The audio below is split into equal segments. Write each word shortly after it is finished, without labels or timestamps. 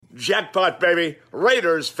Jackpot, baby.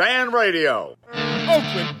 Raiders Fan Radio.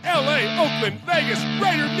 Oakland, L.A., Oakland, Vegas,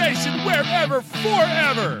 Raider Nation, wherever,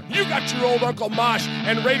 forever. You got your old Uncle Mosh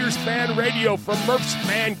and Raiders Fan Radio from Murph's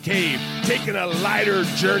Man Cave, taking a lighter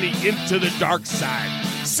journey into the dark side.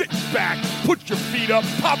 Sit back, put your feet up,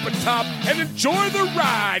 pop a top, and enjoy the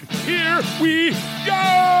ride. Here we go!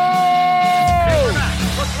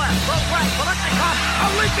 Look left, look right, Bolitnikov, a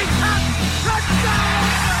leaping pass, touchdown!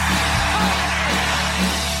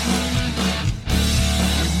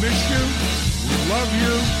 We miss you, we love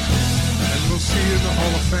you, and we'll see you in the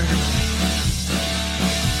Hall of Fame.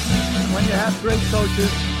 When you have great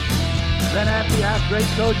coaches, then after you have great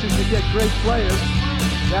coaches, you get great players.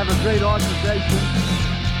 You have a great organization,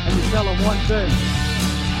 and you tell them one thing: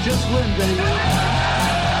 just win, baby.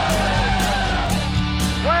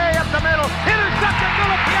 Way up the middle, intercepted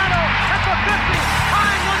Filipiano at the 50,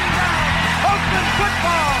 time running down. Oakland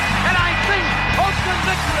football, and I think Oakland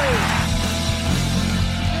victory.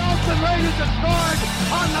 The Oakland Raiders have scored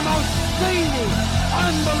on the most zany,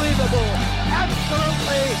 unbelievable,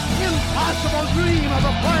 absolutely impossible dream of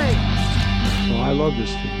a play. Well, I love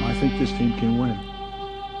this team. I think this team can win.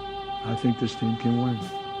 I think this team can win.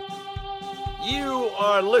 You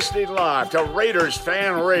are listening live to Raiders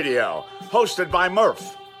Fan Radio, hosted by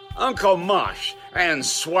Murph, Uncle Mosh, and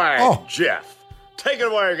Swag Jeff. Take it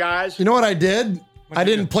away, guys. You know what I did? I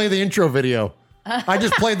didn't play the intro video. I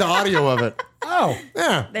just played the audio of it. Oh.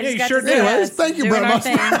 Yeah. You sure did. Anyways, thank you, Brett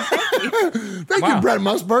Musburger. Thank you, Brett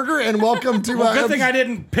Musburger, and welcome to... Well, good thing I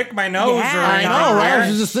didn't pick my nose or I anything. know, right? I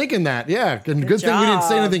was just thinking that. Yeah. And good thing we didn't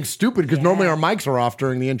say anything stupid, because normally our mics are off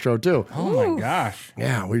during the intro, too. Oh, my gosh.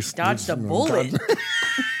 Yeah, we dodged a bullet.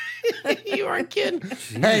 You aren't kidding.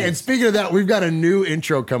 Hey, and speaking of that, we've got a new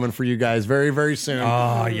intro coming for you guys very, very soon.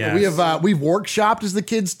 Oh, yes. We've workshopped, as the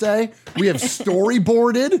kids say. We have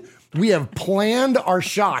storyboarded. We have planned our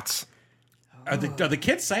shots. Are the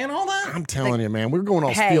kids saying all that? I'm telling you, man. We're going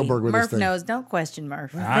all Hey, Spielberg with Murph this thing. knows. Don't question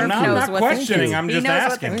Murph. I'm Murph knows not what questioning. I'm he just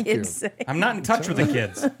knows asking. What the kids say. I'm not in touch with the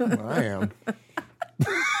kids. Well, I am.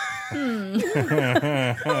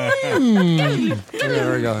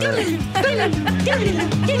 There we go.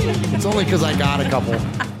 It's only because I got a couple.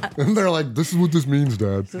 And they're like, this is what this means,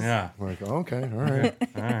 Dad. Yeah. I'm like, okay, all right.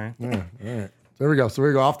 All right. Yeah, all right. There we go. So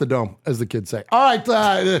we go off the dome, as the kids say. All right,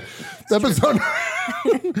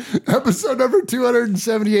 episode number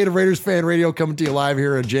 278 of Raiders Fan Radio coming to you live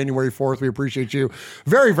here on January 4th. We appreciate you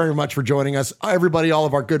very, very much for joining us. Everybody, all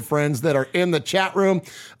of our good friends that are in the chat room.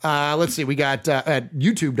 Let's see. We got at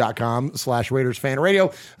youtube.com/Raiders Fan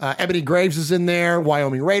Radio. Ebony Graves is in there.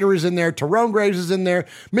 Wyoming Raider is in there. Tyrone Graves is in there.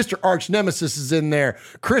 Mr. Arch Nemesis is in there.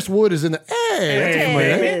 Chris Wood is in there. Hey, that's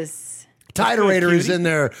familiar. Tider Raider is in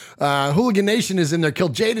there. Hooligan Nation is in there. Kill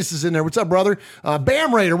Jadis is in there. What's up, brother?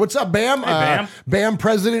 Bam Raider. What's up, Bam? Hey, Bam. Bam,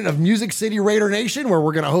 president of Music City Raider Nation, where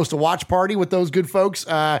we're going to host a watch party with those good folks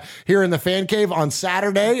here in the Fan Cave on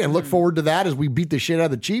Saturday, and look forward to that as we beat the shit out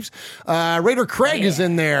of the Chiefs. Raider Craig is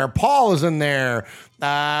in there. Paul is in there.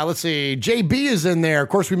 Let's see. JB is in there. Of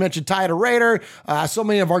course, we mentioned Tider Raider. So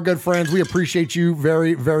many of our good friends. We appreciate you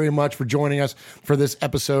very, very much for joining us for this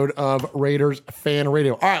episode of Raiders Fan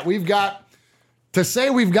Radio. All right, to say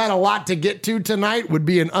we've got a lot to get to tonight would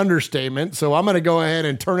be an understatement. So I'm going to go ahead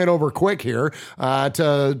and turn it over quick here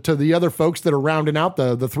to the other folks that are rounding out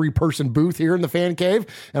the 3-person booth here in the Fan Cave.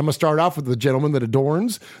 And I'm going to start off with the gentleman that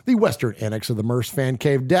adorns the western annex of the Murph's Fan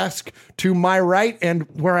Cave desk to my right, and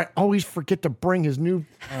where I always forget to bring his new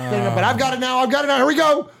thing up. But I've got it now. Here we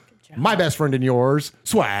go. My best friend and yours,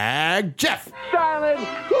 Swag Jeff. Silent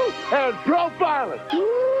and profiling.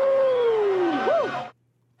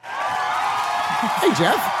 Hey,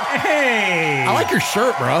 Jeff. Hey. I like your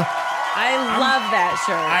shirt, bro. I love that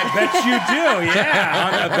shirt. I bet you do.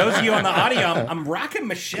 Yeah. Those of you on the audio, I'm rocking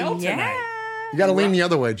Michelle tonight. You got to lean the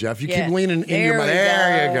other way, Jeff. You keep leaning in your body.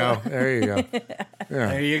 There you go. There you go. Yeah.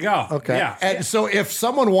 There you go. Okay. Yeah. And so if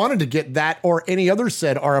someone wanted to get that or any other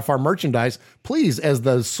said RFR merchandise, please, as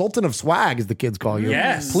the Sultan of Swag, as the kids call you,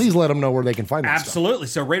 please let them know where they can find that Absolutely.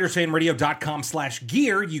 So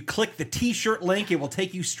RaidersFanRadio.com/gear. You click the t-shirt link. It will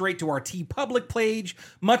take you straight to our TeePublic page.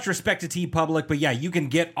 Much respect to TeePublic. But yeah, you can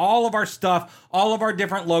get all of our stuff, all of our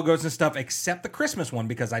different logos and stuff, except the Christmas one,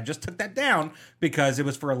 because I just took that down because it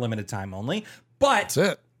was for a limited time only. But that's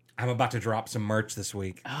it. I'm about to drop some merch this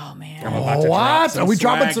week. Oh man. I'm about to drop What? some Are we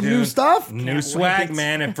dropping swag, some dude. new stuff? New swag, wait.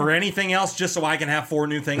 man. And for anything else, just so I can have 4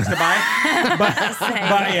 new things to buy.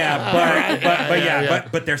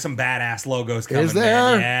 but there's some badass logos coming. Is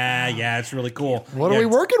there? Man. Yeah, it's really cool. What are we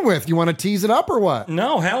working with? You want to tease it up or what?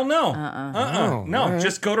 No, hell no. Oh, No, all right.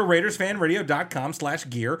 just go to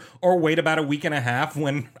RaidersFanRadio.com/gear or wait about a week and a half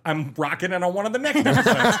when I'm rocking it on one of the next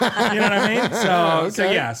episodes. You know what I mean?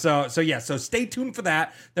 So stay tuned for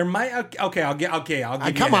that. There might I'll give you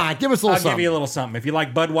Come on, give us a little I'll something. give you a little something. If you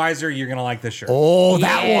like Budweiser, you're gonna like this shirt. Oh,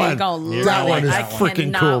 that Yeah, one. you're gonna That love one it. is I freaking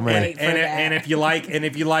cannot cool, man. wait for And that.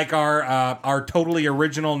 if you like our totally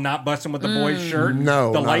original Not Busting with the Boys shirt,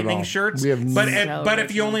 No, the not at Lightning all. shirts. We have but no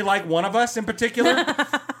if you only like one of us in particular,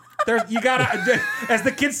 you got, as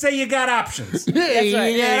the kids say, you got options. Yeah, right. you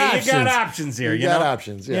got You got options here. You You got know?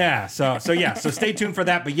 options, yeah. So stay tuned for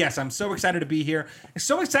that. But yes, I'm so excited to be here. I'm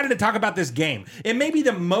so excited to talk about this game. It may be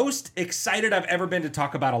the most excited I've ever been to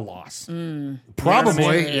talk about a loss.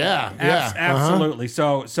 Probably, yeah. Absolutely.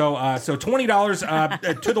 So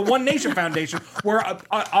 $20 to the One Nation Foundation. Where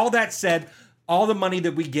all that said, all the money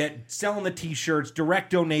that we get selling the T-shirts, direct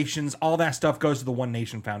donations, all that stuff goes to the One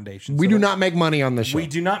Nation Foundation. We So do not make money on this show. we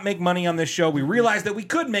do not make money on this show. We realized that we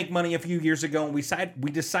could make money a few years ago, and we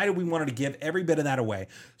decided we wanted to give every bit of that away.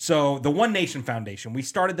 So the One Nation Foundation, we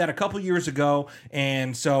started that a couple years ago,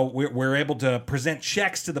 and so we're able to present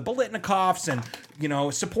checks to the Bolitnikovs and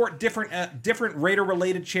support different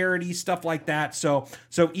Raider-related charities, stuff like that. So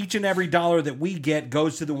each and every dollar that we get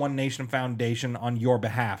goes to the One Nation Foundation on your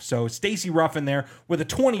behalf. So Stacy Ruffin there with a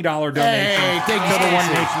 $20 donation Hey, to thank you, the One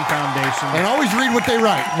Stacey. Nation Foundation. And always read what they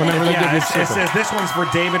write whenever they give Yeah, you it sticker. says this one's for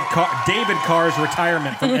David Carr's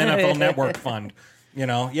retirement from NFL Network Fund.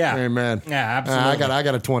 Yeah. Amen. Yeah, absolutely. I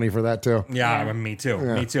got a 20 for that too. Yeah, me too.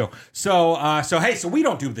 Me too. So we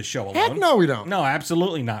don't do the show alone. Heck no, we don't. No,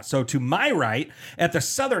 absolutely not. So to my right, at the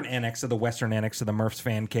southern annex of the western annex of the Murph's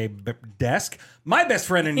Fan Cave desk, my best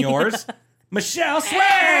friend and yours, Michelle Sway.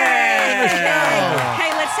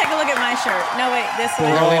 Hey, let's take a look at my shirt. No, wait, this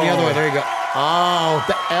one. Go in the other way. There you go. Oh,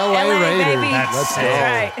 the LA Raiders. baby. That's Let's sick. go.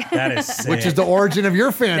 right. That is sick. Which is the origin of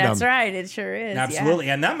your fandom. That's right. It sure is. Absolutely,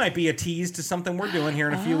 and that might be a tease to something we're doing here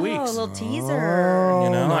in a few Oh, weeks. a little teaser.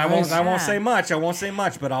 I won't Yeah. say much. I won't say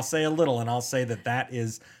much, but I'll say a little, and I'll say that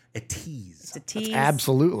is a tease. It's a tease.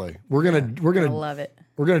 Absolutely. We're I gonna love it.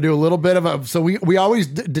 We're going to do a little bit of a... So we always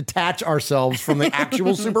detach ourselves from the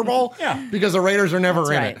actual Super Bowl Yeah. because the Raiders are never That's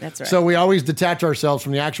in right, it. that's right. So we always detach ourselves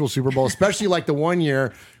from the actual Super Bowl, especially like the one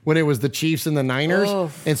year when it was the Chiefs and the Niners.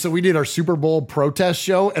 Oof. And so we did our Super Bowl protest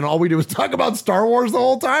show, and all we did was talk about Star Wars the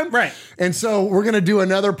whole time. Right. And so we're going to do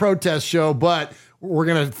another protest show, but... we're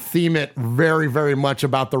going to theme it very, very much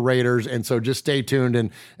about the Raiders. And so just stay tuned.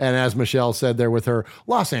 And as Michelle said there with her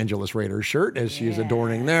Los Angeles Raiders shirt, as she is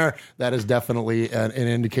adorning there, that is definitely an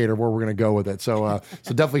indicator of where we're going to go with it. So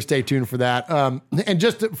so definitely stay tuned for that. And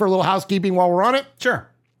just for a little housekeeping while we're on it, Sure.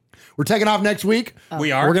 we're taking off next week.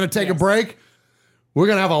 We are. We're going to take a break. We're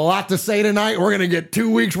going to have a lot to say tonight. We're going to get 2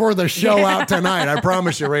 weeks worth of show out tonight. I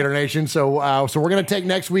promise you, Raider Nation. So we're going to take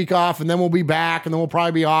next week off, and then we'll be back, and then we'll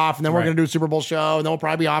probably be off, and then we're Right. going to do a Super Bowl show, and then we'll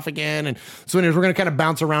probably be off again. And so anyways, we're going to kind of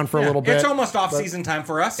bounce around for a little bit. It's almost off-season time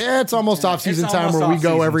for us. It's almost off-season It's time almost where we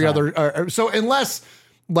go off-season every time. other... so unless...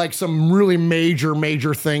 like some really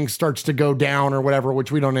major thing starts to go down or whatever,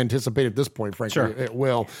 which we don't anticipate at this point, frankly, Sure. it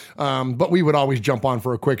will. But we would always jump on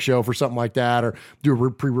for a quick show for something like that or do a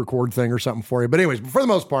pre-record thing or something for you. But anyways, for the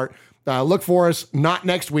most part, look for us, not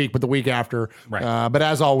next week, but the week after. Right. But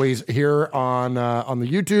as always, here on the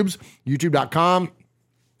YouTubes,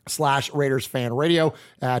 youtube.com/Raiders Fan Radio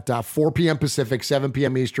at 4 p.m. Pacific, 7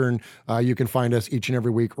 p.m. Eastern. You can find us each and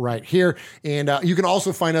every week right here. And you can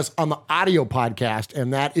also find us on the audio podcast,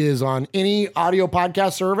 and that is on any audio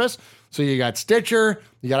podcast service. So you got Stitcher,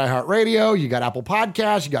 you got iHeartRadio, you got Apple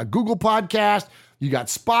Podcasts, you got Google Podcast, you got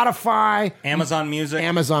Spotify, Amazon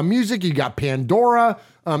Music. you got Pandora.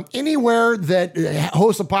 Anywhere that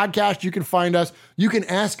hosts a podcast, you can find us. You can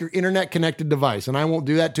ask your internet connected device, and I won't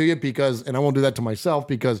do that to you and I won't do that to myself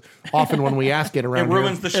because often when we ask it around It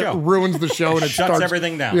ruins the show. It ruins the show and it Shuts starts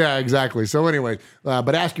everything down. Yeah, exactly. So anyway,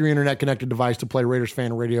 but ask your internet connected device to play Raiders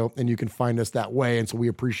Fan Radio, and you can find us that way. And so we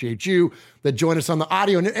appreciate you that join us on the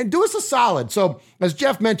audio and do us a solid. So as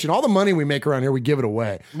Jeff mentioned, all the money we make around here, we give it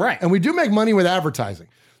away. Right. And we do make money with advertising.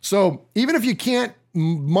 So even if you can't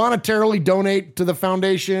monetarily donate to the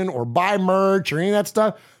foundation or buy merch or any of that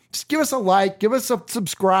stuff, just give us a like, give us a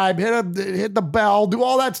subscribe, hit the bell, do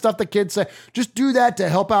all that stuff the kids say. Just do that to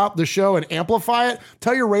help out the show and amplify it.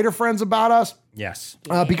 Tell your Raider friends about us. Yes.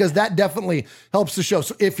 Because that definitely helps the show.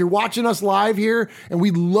 So if you're watching us live here, and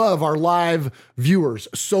we love our live viewers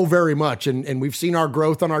so very much, and we've seen our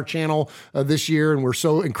growth on our channel this year, and we're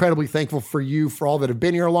so incredibly thankful for you, for all that have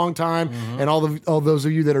been here a long time, and all those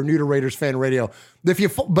of you that are new to Raiders Fan Radio.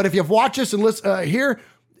 But if you've watched us and listen here,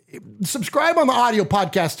 subscribe on the audio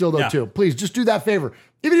podcast still though too. Please just do that favor.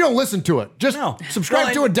 Even if you don't listen to it, just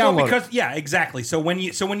subscribe to it, download it. Yeah, exactly. So when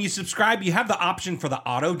you subscribe, you have the option for the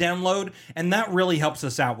auto download, and that really helps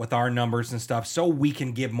us out with our numbers and stuff, so we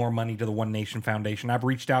can give more money to the One Nation Foundation. I've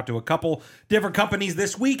reached out to a couple different companies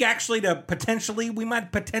this week, actually, we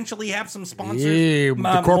might potentially have some sponsors. Yeah,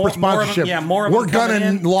 the corporate sponsorship. More of them. We're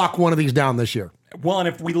gonna lock one of these down this year. Well, and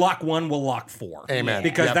if we lock one, we'll lock 4. Amen.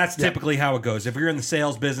 Because that's typically how it goes. If you're in the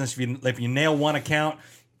sales business, if you nail one account,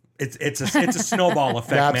 it's a snowball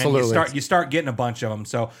effect, Absolutely. man. You start getting a bunch of them.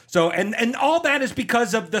 So and all that is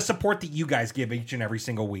because of the support that you guys give each and every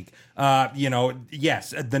single week.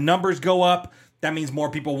 Yes, the numbers go up. That means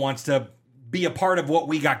more people wants to be a part of what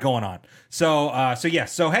we got going on. So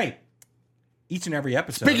hey, each and every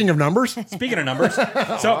episode. Speaking of numbers. So before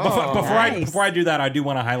I do that, I do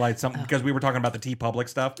want to highlight something, because we were talking about the TeePublic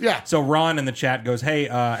stuff. Yeah. So Ron in the chat goes, hey,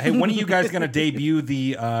 when are you guys going to debut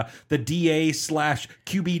the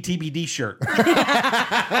DA/QBTBD shirt?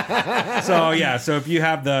 So if you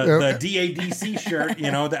have the DADC shirt,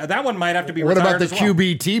 that one might have to be What retired about the as well.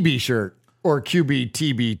 QBTB shirt or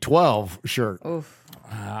QBTB12 shirt? Oof.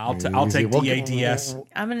 I'll take DADS.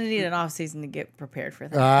 I'm going to need an off season to get prepared for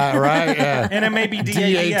that. Right, yeah. And it may be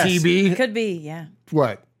DADS. DATB? Could be, yeah.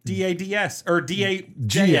 What? DADS or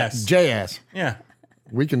DAJS. JS. Yeah.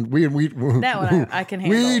 We That one I can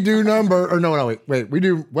handle. We do number, or no, wait. We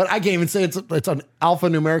do what? I can't even say it's an alpha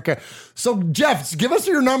numerica. So Jeff, give us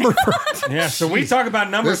your number first. Yeah, so we talk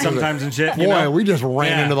about numbers sometimes and shit. Boy, we just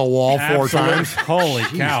ran into the wall 4 times. Holy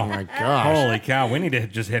cow. My gosh. Holy cow. We need to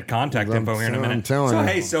just hit contact info here in a minute. I'm telling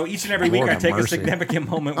you. So each and every week I take a significant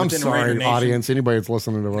moment I'm within Raider sorry, Nation. audience, anybody that's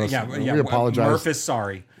listening to us. We apologize. Murph is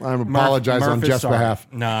sorry. I apologize on Murph is Jeff's sorry. behalf.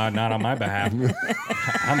 No, not on my behalf.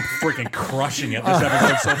 I'm freaking crushing it this episode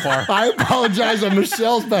so far. I apologize on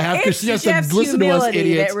Michelle's behalf because she has Jeff's to listen to us humility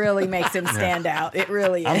idiots. that really makes him stand out. It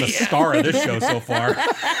really is. I'm the star of this show so far.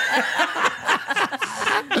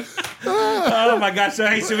 Oh my gosh.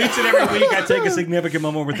 So each and every week I take a significant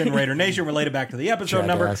moment within Raider Nation related back to the episode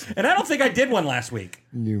number. And I don't think I did one last week.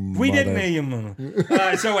 We didn't. We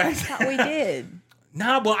did.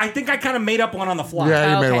 No, well, I think I kind of made up one on the fly.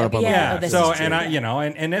 Yeah, you made one up on the fly. Yeah. this So is true,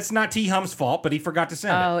 and it's not T Hum's fault, but he forgot to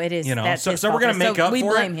send it. Oh, it is. That's his So we're fault. gonna make So up we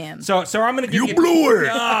for blame it. him. So I'm gonna give you blew it.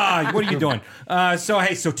 What are you doing? So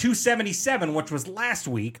 277, which was last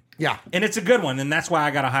week. Yeah. And it's a good one, and that's why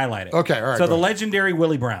I got to highlight it. Okay, all right, So go the ahead. legendary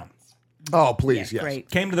Willie Brown Oh, please, yes. Great.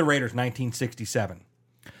 came to the Raiders 1967.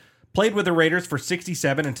 Played with the Raiders for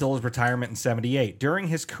 67 until his retirement in 78. During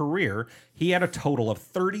his career, he had a total of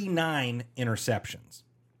 39 interceptions,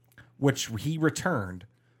 which he returned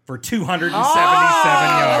for 277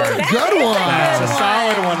 yards. Good one. That's a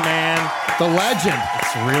solid one, man. The legend.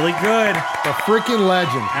 It's really good. The freaking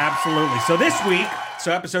legend. Absolutely. So this week,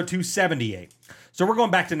 episode 278. So we're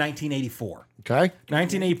going back to 1984. Okay.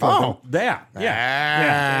 1984. Oh. Yeah.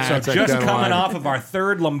 So That's a just good coming one. off of our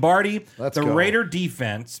third Lombardi, Let's the go. Raider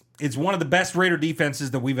defense is one of the best Raider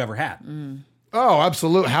defenses that we've ever had. Oh,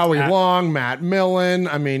 absolutely. Howie Long, Matt Millen.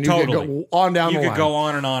 I mean, you Totally. could go on down You the could line. go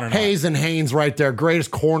on and on and on. Hayes and Haynes right there.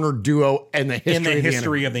 Greatest corner duo in the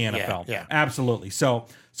history, of the NFL. Yeah. Absolutely. So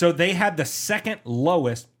they had the second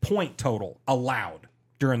lowest point total allowed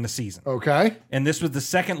during the season. Okay. And this was the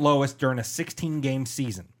second lowest during a 16-game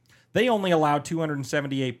season. They only allowed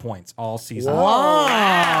 278 points all season.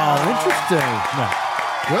 Wow. Interesting. No,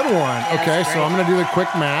 Good one. Okay, so I'm going to do the quick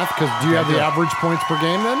math because do you have the average points per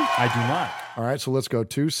game then? I do not. All right, so let's go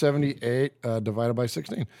 278 divided by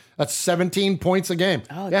 16. That's 17 points a game.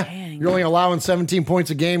 Oh, yeah. dang. You're only allowing 17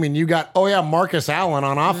 points a game, and you got, Marcus Allen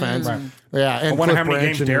on offense. Yeah, and I wonder how Cliff many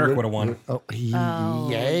Branch games and- Derek would have won.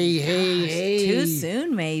 Hey. Too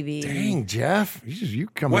soon, maybe. Dang, Jeff. You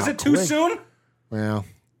come Was out it too quick. soon? Well,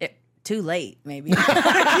 Too late, maybe. Maybe.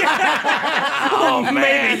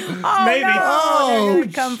 oh, They're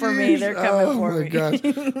come for me. They're coming for my me. gosh.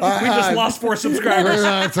 We just lost 4 subscribers.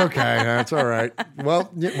 That's okay. That's all right. Well,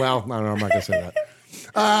 I don't know. I'm not going to say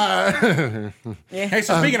that. Hey,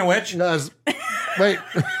 so speaking of which, Wait,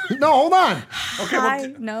 no, hold on. okay,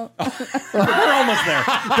 Hi, no. we're almost there.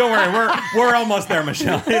 Don't worry, we're almost there,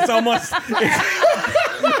 Michelle. It's almost.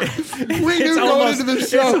 We knew going into the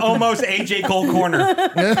show. It's almost AJ Cole corner.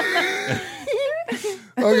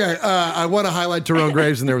 Okay, I want to highlight Tyrone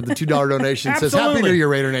Graves in there with the $2 donation. It says, Happy Absolutely. New Year,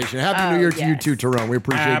 Raider Nation. Happy New Year to you too, Tyrone. We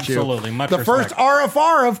appreciate you. Absolutely. Much the respect. first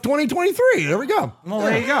RFR of 2023. There we go. Well,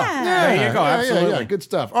 there you go. There you go. Absolutely. Good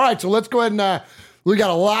stuff. All right, so let's go ahead and we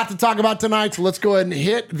got a lot to talk about tonight, so let's go ahead and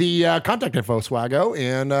hit the contact info, Swaggo,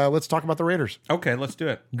 and let's talk about the Raiders. Okay, let's do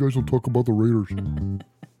it. You guys will talk about the Raiders.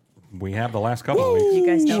 We have the last couple of weeks. You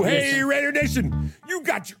guys don't Hey, listen. Raider Nation, you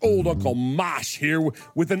got your old Uncle Mosh here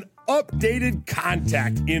with an updated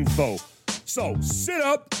contact info. So sit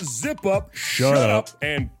up, zip up, shut up,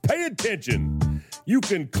 and pay attention. You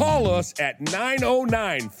can call us at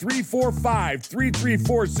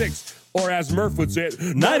 909-345-3346, or as Murph would say it,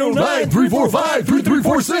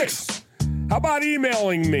 909-345-3346. How about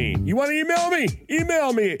emailing me? You want to email me?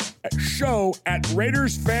 Email me at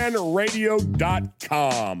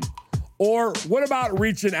show@RaidersFanRadio.com. Or what about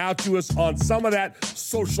reaching out to us on some of that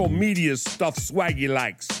social media stuff Swaggy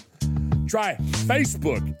likes? Try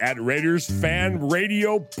Facebook at Raiders Fan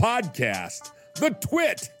Radio Podcast, the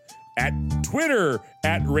Twit at Twitter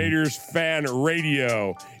at Raiders Fan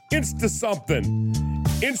Radio, Insta something,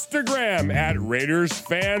 Instagram at Raiders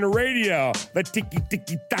Fan Radio, the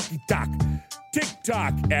tiki-tiki-taki-talk,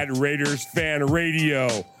 TikTok at Raiders Fan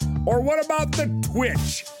Radio. Or what about the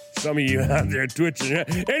Twitch? Some of you out there twitching.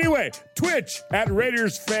 Anyway, Twitch at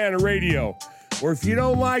Raiders Fan Radio. Or if you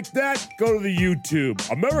don't like that, go to the YouTube.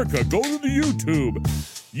 America, go to the YouTube.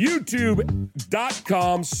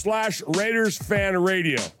 YouTube.com/Raiders Fan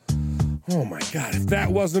Radio. Oh my God, if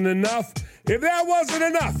that wasn't enough,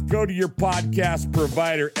 go to your podcast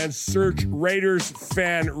provider and search Raiders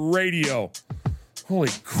Fan Radio. Holy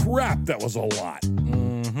crap, that was a lot.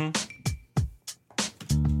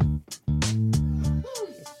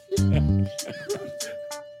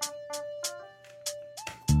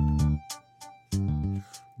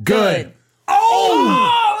 Good.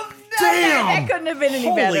 Oh, damn. That couldn't have been any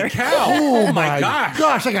Holy better. cow. Oh my gosh.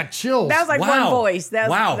 Gosh, I got chills. That was like one voice. That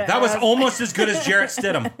was almost as good as Jarrett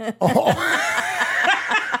Stidham.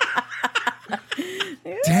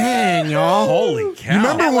 Dang, y'all. Holy cow. You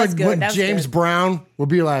remember That was when, good. when That was James good. Brown would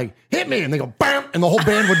be like, hit me, and they go, bam, and the whole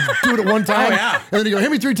band would do it at one time. Oh, yeah. And then he go,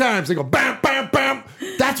 hit me 3 times. They go, bam, bam, bam.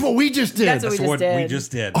 That's what we just did. That's what That's what did. we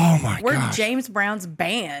just did. Oh, my We're gosh. James Brown's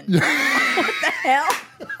band. What the hell?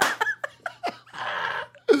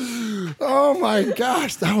 Oh, my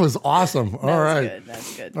gosh. That was awesome. All right. Good.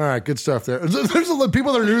 That's good. All right, good stuff there. There's a lot of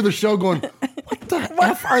people that are new to the show going, what the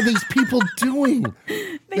F are these people doing?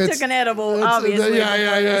 They took an edible, obviously. before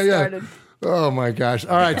they started. Oh my gosh!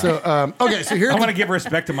 All right, so okay, so here I want to give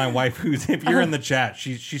respect to my wife, who's, if you're in the chat,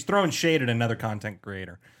 she's throwing shade at another content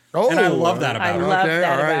creator. Oh, and I love that about I her. love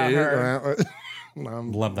that about her.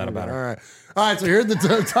 Love that about her. All right, so here at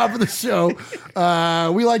the top of the show,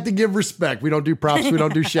 we like to give respect. We don't do props. We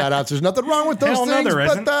don't do shout outs. There's nothing wrong with those Hell no, things. there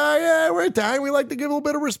but isn't. yeah, we're Italian. We like to give a little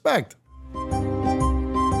bit of respect.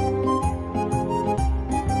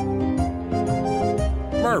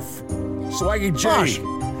 Murph, Swaggy J, Gosh.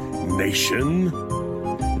 Nation,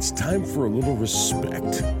 it's time for a little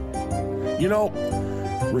respect. You know,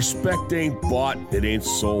 respect ain't bought, it ain't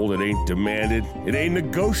sold, it ain't demanded, it ain't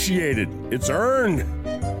negotiated, it's earned.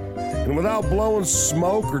 And without blowing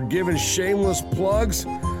smoke or giving shameless plugs,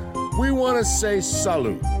 we want to say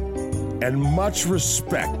salute and much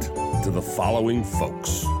respect to the following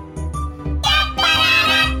folks.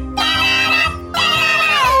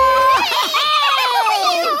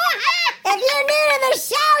 If you're new to the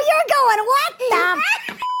show, you're going, what the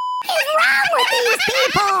is wrong with these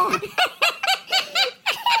people?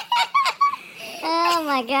 Oh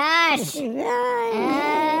my gosh.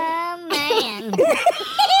 Oh man.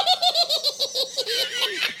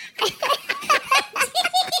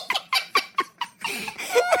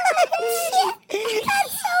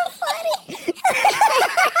 That's so funny.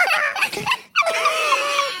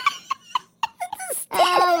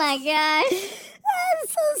 Oh my gosh.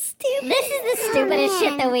 That's so stupid. This is the stupidest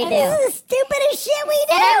shit that we do. This is the stupidest shit we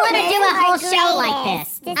do. And I want to do a whole show like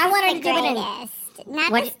this. I want to do it in.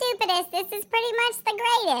 Not What? the stupidest. This is pretty much the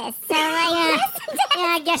greatest. So, like,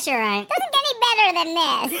 Yeah, I guess you're right. doesn't get any better than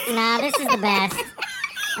this. No, this is the best.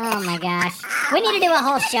 Oh my gosh. We need to do a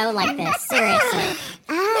whole show like this. Seriously.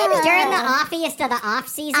 Maybe during the offiest of the off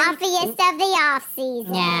season. Obvious of the off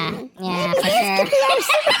season. Yeah, for sure.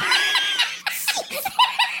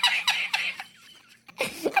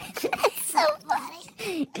 So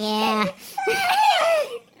funny. Yeah.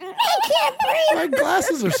 I can't breathe. My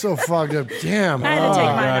glasses are so fogged up. Damn. I had to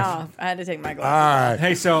take mine gosh. off. I had to take my All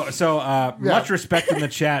glasses. right. Hey, much respect in the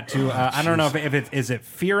chat to I don't know if it is it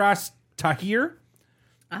Firas Tahir.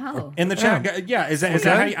 Oh. In the chat, yeah. Is that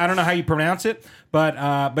how I don't know how you pronounce it,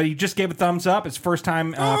 but he just gave a thumbs up. It's first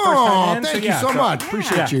time. First time in, thank you so much.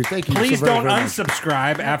 Appreciate you. Thank you. Please so very, don't very much.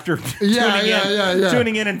 unsubscribe after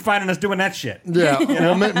tuning in and finding us doing that shit. Yeah.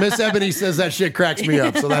 Well, Miss Ebony says that shit cracks me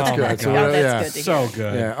up, so that's good. So, that's good to so hear.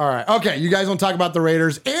 good. Yeah. All right. Okay. You guys want to talk about the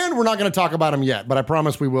Raiders, and we're not going to talk about them yet, but I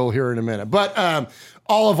promise we will here in a minute. But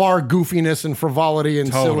all of our goofiness and frivolity and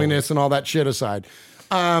silliness and all that shit aside.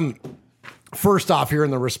 First off, here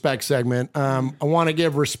in the respect segment, I want to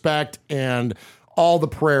give respect and all the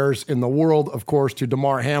prayers in the world, of course, to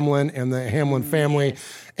Damar Hamlin and the Hamlin family.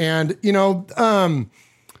 And, this,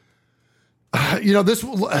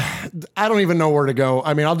 I don't even know where to go.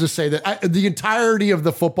 I mean, I'll just say that the entirety of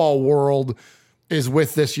the football world is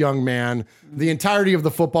with this young man. The entirety of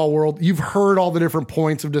the football world, you've heard all the different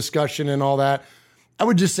points of discussion and all that. I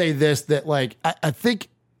would just say this, that like, I think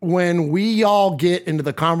when we all get into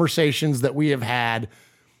the conversations that we have had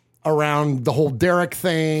around the whole Derek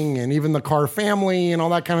thing and even the Carr family and all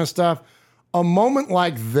that kind of stuff, a moment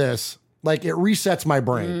like this, like it resets my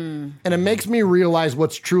brain and it makes me realize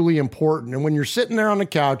what's truly important. And when you're sitting there on the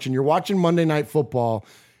couch and you're watching Monday Night Football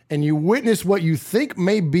and you witness what you think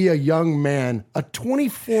may be a young man, a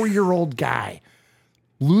 24-year-old guy,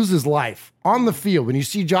 lose his life on the field, and you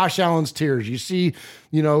see Josh Allen's tears, you see,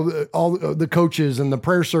 all the coaches and the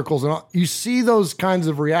prayer circles, and all, you see those kinds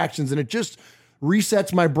of reactions, and it just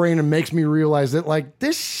resets my brain and makes me realize that like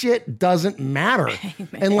this shit doesn't matter.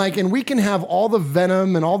 And we can have all the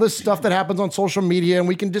venom and all this stuff that happens on social media, and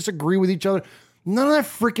we can disagree with each other. None of that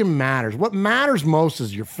freaking matters. What matters most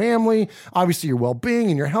is your family, obviously your well-being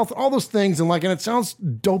and your health, all those things. And and it sounds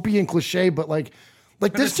dopey and cliche, but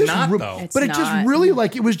but this just, but it just really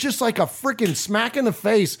it was just like a freaking smack in the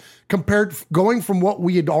face compared going from what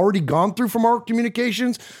we had already gone through from our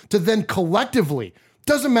communications to then collectively.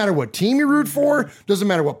 Doesn't matter what team you root for, doesn't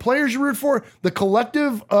matter what players you root for. The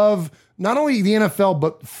collective of not only the NFL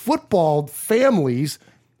but football families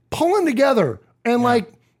pulling together and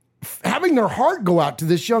having their heart go out to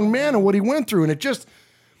this young man and what he went through, and it just,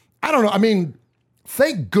 I don't know. I mean,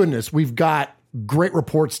 thank goodness we've got great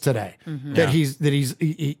reports today that he's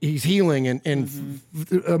healing and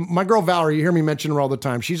my girl Valerie, you hear me mention her all the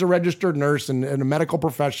time. She's a registered nurse and a medical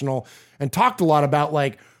professional, and talked a lot about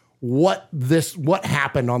what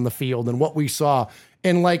happened on the field and what we saw.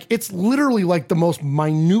 And it's literally the most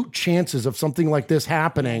minute chances of something like this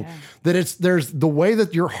happening, that there's the way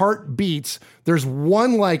that your heart beats. There's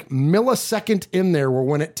one millisecond in there where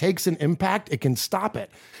when it takes an impact, it can stop it.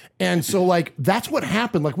 And so that's what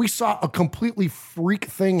happened. We saw a completely freak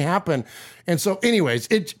thing happen. And so anyways,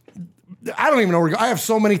 I don't even know where to go. I have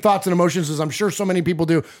so many thoughts and emotions, as I'm sure so many people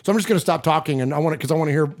do. So I'm just going to stop talking, and I want to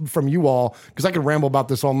hear from you all, because I could ramble about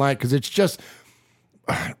this all night, because it's just,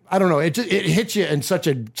 I don't know. It hits you in such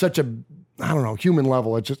a I don't know, human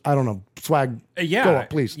level. It's just, I don't know. Swag. Yeah. Go up,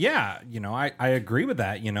 please. Yeah. I agree with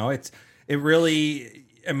that. It really,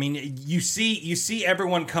 I mean, you see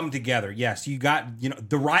everyone come together. Yes, you got,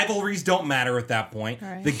 the rivalries don't matter at that point.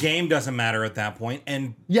 Right. The game doesn't matter at that point.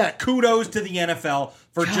 And kudos to the NFL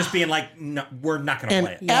for just being no, we're not going to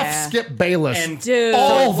play it. F Skip Bayless and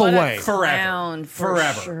all the way.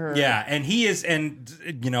 Forever. Sure. Yeah. And he is, and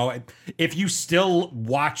if you still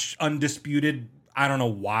watch Undisputed, I don't know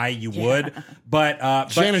why you would,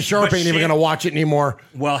 but Shannon Sharp ain't even going to watch it anymore.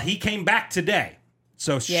 Well, he came back today.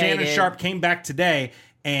 So Shannon Sharp came back today,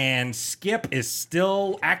 and Skip is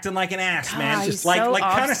still acting like an ass, man. Just so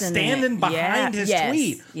kind of standing behind his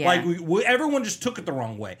tweet. Yeah. Everyone just took it the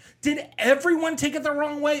wrong way. Did everyone take it the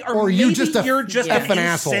wrong way, or maybe you're just an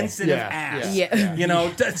asshole. Insensitive ass?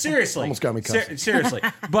 Seriously, almost got me cussing. Seriously,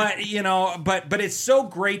 but it's so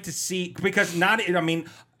great to see, because and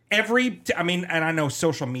I know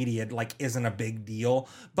social media isn't a big deal,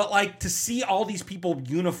 but to see all these people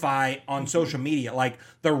unify on social media,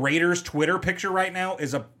 the Raiders Twitter picture right now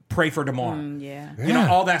is a pray for Damar.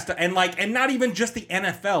 All that stuff, and not even just the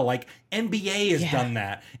NFL, NBA has done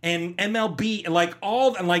that, and MLB,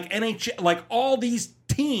 NHL, all these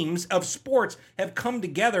teams of sports have come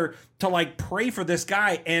together to pray for this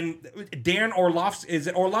guy. And Darren Orlovsky, is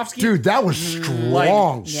it Orlovsky? Dude, that was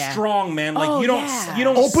strong. Strong, man. You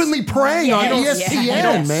don't openly praying on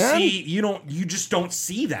ESPN, man. You just don't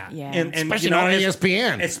see that. Yeah. And especially on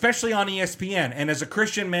ESPN. Especially on ESPN. And as a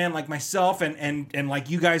Christian man like myself and like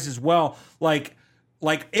you guys as well,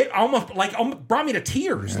 it almost brought me to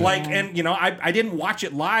tears. I didn't watch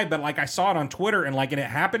it live, but I saw it on Twitter, and it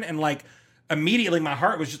happened, and immediately my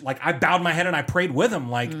heart was just I bowed my head and I prayed with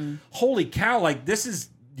him. Holy cow, this is,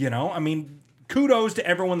 kudos to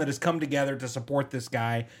everyone that has come together to support this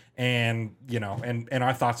guy, and and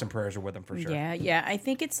our thoughts and prayers are with him for sure. Yeah. I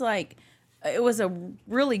think it's like it was a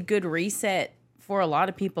really good reset for a lot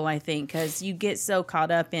of people. I think because you get so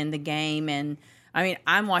caught up in the game, and I mean,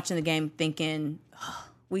 I'm watching the game thinking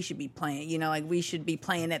we should be playing. Like we should be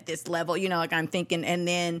playing at this level. Like I'm thinking, and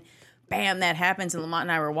then bam, that happens, and Lamont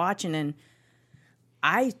and I were watching, and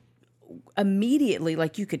I immediately,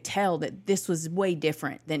 like, you could tell that this was way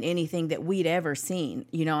different than anything that we'd ever seen,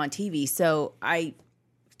 on TV. So I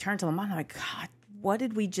turned to Lamont and I'm like, God, what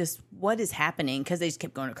is happening? Because they just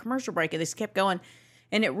kept going to commercial break and they just kept going.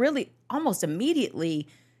 And it really almost immediately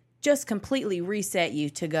just completely reset you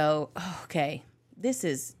to go, oh, okay,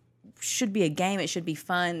 this should be a game. It should be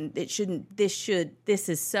fun. This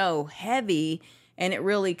is so heavy. And it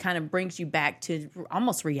really kind of brings you back to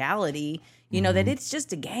almost reality, that it's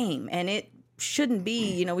just a game and it shouldn't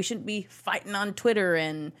be, we shouldn't be fighting on Twitter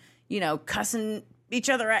and, cussing each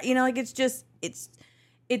other out, like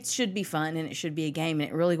it should be fun and it should be a game. And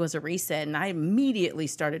it really was a reset. And I immediately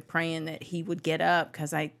started praying that he would get up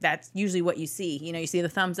because that's usually what you see. You see the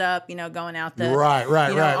thumbs up, going out the right,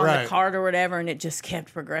 on the card or whatever. And it just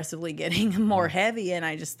kept progressively getting more heavy. And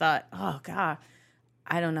I just thought, oh God,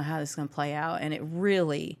 I don't know how this is going to play out. And it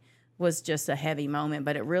really was just a heavy moment,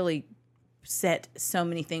 but it really set so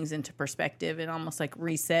many things into perspective and almost like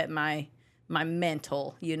reset my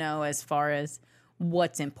mental, as far as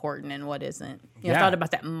what's important and what isn't. I thought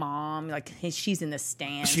about that mom, like she's in the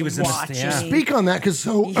stands. She was watching. in the stands. Speak on that, because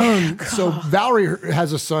so Valerie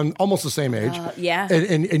has a son almost the same age.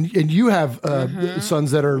 And you have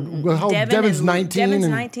sons that are Devin's 19. Devin's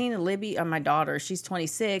 19, and Libby, my daughter, she's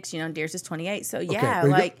 26. Darius is 28. So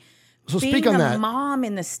so being speak on a that. mom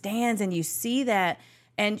in the stands, and you see that,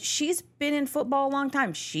 and she's been in football a long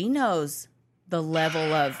time. She knows the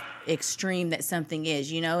level of extreme that something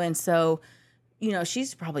is, and so.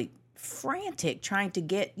 She's probably frantic trying to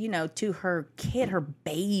get, to her kid, her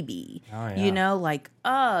baby. Oh,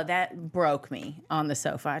 yeah. That broke me on the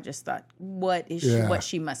sofa. I just thought, what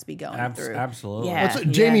she must be going through. Absolutely. Yeah.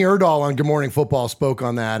 Jamie Erdahl on Good Morning Football spoke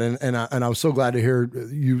on that, and I was so glad to hear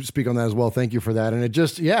you speak on that as well. Thank you for that. And it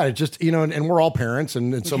just, and we're all parents,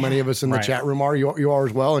 and so many of us in the chat room are. You are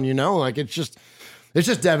as well, and it's just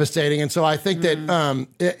devastating. And so I think that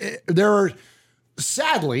there are.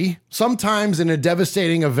 Sadly, sometimes in a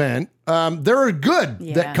devastating event, there are good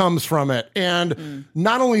that comes from it. And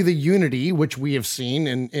not only the unity, which we have seen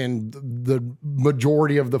in the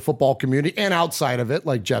majority of the football community and outside of it,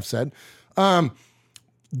 like Jeff said. One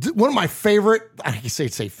of my favorite, I can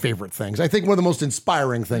say favorite things. I think one of the most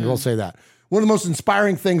inspiring things, I'll say that. One of the most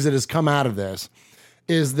inspiring things that has come out of this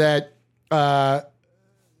is that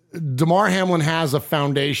Damar Hamlin has a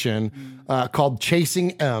foundation called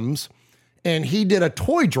Chasing M's. And he did a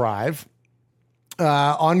toy drive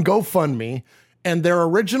on GoFundMe, and their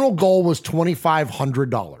original goal was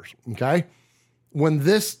 $2,500, okay? When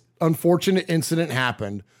this unfortunate incident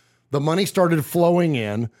happened, the money started flowing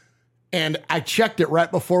in, and I checked it right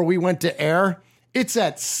before we went to air. It's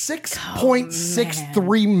at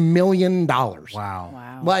 $6.63 million.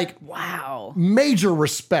 Wow. Wow. Major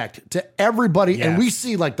respect to everybody. Yes. And we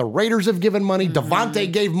see the Raiders have given money.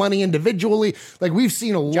 Devontae gave money individually. We've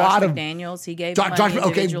seen a lot of McDaniels, he gave money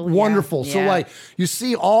individually. Okay, wonderful. Yeah. So you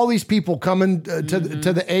see all these people coming to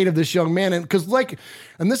the aid of this young man. And because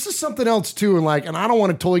and this is something else too. And I don't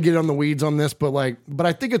want to totally get on the weeds on this, but I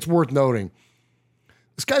think it's worth noting.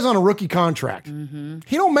 This guy's on a rookie contract.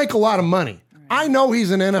 He don't make a lot of money. I know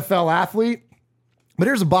he's an NFL athlete, but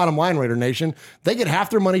here's the bottom line, Raider Nation. They get half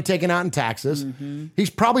their money taken out in taxes. He's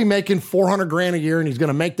probably making $400,000 a year, and he's going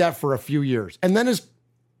to make that for a few years. And then his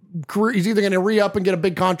career, he's either going to re-up and get a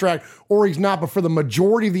big contract, or he's not. But for the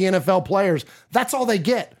majority of the NFL players, that's all they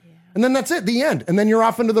get. Yeah. And then that's it, the end. And then you're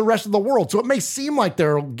off into the rest of the world. So it may seem like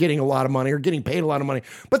they're getting a lot of money or getting paid a lot of money,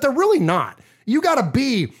 but they're really not. You got to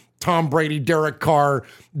be Tom Brady, Derek Carr,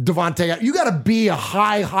 Devontae. You got to be a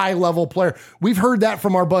high level player. We've heard that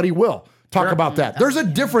from our buddy Will talk about that. There's a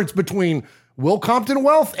difference between Will Compton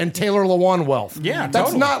wealth and Taylor Lewan wealth. Yeah,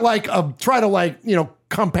 that's not try to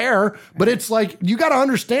compare, but it's you got to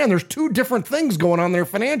understand there's two different things going on there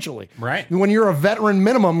financially. Right. When you're a veteran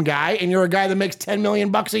minimum guy and you're a guy that makes $10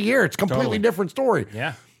 million a year, it's a completely different story.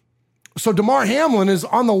 Yeah. So Damar Hamlin is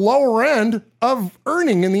on the lower end of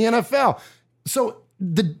earning in the NFL. So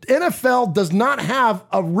the NFL does not have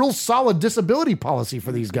a real solid disability policy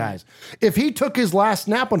for these guys. If he took his last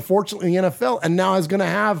snap, unfortunately, in the NFL, and now is going to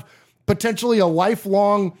have potentially a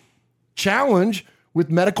lifelong challenge with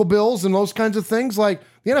medical bills and those kinds of things, the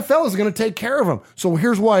NFL is going to take care of him. So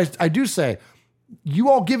here's why I do say, you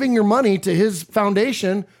all giving your money to his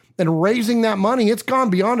foundation and raising that money. It's gone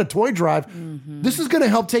beyond a toy drive. This is going to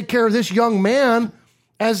help take care of this young man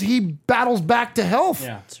as he battles back to health. Yeah.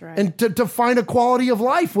 That's right. And to find a quality of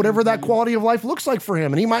life, whatever that quality of life looks like for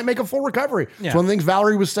him. And he might make a full recovery. Yeah. It's one of the things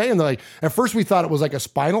Valerie was saying. Like, at first we thought it was like a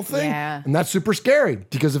spinal thing. Yeah. And that's super scary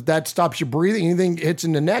because if that stops you breathing, anything hits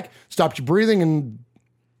in the neck, stops you breathing and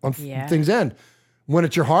things end. When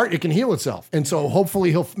it's your heart, it can heal itself. And so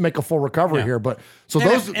hopefully he'll make a full recovery here. But so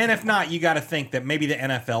and if not, you got to think that maybe the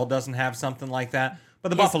NFL doesn't have something like that. But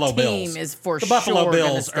the Buffalo Bills is for the Buffalo sure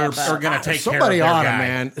Bills gonna are step up. going to take somebody care of ought their to, guy.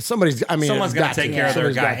 man. Someone's going to take care of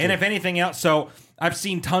their guy. And if anything else, so I've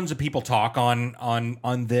seen tons of people talk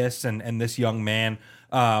on this and this young man.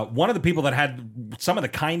 One of the people that had some of the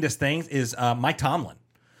kindest things is Mike Tomlin.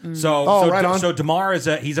 So DeMar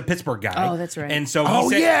he's a Pittsburgh guy. Oh, that's right. And so Oh,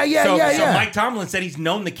 he said, yeah. So Mike Tomlin said he's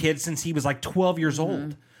known the kid since he was like 12 years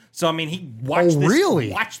old. So I mean, he watched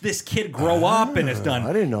watched this kid grow up and has done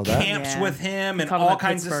I didn't know that. camps with him and Called him all a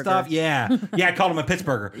kinds of Pittsburgher. stuff. Yeah, I called him a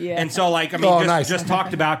Pittsburgher. Yeah. And so like I mean, nice. just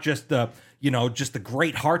talked about just the just the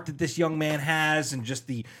great heart that this young man has and just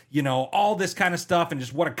the all this kind of stuff and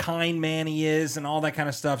just what a kind man he is and all that kind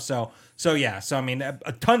of stuff. So I mean,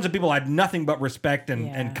 tons of people had nothing but respect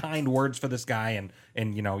and kind words for this guy and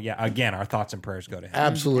again, our thoughts and prayers go to him.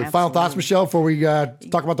 Absolutely. Final thoughts, Michelle, before we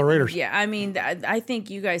talk about the Raiders. Yeah, I mean, I think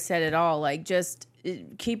you guys said it all. Like, just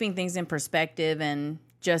keeping things in perspective and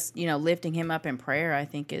just, lifting him up in prayer, I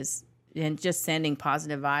think and just sending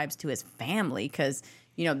positive vibes to his family because,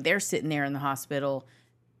 they're sitting there in the hospital,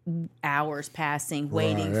 hours passing,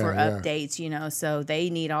 waiting for updates, so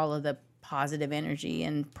they need all of the positive energy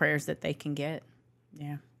and prayers that they can get.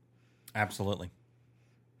 Yeah. Absolutely.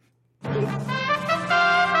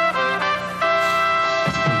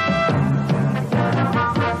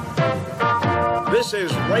 This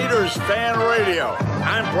is Raiders Fan Radio.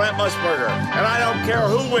 I'm Brent Musburger, and I don't care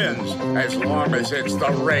who wins as long as it's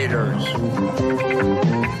the Raiders.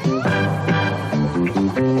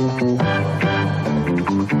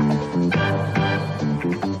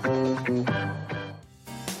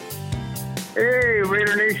 Hey,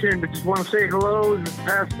 Raider Nation. I just want to say hello to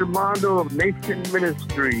Pastor Mondo of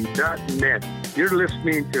NationMinistry.net. You're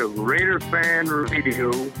listening to Raider Fan Radio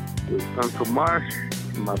with Uncle Mosh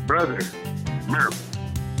and my brother, Murph.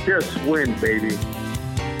 Just win, baby.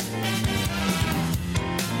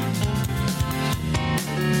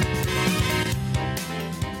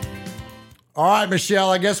 All right, Michelle,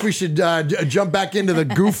 I guess we should jump back into the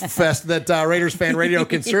goof fest that Raiders Fan Radio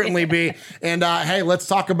can certainly be. And hey, let's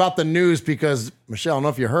talk about the news because, Michelle, I don't know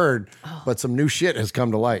if you heard, but some new shit has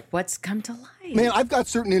come to light. What's come to light? Man, I've got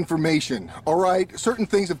certain information, all right? Certain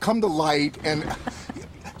things have come to light, and,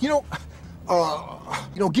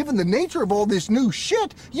 given the nature of all this new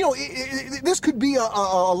shit, this could be a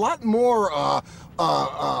lot more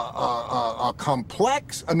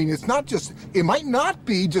complex. I mean, it might not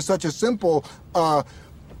be just such a simple, What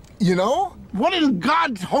in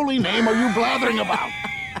God's holy name are you blathering about?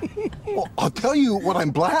 Well, I'll tell you what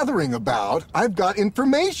I'm blathering about. I've got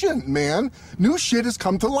information, man. New shit has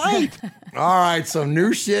come to light. All right, so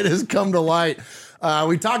new shit has come to light.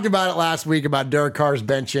 We talked about it last week about Derek Carr's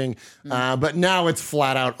benching, but now it's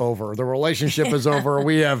flat out over. The relationship is over.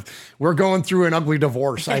 We're going through an ugly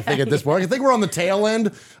divorce, I think, at this point. I think we're on the tail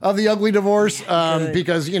end of the ugly divorce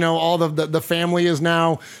because, all the family is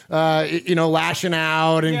now, lashing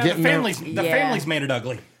out and getting the family's made it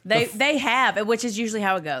ugly. They have, which is usually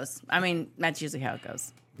how it goes. I mean, that's usually how it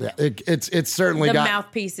goes. Yeah, it's certainly the got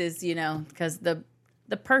mouthpieces, because the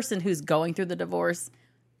person who's going through the divorce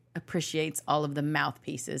appreciates all of the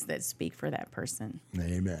mouthpieces that speak for that person.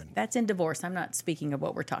 Amen. That's in divorce. I'm not speaking of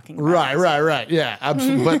what we're talking about. Right. Yeah,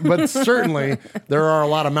 absolutely. but certainly there are a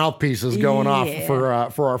lot of mouthpieces going off for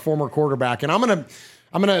our former quarterback. And I'm gonna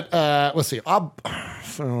let's see. I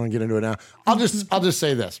don't want to get into it now. I'll just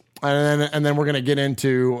say this, and then we're gonna get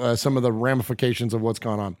into some of the ramifications of what's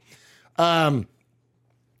gone on.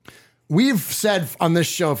 We've said on this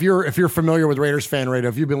show, if you're familiar with Raiders Fan Radio,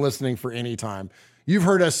 if you've been listening for any time, you've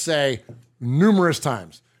heard us say numerous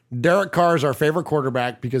times, Derek Carr is our favorite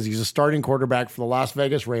quarterback because he's a starting quarterback for the Las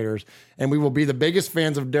Vegas Raiders, and we will be the biggest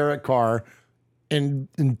fans of Derek Carr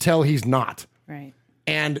until he's not. Right.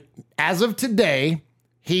 And as of today,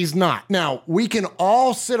 he's not. Now, we can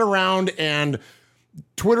all sit around and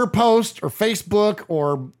Twitter post or Facebook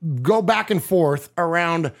or go back and forth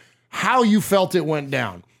around how you felt it went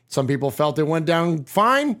down. Some people felt it went down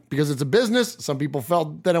fine because it's a business. Some people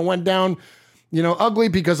felt that it went down, ugly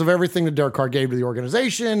because of everything that Derek Carr gave to the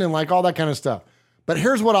organization and like all that kind of stuff. But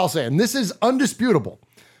here's what I'll say, and this is undisputable.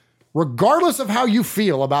 regardless of how you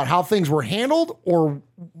feel about how things were handled or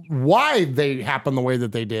why they happened the way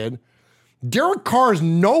that they did, Derek Carr is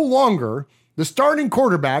no longer the starting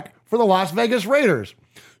quarterback for the Las Vegas Raiders.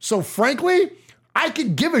 So frankly, I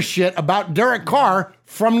could give a shit about Derek Carr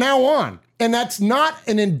from now on. And that's not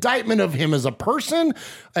an indictment of him as a person.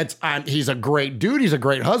 He's a great dude. He's a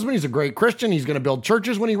great husband. He's a great Christian. He's going to build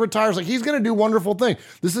churches when he retires. Like, he's going to do wonderful things.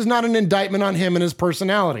 This is not an indictment on him and his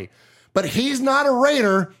personality. But he's not a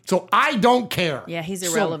Raider, so I don't care. Yeah, he's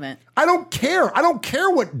irrelevant. So I don't care. I don't care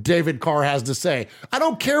what David Carr has to say. I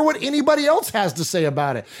don't care what anybody else has to say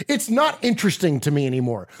about it. It's not interesting to me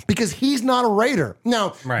anymore because he's not a Raider.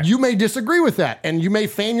 Now, you may disagree with that, and you may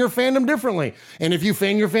fan your fandom differently. And if you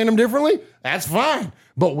fan your fandom differently, that's fine.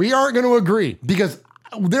 But we aren't going to agree because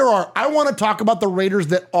I want to talk about the Raiders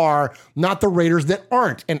that are, not the Raiders that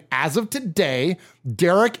aren't. And as of today,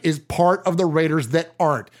 Derek is part of the Raiders that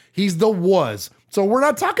aren't. He's the was. So we're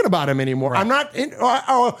not talking about him anymore.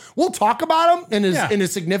 Right. We'll talk about him and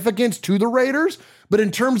his significance to the Raiders. But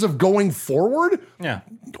in terms of going forward, I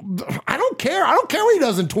don't care. I don't care what he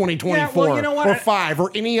does in 2024 or 5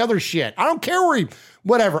 or any other shit. I don't care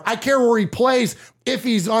whatever. I care where he plays if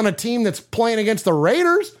he's on a team that's playing against the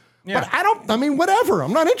Raiders. Yeah. But whatever.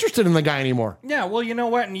 I'm not interested in the guy anymore. Yeah, well, you know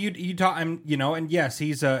what? And you talk, and yes,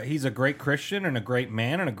 he's a great Christian and a great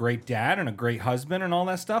man and a great dad and a great husband and all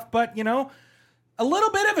that stuff. But, a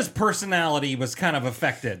little bit of his personality was kind of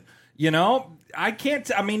affected. Since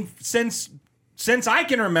I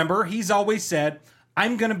can remember, he's always said,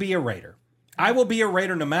 I'm going to be a Raider. I will be a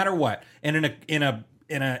Raider no matter what. And in an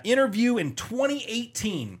interview in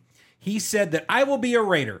 2018, he said that I will be a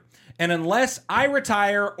Raider. And unless I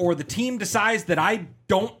retire or the team decides that I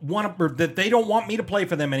don't want to, or that they don't want me to play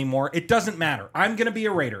for them anymore, it doesn't matter. I'm going to be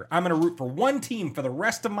a Raider. I'm going to root for one team for the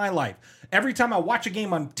rest of my life. Every time I watch a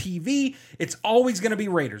game on TV, it's always going to be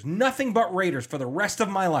Raiders. Nothing but Raiders for the rest of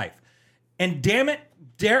my life. And damn it,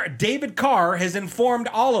 David Carr has informed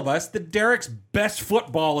all of us that Derek's best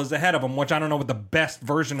football is ahead of him, which I don't know what the best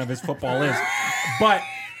version of his football is. But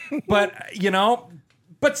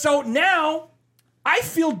so now I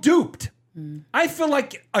feel duped. I feel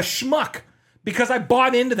like a schmuck because I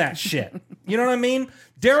bought into that shit. You know what I mean?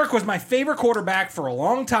 Derek was my favorite quarterback for a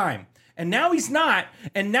long time. And now he's not.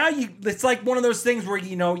 And now it's like one of those things where,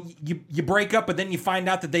 you break up, but then you find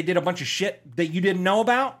out that they did a bunch of shit that you didn't know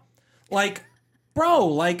about. Like,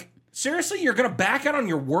 bro, seriously, you're going to back out on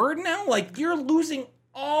your word now? Like, you're losing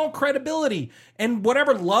all credibility. And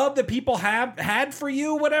whatever love that people had for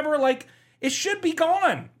you, whatever, it should be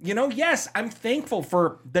gone. Yes, I'm thankful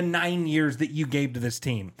for the 9 years that you gave to this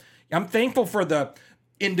team. I'm thankful for the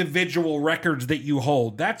individual records that you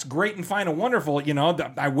hold. That's great and fine and wonderful.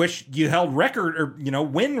 I wish you held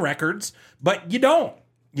win records, but you don't.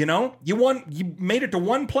 You made it to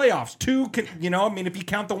one playoffs, 2, if you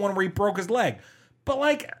count the one where he broke his leg.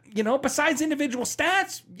 But besides individual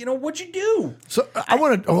stats, what'd you do? So I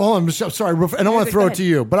want to, I'm sorry, and I want to throw it to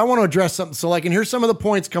you, but I want to address something. So and here's some of the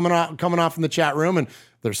points coming off in the chat room, and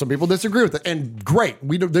there's some people disagree with it, and great.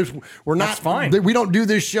 We're not, that's fine. We don't do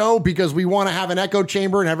this show because we want to have an echo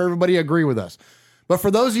chamber and have everybody agree with us. But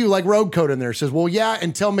for those of you like Road Code in there says, well, yeah,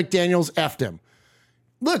 until McDaniels effed him.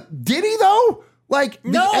 Look, did he though?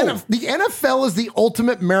 No. The NFL is the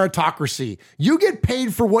ultimate meritocracy. You get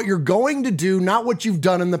paid for what you're going to do, not what you've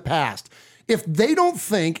done in the past. If they don't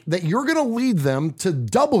think that you're going to lead them to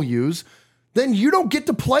W's, then you don't get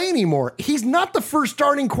to play anymore. He's not the first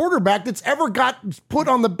starting quarterback that's ever got put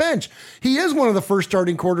on the bench. He is one of the first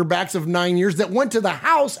starting quarterbacks of 9 years that went to the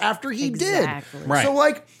house after he did. Right.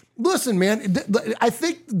 So listen, man, I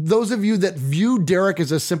think those of you that view Derek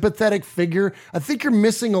as a sympathetic figure, I think you're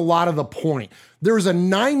missing a lot of the point. There's a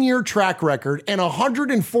 9-year track record and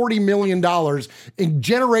 $140 million in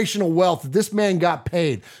generational wealth that this man got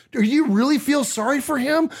paid. Do you really feel sorry for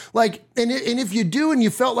him? And if you do and you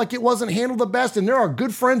felt like it wasn't handled the best, and there are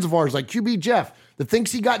good friends of ours like QB Jeff that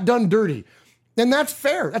thinks he got done dirty, then that's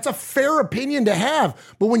fair. That's a fair opinion to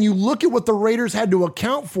have. But when you look at what the Raiders had to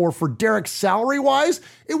account for Derek salary-wise,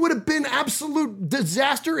 it would have been absolute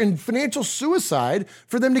disaster and financial suicide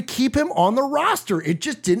for them to keep him on the roster. It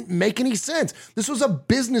just didn't make any sense. This was a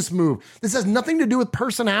business move. This has nothing to do with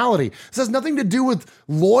personality. This has nothing to do with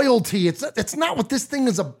loyalty. It's not what this thing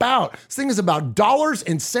is about. This thing is about dollars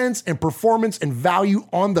and cents and performance and value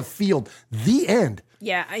on the field. The end.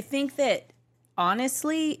 Yeah, I think that,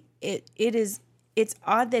 honestly, it's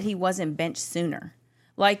odd that he wasn't benched sooner.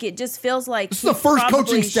 It just feels like this is the first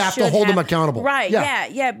coaching staff to hold him accountable. Right.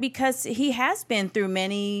 Yeah. Because he has been through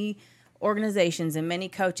many organizations and many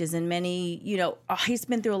coaches and many, he's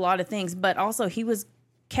been through a lot of things, but also he was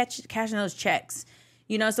cashing those checks,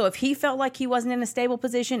 You know, so if he felt like he wasn't in a stable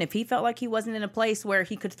position, if he felt like he wasn't in a place where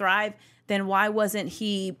he could thrive, then why wasn't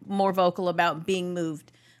he more vocal about being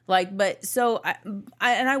moved? Like, but so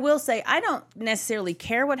I will say, I don't necessarily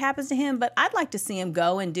care what happens to him, but I'd like to see him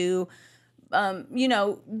go and do, you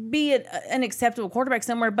know, be an acceptable quarterback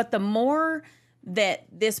somewhere. But the more that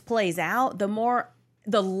this plays out,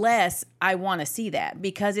 the less I want to see that,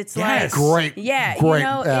 because it's like, great, you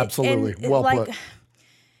know, absolutely, well like, put.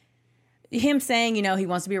 Him saying, you know, he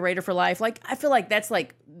wants to be a Raider for life. Like, I feel like that's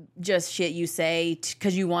like just shit you say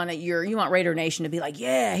because you want Raider Nation to be like,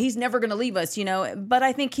 yeah, he's never going to leave us, you know. But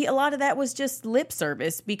I think a lot of that was just lip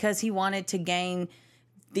service because he wanted to gain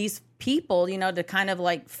these people, you know, to kind of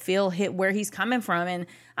like feel where he's coming from. And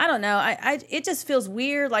I don't know, it just feels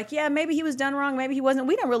weird. Like, yeah, maybe he was done wrong, maybe he wasn't.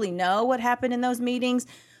 We don't really know what happened in those meetings.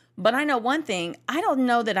 But I know one thing: I don't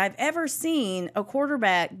know that I've ever seen a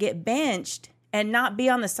quarterback get benched and not be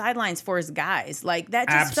on the sidelines for his guys. Like, that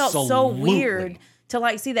just felt so weird to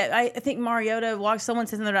like see that. I think Mariota someone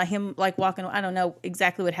said something about him like walking. I don't know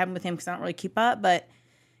exactly what happened with him because I don't really keep up, but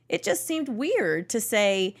it just seemed weird to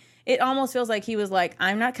say. It almost feels like he was like,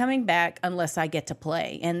 I'm not coming back unless I get to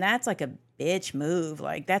play. And that's like a bitch move.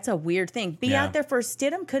 Like, that's a weird thing. Be out there for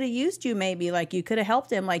Stidham could have used you maybe. Like, you could have helped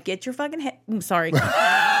him. Like, get your fucking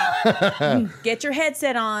get your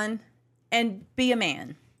headset on and be a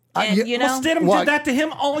man. And, you know, Stidham did that to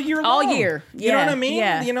him all year long. All year. You know what I mean?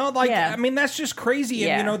 Yeah. You know, like, I mean, that's just crazy.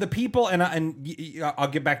 And, you know, the people, and I'll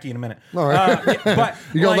get back to you in a minute. All right. But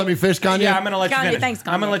you going to let me finish, Kanye? Yeah, I'm going to let you finish. Thanks,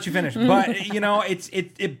 Kanye. I'm going to let you finish. But, you know,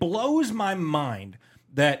 it blows my mind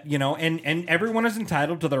that, you know, and everyone is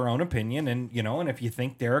entitled to their own opinion. And, you know, and if you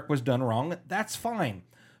think Derek was done wrong, that's fine.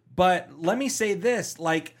 But let me say this,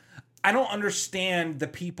 like, I don't understand the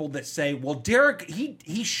people that say, well, Derek,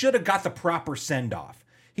 he should have got the proper send-off.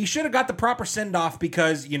 He should have got the proper send-off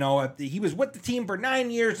because, you know, he was with the team for 9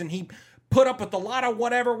 years and he put up with a lot of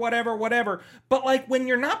whatever. But, like, when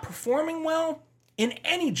you're not performing well in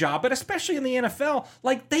any job, but especially in the NFL,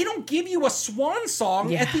 like, they don't give you a swan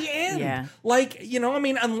song at the end. Yeah. Like, you know, I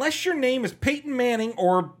mean, unless your name is Peyton Manning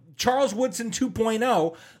or Charles Woodson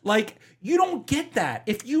 2.0, like, you don't get that.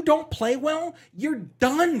 If you don't play well, you're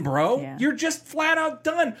done, bro. Yeah. You're just flat out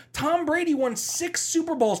done. Tom Brady won 6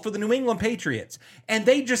 Super Bowls for the New England Patriots, and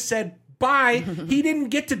they just said, bye. He didn't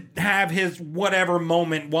get to have his whatever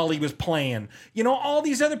moment while he was playing. You know, all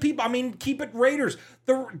these other people, I mean, keep it Raiders.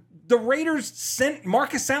 The Raiders sent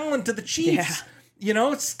Marcus Allen to the Chiefs. Yeah. You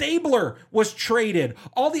know, Stabler was traded.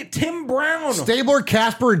 Tim Brown. Stabler,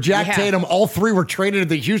 Casper, and Jack Tatum, all 3 were traded to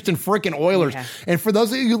the Houston freaking Oilers. Yeah. And for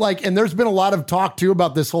those of you like, and there's been a lot of talk too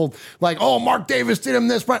about this whole, like, oh, Mark Davis did him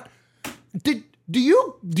this, but do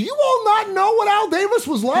you all not know what Al Davis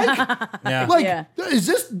was like? Is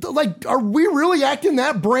this like, are we really acting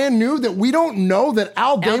that brand new that we don't know that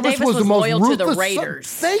Al Davis was the most loyal ruthless to the Raiders?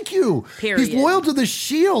 Thank you. Period. He's loyal to the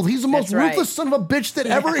Shield. He's the most ruthless son of a bitch that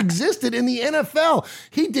ever existed in the NFL.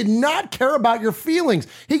 He did not care about your feelings.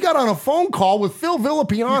 He got on a phone call with Phil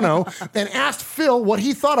Villapiano and asked Phil what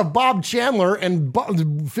he thought of Bob Chandler, and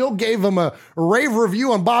Phil gave him a rave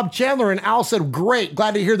review on Bob Chandler, and Al said, great,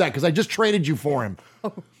 glad to hear that because I just traded you for him.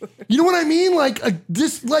 You know what I mean? Like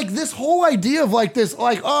this whole idea of like this,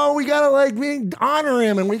 like, oh, we gotta like honor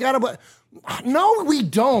him and we gotta, no, we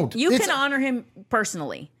don't. You can honor him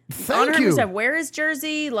personally. Honor him himself. Wear his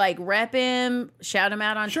jersey, like rep him, shout him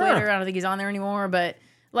out on Twitter. I don't think he's on there anymore, but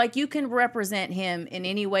like you can represent him in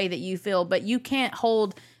any way that you feel, but you can't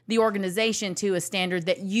hold the organization to a standard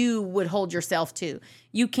that you would hold yourself to.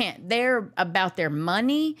 You can't. They're about their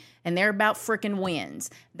money and they're about freaking wins.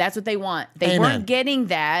 That's what they want. They weren't getting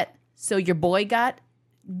that, so your boy got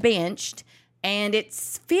benched. And it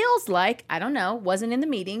feels like, I don't know, wasn't in the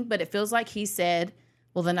meeting, but it feels like he said,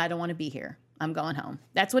 well, then I don't want to be here. I'm going home.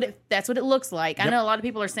 That's what it looks like. Yep. I know a lot of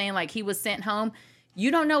people are saying like he was sent home. You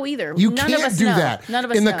don't know either. You can't do that. None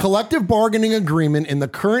of us know. In the know. collective bargaining agreement, in the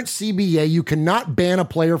current CBA, you cannot ban a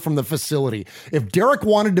player from the facility. If Derek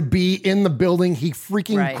wanted to be in the building, he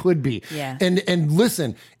freaking could be. Yeah. And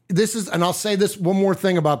listen, this is, and I'll say this one more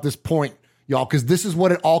thing about this point, y'all, because this is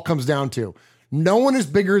what it all comes down to. No one is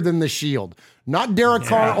bigger than the Shield. Not Derek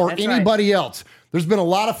Carr or anybody else. There's been a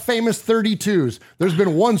lot of famous 32s. There's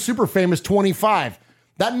been one super famous 25.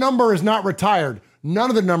 That number is not retired.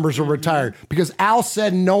 None of the numbers are retired because Al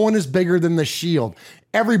said no one is bigger than the Shield.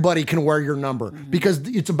 Everybody can wear your number because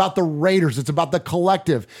it's about the Raiders. It's about the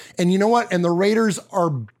collective. And you know what? And the Raiders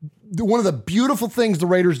are, one of the beautiful things the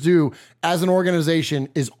Raiders do as an organization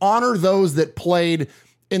is honor those that played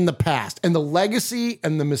in the past and the legacy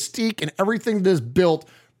and the mystique and everything that is built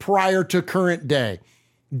prior to current day.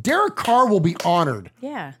 Derek Carr will be honored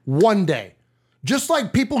one day. Just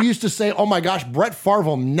like people used to say, oh my gosh, Brett Favre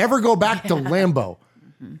will never go back to Lambeau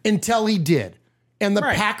until he did. And the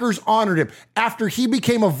Packers honored him. After he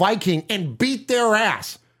became a Viking and beat their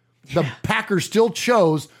ass, the Packers still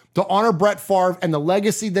chose to honor Brett Favre and the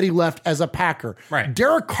legacy that he left as a Packer. Right.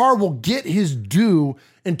 Derek Carr will get his due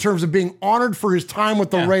in terms of being honored for his time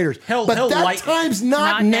with the Raiders. He'll Time's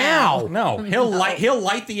not now. No, he'll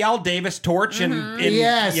light the Al Davis torch and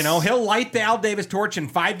Yes. you know, he'll light the Al Davis torch in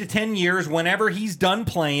 5 to 10 years whenever he's done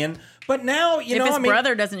playing. But now, if his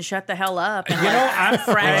brother doesn't shut the hell up, and I'm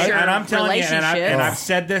fracture and I'm telling you, relationships. and I've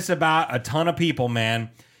said this about a ton of people, man.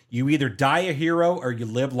 You either die a hero or you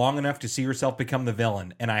live long enough to see yourself become the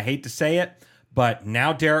villain. And I hate to say it, but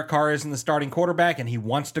now Derek Carr isn't the starting quarterback and he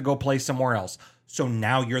wants to go play somewhere else. So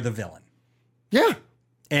now you're the villain. Yeah.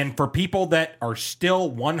 And for people that are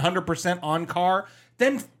still 100% on Carr,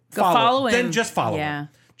 then follow him. Then just follow Yeah. him.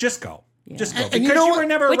 Just go. Yeah. Just go. And Because you know you what? were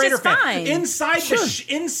never a Which Raider is fan. fine.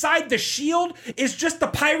 Inside the shield is just the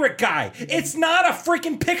pirate guy. It's not a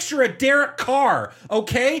freaking picture of Derek Carr,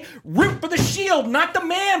 okay? Root for the shield, not the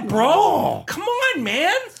man, bro. Oh. Come on,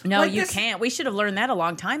 man. No, Like you this- can't. We should have learned that a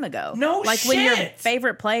long time ago. No like when your shit.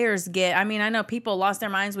 favorite players get. I mean, I know people lost their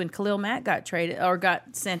minds when Khalil Mack got traded or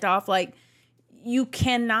got sent off. Like, you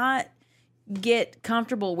cannot get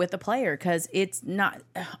comfortable with a player because it's not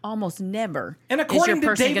almost never. And is according your to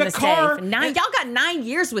person David gonna Carr- stay. Y'all got 9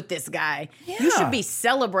 years with this guy. Yeah. You should be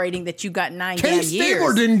celebrating that you got 9 damn Case years.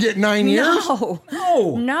 Stabler didn't get 9 years.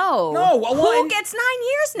 No. Well, Who and- gets 9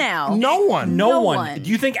 years now? No one. No one. Do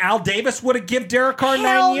you think Al Davis would have given Derek Carr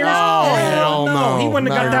 9 years? no. Hell no. He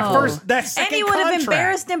wouldn't have got No. that second And he would have contract.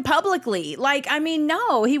 embarrassed him publicly. Like, I mean,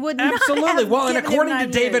 no, he would not Absolutely. have Well, and given him according to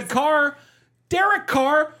 9 David years. Carr, Derek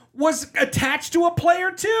Carr was attached to a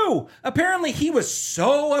player too. Apparently, he was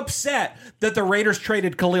so upset that the Raiders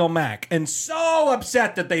traded Khalil Mack and so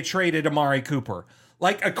upset that they traded Amari Cooper.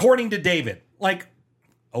 Like, according to David, like,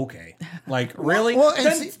 okay, like really? Well,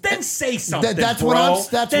 and then say something. that's bro. what I'm-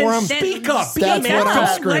 that's then where I'm- speak up. Be a that's man. what I'm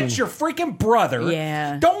Don't screaming. let your freaking brother.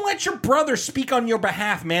 Yeah. Don't let your brother speak on your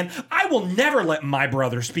behalf, man. I will never let my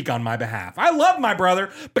brother speak on my behalf. I love my brother,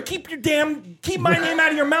 but keep my name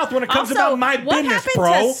out of your mouth when it comes Also, about my what business, happened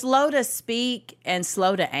bro. to slow to speak and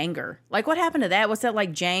slow to anger? Like, what happened to that? What's that,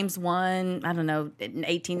 like James 1, I don't know,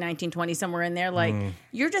 18, 19, 20, somewhere in there? Like,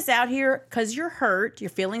 you're just out here because you're hurt. Your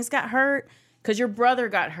feelings got hurt because your brother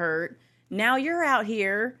got hurt. Now you're out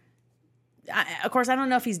here. Of course, I don't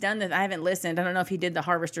know if he's done this. I haven't listened. I don't know if he did the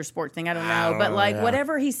Harvester Sport thing. I don't know. But, like,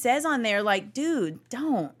 whatever he says on there, like, dude,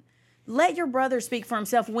 don't. Let your brother speak for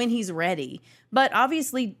himself when he's ready. But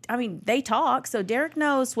obviously, I mean, they talk, so Derek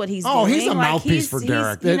knows what he's doing. Oh, he's a Like, mouthpiece for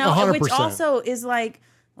Derek. You know, 100%. which also is like,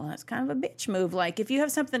 well, that's kind of a bitch move. Like, if you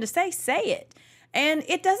have something to say it. And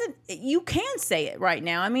it doesn't, you can say it right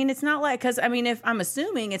now. I mean, it's not like, because, I mean, if I'm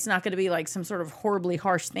assuming it's not going to be like some sort of horribly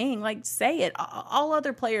harsh thing, like, say it. All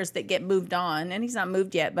other players that get moved on, and he's not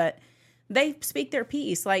moved yet, but they speak their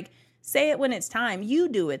piece. Like, say it when it's time. You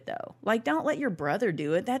do it, though. Like, don't let your brother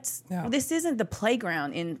do it. This isn't the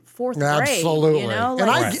playground in fourth grade. Absolutely. You know, and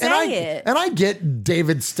like, say it. And I get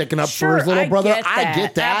David sticking up Sure, for his little I brother. get I that.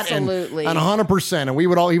 get that. Absolutely. And 100%. And we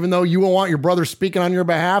would all, even though you would want your brother speaking on your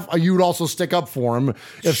behalf, you would also stick up for him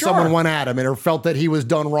if Sure. someone went at him or felt that he was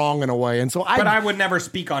done wrong in a way. And so But I would never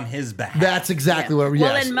speak on his behalf. That's exactly what, Well,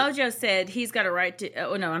 yes. and Mojo said he's got a right to.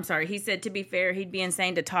 Oh no, I'm sorry. He said, to be fair, he'd be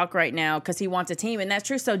insane to talk right now because he wants a team, and that's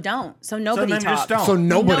true. So don't. So nobody then talk. just don't. So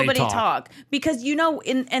nobody talk because you know,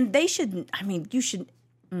 and they should. I mean, you should.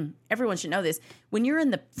 Everyone should know this. When you're in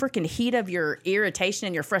the freaking heat of your irritation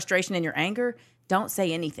and your frustration and your anger, don't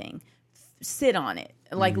say anything. Sit on it.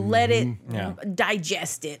 Like, let it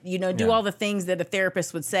digest it. You know, do all the things that a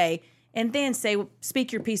therapist would say. And then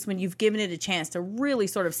speak your piece when you've given it a chance to really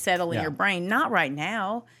sort of settle in your brain. Not right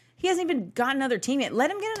now. He hasn't even got another team yet.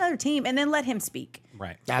 Let him get another team and then let him speak.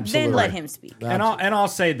 Right. Absolutely. Then let him speak. And I'll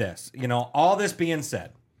say this, you know, all this being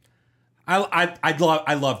said,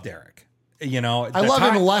 I love Derek. You know, I love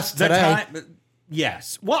him less today.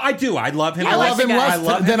 Yes. Well, I do. I love him. I love him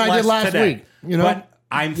less than I did last today. week, you know? But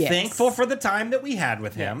I'm Yes. thankful for the time that we had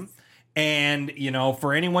with him. And, you know,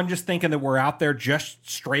 for anyone just thinking that we're out there just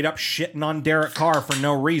straight up shitting on Derek Carr for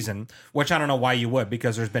no reason, which I don't know why you would,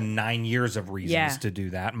 because there's been 9 years of reasons to do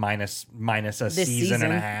that, minus a season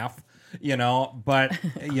and a half, you know. But,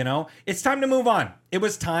 you know, it's time to move on. It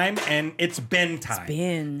was time, and it's been time.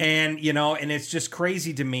 And, you know, and it's just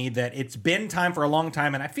crazy to me that it's been time for a long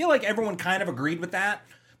time. And I feel like everyone kind of agreed with that.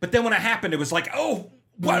 But then when it happened, it was like, oh,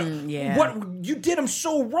 what? What? You did him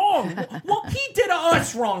so wrong. Well, he did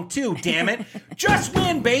us wrong too. Damn it! Just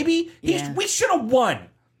win, baby. We should have won.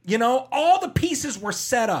 You know, all the pieces were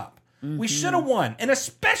set up. We should have won, and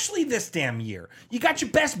especially this damn year. You got your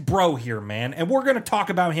best bro here, man, and we're going to talk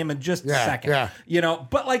about him in just a second. Yeah. You know,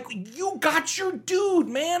 but like, you got your dude,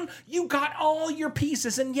 man. You got all your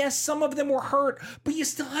pieces, and yes, some of them were hurt, but you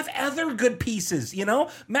still have other good pieces, you know?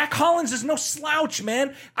 Mac Hollins is no slouch,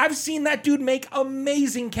 man. I've seen that dude make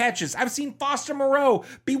amazing catches. I've seen Foster Moreau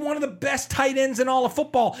be one of the best tight ends in all of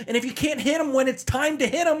football, and if you can't hit him when it's time to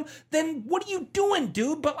hit him, then what are you doing,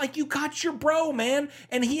 dude? But like, you got your bro, man,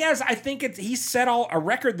 and he has, I think he set a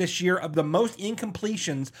record this year of the most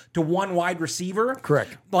incompletions to one wide receiver.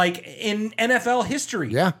 Correct. Like in NFL history.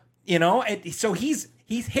 Yeah. You know, so he's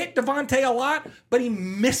hit Devontae a lot, but he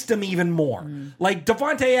missed him even more. Like,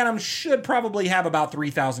 Devontae Adams should probably have about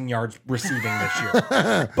 3,000 yards receiving this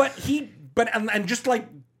year. and just like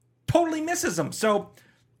totally misses him. So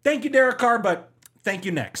thank you, Derek Carr, but thank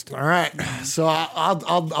you next. All right. So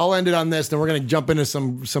I'll end it on this. Then we're going to jump into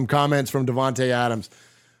some comments from Devontae Adams.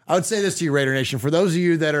 I would say this to you, Raider Nation. For those of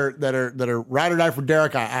you that are ride or die for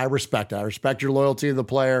Derek, I respect it. I respect your loyalty to the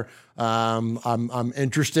player. I'm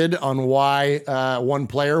interested on why one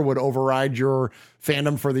player would override your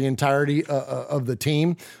fandom for the entirety of the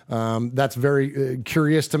team. That's very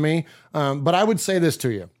curious to me. But I would say this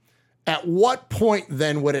to you. At what point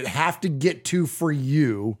then would it have to get to for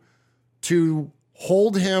you to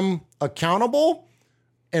hold him accountable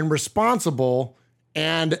and responsible,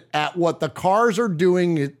 and at what the Cars are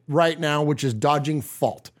doing right now, which is dodging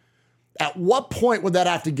fault? At what point would that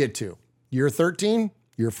have to get to? Year 13?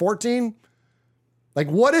 Year 14? Like,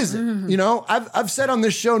 what is it? You know, I've said on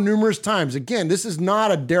this show numerous times, again, this is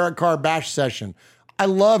not a Derek Carr bash session. I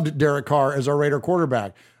loved Derek Carr as our Raider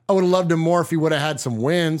quarterback. I would have loved him more if he would have had some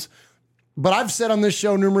wins. But I've said on this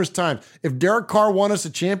show numerous times, if Derek Carr won us a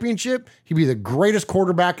championship, he'd be the greatest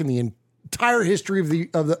quarterback in the entire history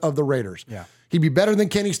of the Raiders. Yeah. He'd be better than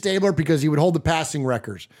Kenny Stabler because he would hold the passing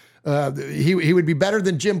records. He would be better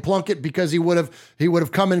than Jim Plunkett because he would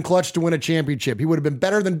have come in clutch to win a championship. He would have been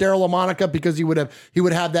better than Darryl LaMonica because he would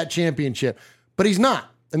have that championship. But he's not,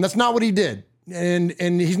 and that's not what he did. And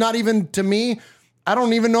he's not even, to me, I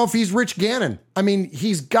don't even know if he's Rich Gannon. I mean,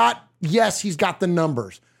 he's got the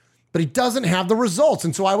numbers, but he doesn't have the results.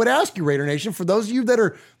 And so I would ask you, Raider Nation, for those of you that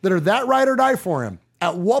are that ride or die for him,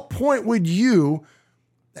 at what point would you,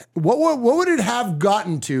 what would it have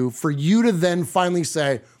gotten to for you to then finally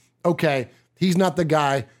say, okay, he's not the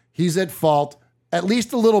guy, he's at fault, at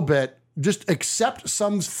least a little bit, just accept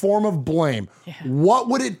some form of blame? Yeah. What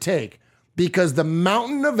would it take? Because the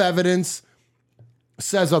mountain of evidence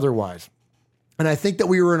says otherwise. And I think that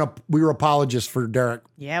we were apologists for Derek.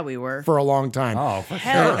 Yeah, we were. For a long time. Oh, for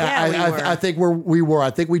Hell, sure. Yeah, we were. I think we were. I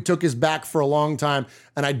think we took his back for a long time.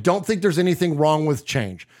 And I don't think there's anything wrong with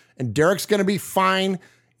change. And Derek's going to be fine.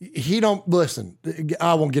 Listen,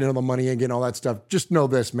 I won't get into the money and all that stuff. Just know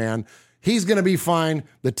this, man. He's going to be fine.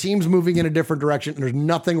 The team's moving in a different direction. And there's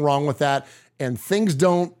nothing wrong with that. And things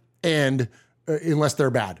don't end unless they're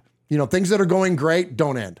bad. You know, things that are going great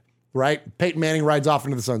don't end. Right? Peyton Manning rides off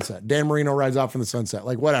into the sunset. Dan Marino rides off in the sunset.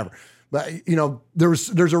 Like, whatever. But, you know, there's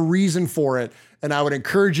a reason for it. And I would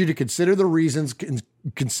encourage you to consider the reasons,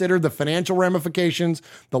 consider the financial ramifications,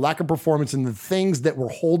 the lack of performance, and the things that were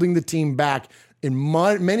holding the team back in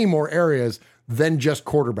many more areas than just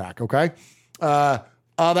quarterback, okay? All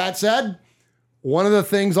that said, one of the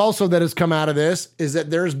things also that has come out of this is that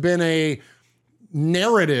there's been a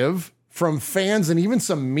narrative from fans and even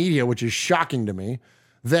some media, which is shocking to me,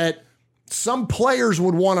 that some players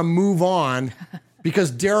would want to move on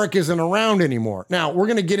because Derek isn't around anymore. Now, we're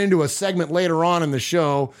going to get into a segment later on in the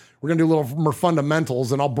show. We're going to do a little more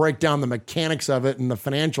fundamentals, and I'll break down the mechanics of it and the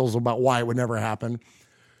financials about why it would never happen.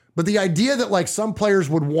 But the idea that like some players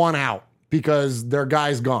would want out because their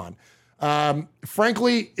guy's gone.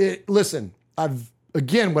 Frankly, listen,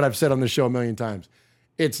 what I've said on this show a million times.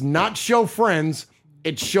 It's not show friends,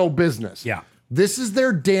 it's show business. Yeah. This is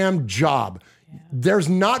their damn job. There's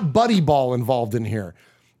not buddy ball involved in here.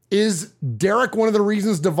 Is Derek one of the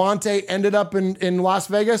reasons Devontae ended up in Las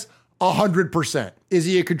Vegas? 100%. Is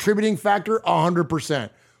he a contributing factor? 100%.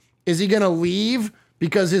 Is he going to leave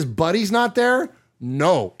because his buddy's not there?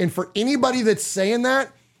 No. And for anybody that's saying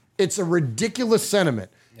that, it's a ridiculous sentiment.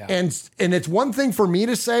 Yeah. And it's one thing for me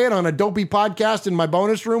to say it on a Dopey podcast in my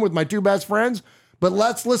bonus room with my two best friends, but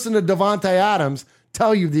let's listen to Devontae Adams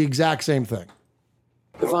tell you the exact same thing.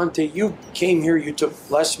 Devontae, you came here, you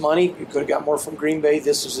took less money. You could have got more from Green Bay.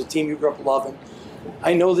 This is a team you grew up loving.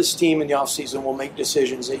 I know this team in the offseason will make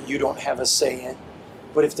decisions that you don't have a say in.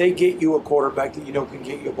 But if they get you a quarterback that you know can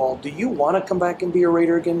get you a ball, do you want to come back and be a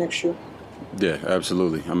Raider again next year? Yeah,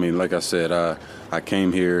 absolutely. I mean, like I said, I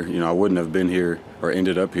came here, I wouldn't have been here or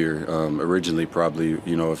ended up here originally probably,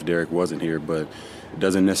 if Derek wasn't here. But it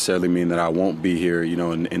doesn't necessarily mean that I won't be here,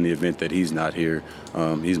 in the event that he's not here.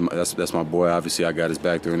 That's my boy. Obviously, I got his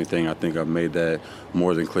back through anything. I think I've made that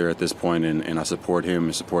more than clear at this point, and I support him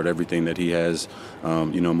and support everything that he has,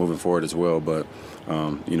 moving forward as well. But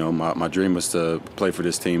my dream was to play for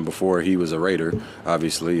this team before he was a Raider,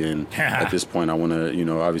 obviously. And at this point, I want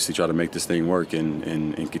to, obviously try to make this thing work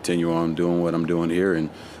and continue on doing what I'm doing here and,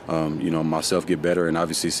 myself get better and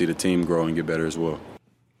obviously see the team grow and get better as well.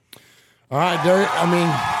 All right,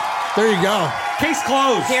 there you go. Case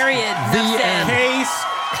closed. Period. The end. Case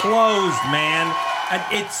closed, man.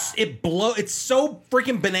 It's so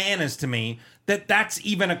freaking bananas to me that that's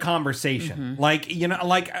even a conversation. I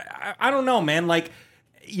don't know, man.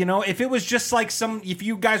 If it was just like if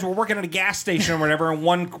you guys were working at a gas station or whatever, and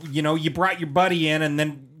one, you brought your buddy in, and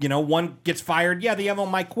then one gets fired, the other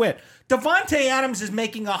one might quit. Devontae Adams is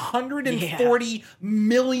making $140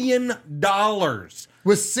 million.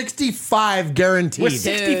 With 65 guaranteed. With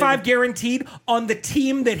 65 guaranteed on the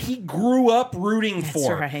team that he grew up rooting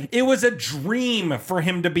for. Right. It was a dream for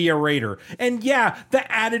him to be a Raider. And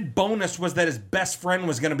the added bonus was that his best friend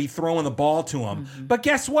was going to be throwing the ball to him. Mm-hmm. But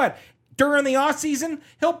guess what? During the offseason,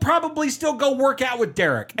 he'll probably still go work out with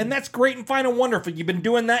Derek. And that's great and fine and wonderful. You've been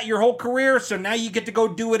doing that your whole career, so now you get to go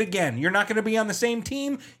do it again. You're not going to be on the same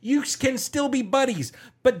team. You can still be buddies.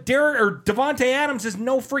 But Devontae Adams is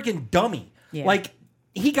no freaking dummy. Yeah.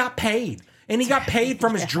 He got paid, and he got paid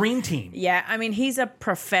from his dream team. Yeah, I mean, he's a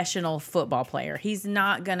professional football player. He's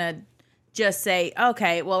not going to just say,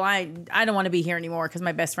 okay, well, I don't want to be here anymore because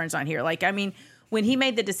my best friend's not here. When he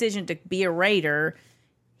made the decision to be a Raider,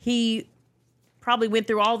 he probably went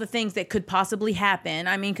through all the things that could possibly happen.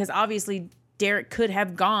 I mean, because obviously Derek could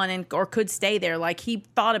have gone or could stay there. He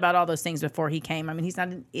thought about all those things before he came. I mean, he's not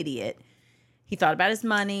an idiot. He thought about his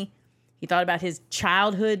money. He thought about his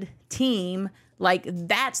childhood team.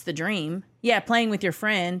 That's the dream. Yeah, playing with your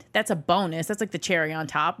friend, that's a bonus. That's the cherry on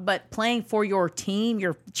top. But playing for your team,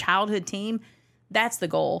 your childhood team, that's the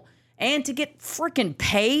goal. And to get freaking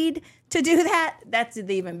paid to do that, that's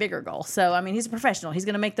the even bigger goal. So, I mean, he's a professional. He's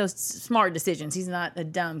going to make those smart decisions. He's not a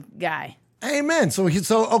dumb guy. Amen. So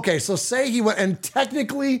say he went, and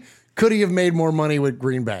technically, could he have made more money with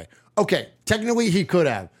Green Bay? Okay, technically he could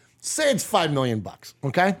have. Say it's $5 million,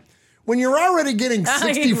 okay? When you're already getting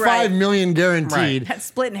 $65 million guaranteed. That's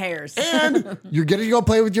splitting hairs. And you're getting to go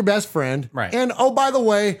play with your best friend. Right. And, oh, by the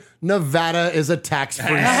way, Nevada is a tax-free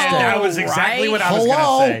state. That was exactly what I was going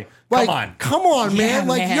to say. Come on, man.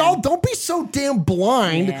 Man. Y'all don't be so damn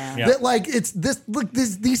blind Yeah. that, it's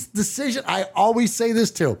these decisions. I always say this,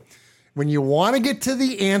 too. When you want to get to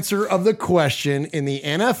the answer of the question in the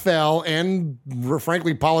NFL and,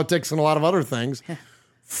 frankly, politics and a lot of other things,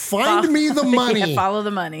 find me the money. Yeah, follow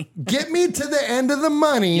the money. Get me to the end of the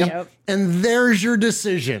money, and there's your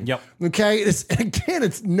decision. Yep. Okay?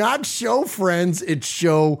 It's not show friends, it's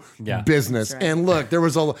show business. Right. And look,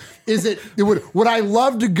 would I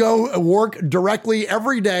love to go work directly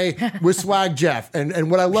every day with Swag Jeff? And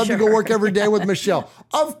would I love to go work every day with Michelle?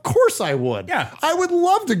 Of course I would. Yeah. I would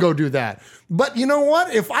love to go do that. But you know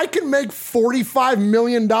what? If I can make $45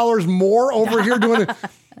 million more over here doing it,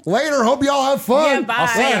 later, hope y'all have fun. Yeah,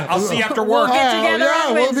 bye. I'll see you after work. We'll get together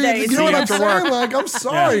on Wednesdays. You know what I'm saying? I'm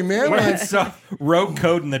sorry, man. So, Rogue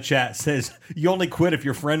Code in the chat says, you only quit if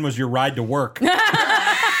your friend was your ride to work.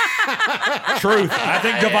 Truth. I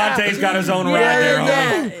think Devontae's got his own ride there.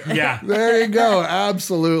 Yeah. There you go.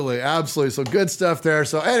 Absolutely. So good stuff there.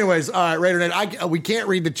 So anyways, all right, Raider Nate, we can't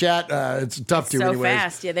read the chat. It's tough to so anyways.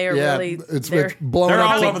 fast. Yeah, they are really. It's blowing they're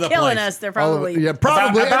up. all over the killing place. us. They're probably.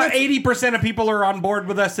 Probably. About 80% of people are on board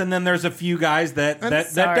with us, and then there's a few guys that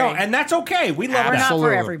don't. And that's okay. We love We're that. not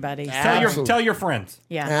for everybody. Tell your friends.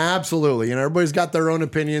 Yeah. Absolutely. Everybody's got their own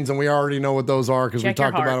opinions, and we already know what those are because we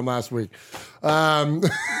talked about them last week.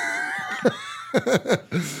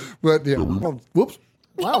 But yeah. Whoops.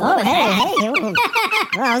 Whoa, hey.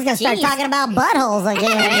 Well, I was going to start talking about buttholes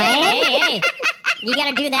again, man. Hey. You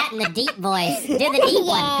gotta do that in the deep voice. Do the deep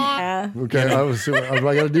one. Okay, have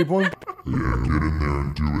I got a deep one? Yeah, get in there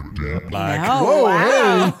and do it deep. Whoa,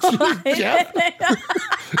 wow. hey. Jeff.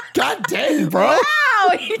 God dang, bro.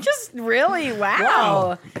 Wow, you just really,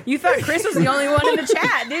 wow. You thought Chris was the only one in the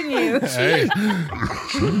chat, didn't you? Hey.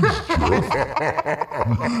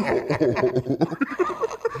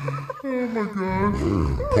 Oh my gosh.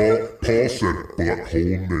 Paul said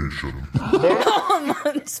butthole nation.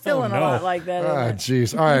 It's feeling a lot like that. Ah,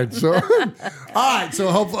 jeez. All right. So,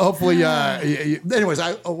 hopefully, anyways,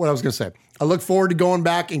 what I was going to say. I look forward to going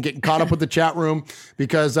back and getting caught up with the chat room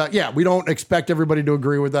because, we don't expect everybody to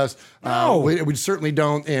agree with us. No. We certainly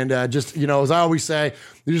don't. And just, as I always say,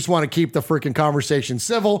 we just want to keep the freaking conversation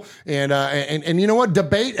civil. And you know what?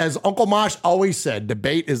 Debate, as Uncle Mosh always said,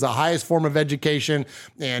 debate is the highest form of education.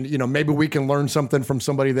 And, maybe we can learn something from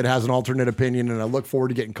somebody that has an alternate opinion. And I look forward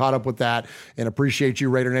to getting caught up with that and appreciate you,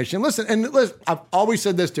 Raider Nation. Listen, I've always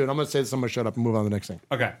said this, too, and I'm going to say this, I'm going to shut up and move on to the next thing.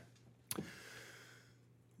 Okay.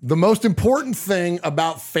 The most important thing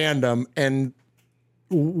about fandom and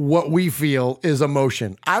what we feel is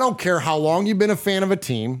emotion. I don't care how long you've been a fan of a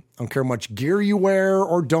team. I don't care how much gear you wear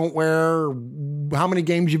or don't wear, how many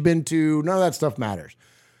games you've been to. None of that stuff matters.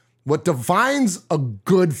 What defines a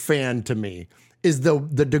good fan to me is the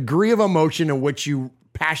degree of emotion in which you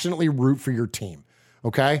passionately root for your team.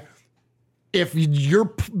 Okay? If your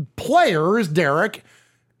player is Derek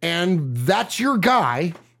and that's your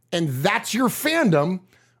guy and that's your fandom,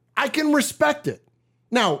 I can respect it.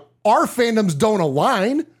 Now, our fandoms don't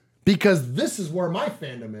align because this is where my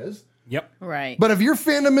fandom is. Yep. Right. But if your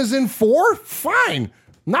fandom is in 4, fine.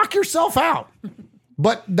 Knock yourself out.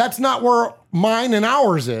 But that's not where mine and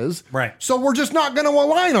ours is. Right. So we're just not going to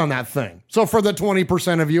align on that thing. So for the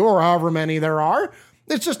 20% of you or however many there are,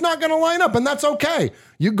 it's just not going to line up, and that's okay.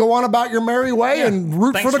 You go on about your merry way and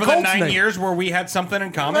root Thanks for the Colts. Thanks for the 9 years where we had something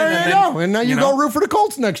in common. There you go. And now you go root for the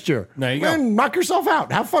Colts next year. There you and knock yourself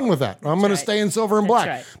out. Have fun with that. I'm going to stay in silver and black.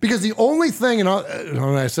 right. Because the only thing, and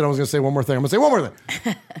I said I was going to say one more thing. I'm going to say one more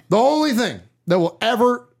thing. The only thing that will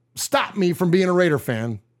ever stop me from being a Raider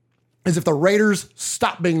fan is if the Raiders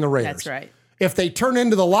stop being the Raiders. That's right. If they turn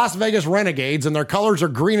into the Las Vegas Renegades and their colors are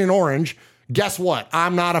green and orange, guess what?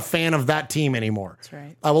 I'm not a fan of that team anymore. That's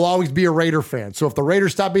right. I will always be a Raider fan. So if the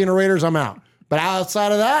Raiders stop being the Raiders, I'm out. But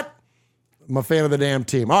outside of that, I'm a fan of the damn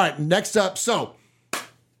team. All right, next up. So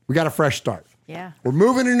we got a fresh start. Yeah. We're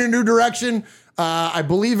moving in a new direction. I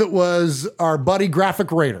believe it was our buddy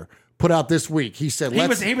Graphic Raider put out this week. He said,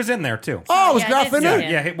 he was in there too. Oh, was Graph in there?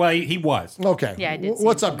 Yeah, well, he was. Okay. Yeah, I did see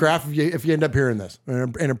What's him. up, Graph, if you end up hearing this?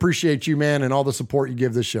 And appreciate you, man, and all the support you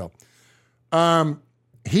give this show.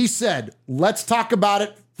 He said, let's talk about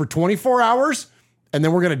it for 24 hours, and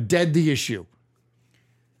then we're going to dead the issue.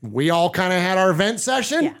 We all kind of had our event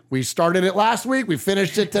session. Yeah. We started it last week. We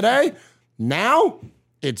finished it today. Now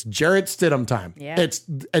it's Jarrett Stidham time. Yeah.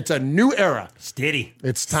 It's a new era. Stiddy.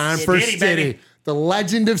 It's time for Stiddy, Stiddy. baby. The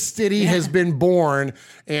legend of Stiddy has been born,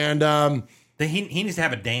 and He needs to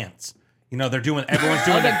have a dance. They're doing. Everyone's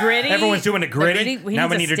doing the gritty. Everyone's doing the gritty. We Now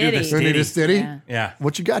we need need a to do the Stiddy. we need a Stiddy. Stiddy. Yeah.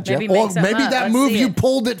 What you got, Jeff? Maybe make something Maybe up. that Let's move see you it.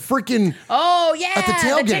 pulled at freaking. Oh, yeah. At the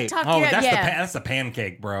tailgate. TikTok, Oh, yeah. that's the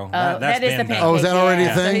pancake, bro. That is the pancake. Oh, is that already a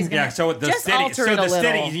yeah. thing? So he's gonna Yeah. So the just Stiddy. alter So it the a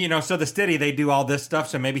little. Stiddy. So the Stiddy, they do all this stuff.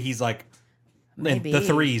 So maybe he's like Maybe. the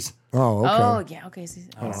threes. Oh, okay. Oh, yeah. Okay. I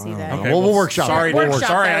see that. Okay, We'll workshop it. Sorry, We'll dude. Workshop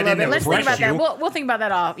Sorry, that a I little didn't bit. Let's think impress about you. that. We'll think about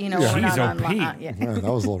that off. We're Jeez, not oh, on. Pete. Yeah. Yeah, that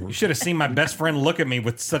was a little. You should have seen my best friend look at me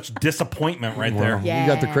with such disappointment right there. Yeah. You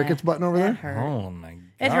got the crickets button over That there? hurt. Oh my god.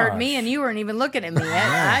 It hurt me, and you weren't even looking at me.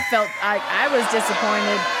 I felt I was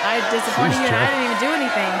disappointed. I disappointed you, and I didn't even do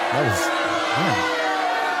anything. That was.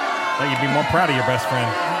 Thought you'd be more proud of your best friend,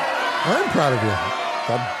 I'm proud of you.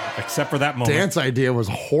 That except for that moment. dance idea was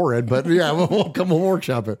horrid, but yeah, we'll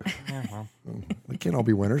workshop it. We can't all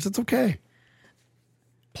be winners. It's okay.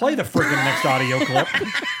 Play the freaking next audio clip.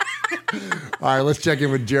 All right, let's check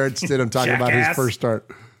in with Jarrett Stidham talking about his Jackass. first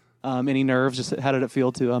start. Any nerves? Just how did it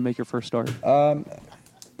feel to make your first start? I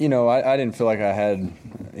didn't feel like I had,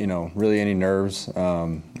 really any nerves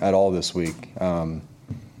at all this week.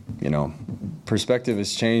 Perspective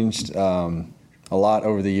has changed a lot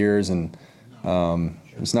over the years, and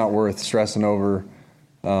it's not worth stressing over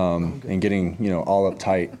and getting, all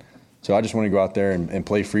uptight. So I just want to go out there and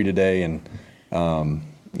play free today, and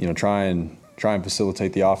try and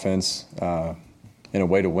facilitate the offense in a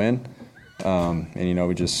way to win.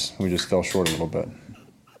 We just fell short a little bit.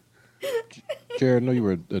 Jared, I know you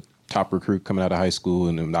were a top recruit coming out of high school,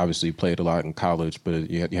 and then obviously you played a lot in college, but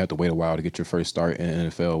you had to wait a while to get your first start in the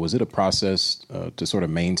NFL. Was it a process to sort of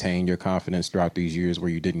maintain your confidence throughout these years where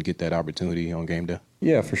you didn't get that opportunity on game day?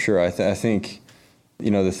 Yeah, for sure. I think,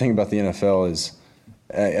 the thing about the NFL is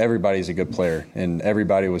everybody's a good player, and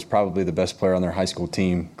everybody was probably the best player on their high school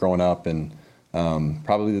team growing up, and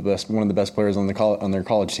probably one of the best players on their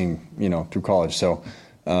college team, through college. So,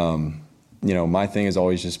 my thing has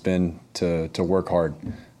always just been to work hard.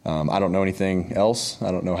 I don't know anything else.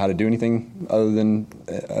 I don't know how to do anything other than,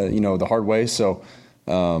 the hard way. So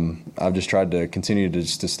I've just tried to continue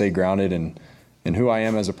to stay grounded in who I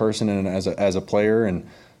am as a person and as a player, and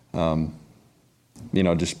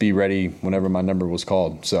just be ready whenever my number was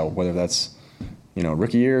called. So whether that's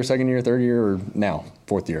rookie year, second year, third year, or now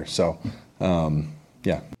fourth year. So,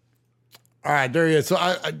 yeah. All right, there he is. So,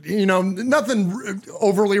 nothing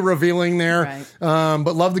overly revealing there, right.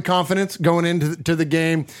 But love the confidence going into the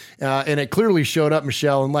game. And it clearly showed up,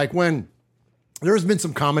 Michelle. And like when there's been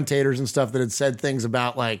some commentators and stuff that had said things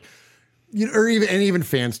about like, or even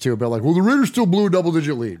fans too, about like, well, the Raiders still blew a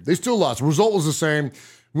double-digit lead. They still lost. The result was the same.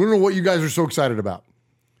 We don't know what you guys are so excited about.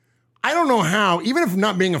 I don't know how, even if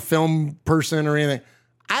not being a film person or anything,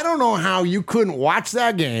 I don't know how you couldn't watch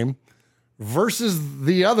that game versus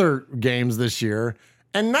the other games this year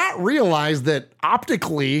and not realize that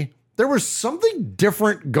optically there was something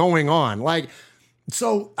different going on. Like,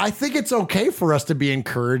 so I think it's okay for us to be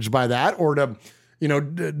encouraged by that, or to,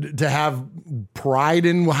 to have pride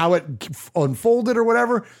in how it unfolded or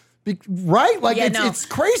whatever. Right? Like, it's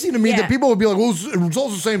crazy to me that people would be like, well, the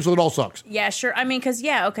result's the same, so it all sucks. Yeah, sure. I mean, because,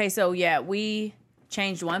 we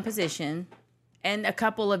changed one position and a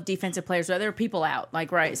couple of defensive players. There were people out,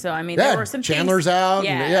 like, right. So, I mean, there were some Chandler's things, out.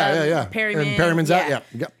 Yeah. Perryman's out.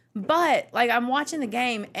 Yeah. But, like, I'm watching the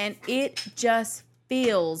game, and it just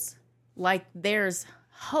feels like there's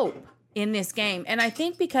hope in this game. And I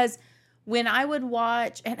think because when I would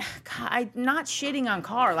watch, and God, I'm not shitting on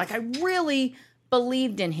Carr. Like, I really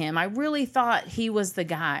believed in him. I really thought he was the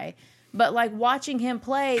guy. But, like, watching him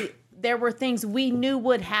play, there were things we knew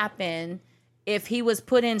would happen if he was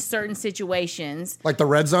put in certain situations. Like the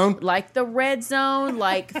red zone? Like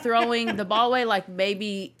throwing the ball away, like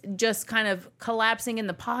maybe just kind of collapsing in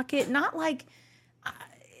the pocket. Not like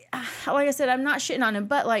I said, I'm not shitting on him,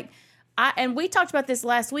 but like, and we talked about this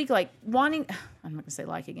last week, like wanting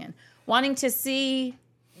to see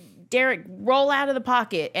Derek roll out of the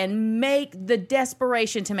pocket and make the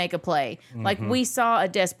desperation to make a play. Mm-hmm. Like we saw a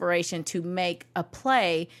desperation to make a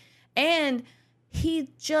play, and he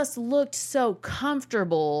just looked so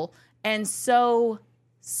comfortable and so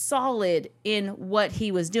solid in what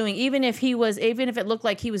he was doing. Even if it looked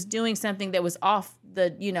like he was doing something that was off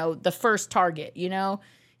the first target,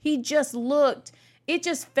 he just looked, it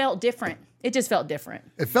just felt different. It just felt different.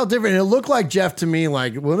 It felt different. It looked like, Jeff, to me,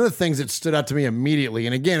 like one of the things that stood out to me immediately.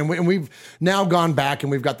 And again, we've now gone back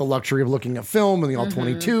and we've got the luxury of looking at film and the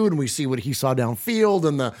All-22, and we see what he saw downfield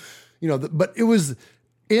and but it was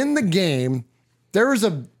in the game. There was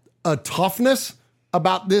a toughness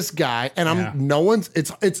about this guy, and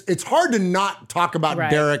it's hard to not talk about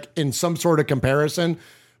Derek in some sort of comparison.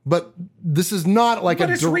 But this is not like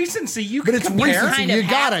it's recency. You can compare. Recency. You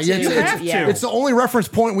gotta. It's the only reference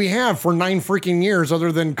point we have for 9 freaking years,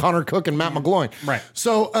 other than Connor Cook and Matt McGloin. Right.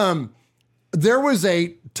 So there was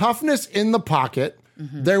a toughness in the pocket.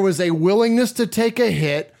 Mm-hmm. There was a willingness to take a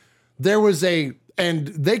hit. And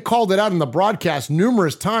they called it out in the broadcast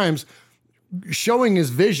numerous times, showing his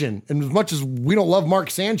vision. And as much as we don't love Mark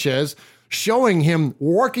Sanchez, showing him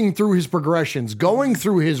working through his progressions, going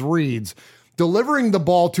through his reads, delivering the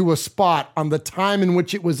ball to a spot on the time in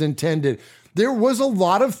which it was intended. There was a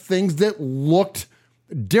lot of things that looked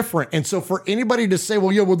different. And so for anybody to say,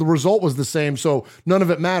 the result was the same, so none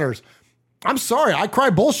of it matters. I'm sorry. I cry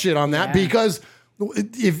bullshit on that because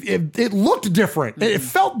if it looked different, it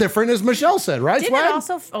felt different, as Michelle said, right? Did it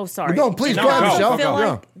also? Oh, sorry. No, please go ahead, Michelle. Feel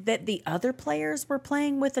like that the other players were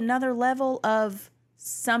playing with another level of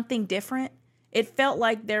something different. It felt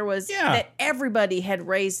like there was that everybody had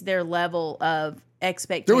raised their level of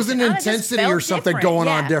expectation. There was an intensity or something going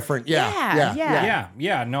on different. Yeah.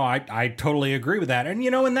 No, I totally agree with that. And,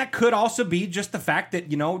 and that could also be just the fact that,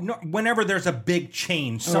 whenever there's a big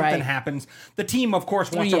change, something happens, the team, of course,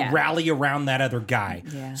 wants to rally around that other guy.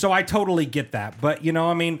 Yeah. So I totally get that. But,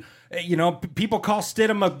 people call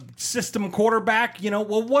Stidham a system quarterback.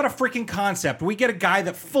 Well, what a freaking concept. We get a guy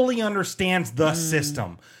that fully understands the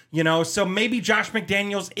system. So maybe Josh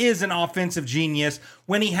McDaniels is an offensive genius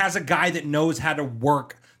when he has a guy that knows how to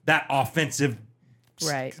work that offensive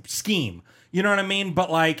scheme. You know what I mean? But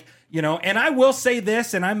and I will say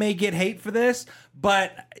this, and I may get hate for this,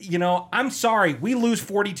 but I'm sorry, we lose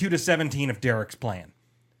 42-17 if Derek's playing.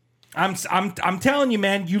 I'm telling you,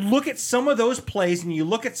 man, you look at some of those plays and you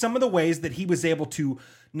look at some of the ways that he was able to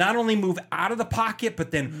not only move out of the pocket,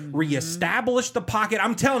 but then reestablish the pocket.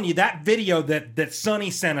 I'm telling you, that video that Sonny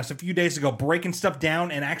sent us a few days ago, breaking stuff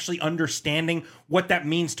down and actually understanding what that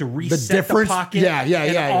means to reset the pocket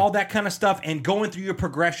and all that kind of stuff, and going through your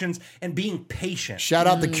progressions and being patient. Shout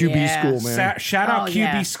out the QB school, man. Shout out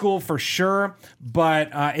QB school for sure.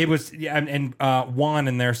 But it was, and Juan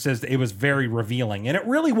in there says that it was very revealing. And it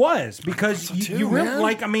really was, because you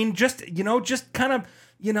really just kind of,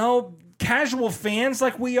 casual fans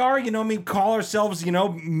like we are, call ourselves,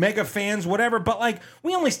 mega fans, whatever, but like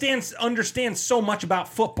we only understand so much about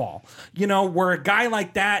football, where a guy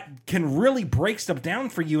like that can really break stuff down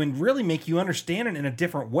for you and really make you understand it in a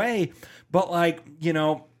different way. But like,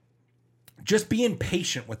 just being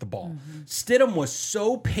patient with the ball. Stidham was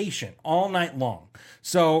so patient all night long.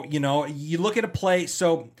 So, you look at a play.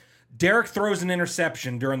 So Derek throws an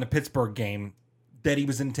interception during the Pittsburgh game that he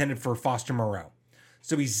was intended for Foster Moreau.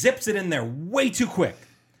 So he zips it in there way too quick.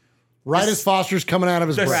 Right as Foster's coming out of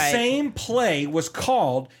his break. The same play was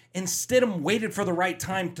called, and Stidham waited for the right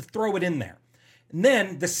time to throw it in there. And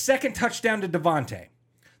then the second touchdown to Devontae,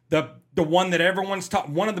 the one that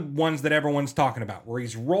one of the ones that everyone's talking about, where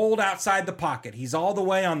he's rolled outside the pocket. He's all the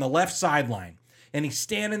way on the left sideline. And he's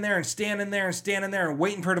standing there and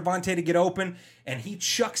waiting for Devontae to get open. And he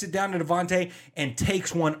chucks it down to Devontae and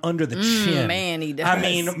takes one under the chin. Man, he does. I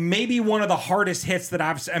mean, maybe one of the hardest hits that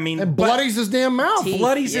I've seen. And bloodies his damn mouth.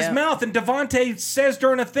 Bloodies his mouth. And Devontae says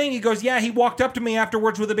during a thing, he goes, yeah, he walked up to me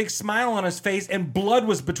afterwards with a big smile on his face and blood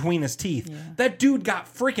was between his teeth. Yeah. That dude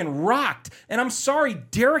got freaking rocked. And I'm sorry,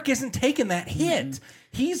 Derek isn't taking that hit.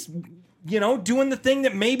 He's, doing the thing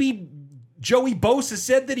that maybe Joey Bosa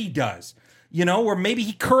said that he does. Where maybe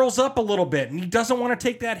he curls up a little bit and he doesn't want to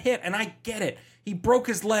take that hit. And I get it. He broke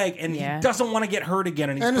his leg and he doesn't want to get hurt again.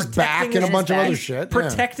 And he's his back and a bunch of other shit.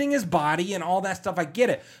 Protecting his body and all that stuff. I get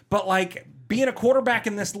it. But like being a quarterback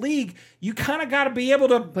in this league, you kind of got to be able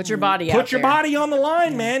to put your body body on the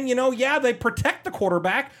line, man. They protect the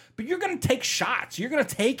quarterback, but you're going to take shots. You're going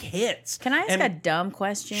to take hits. Can I ask a dumb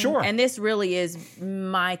question? Sure. And this really is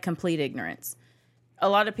my complete ignorance. A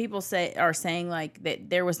lot of people are saying like that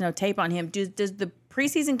there was no tape on him. Does the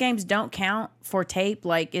preseason games don't count for tape?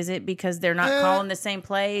 Like, is it because they're not calling the same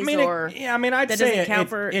plays? I'd say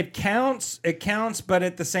it counts. It counts, but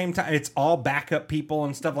at the same time, it's all backup people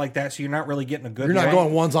and stuff like that. So you're not really getting a good. You're not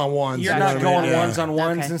going ones on ones. You're not going ones on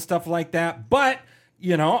ones and stuff like that. But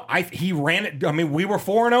he ran it. I mean, we were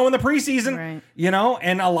 4-0 in the preseason. Right.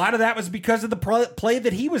 And a lot of that was because of the play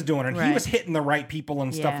that he was doing, and he was hitting the right people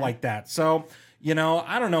and stuff like that. So.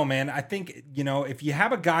 I don't know, man. I think, if you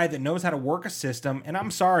have a guy that knows how to work a system, and I'm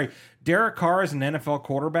sorry, Derek Carr is an NFL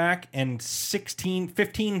quarterback, and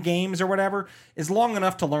 15 games or whatever is long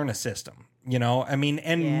enough to learn a system,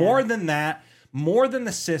 more than that, more than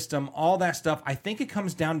the system, all that stuff, I think it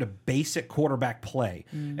comes down to basic quarterback play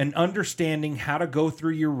and understanding how to go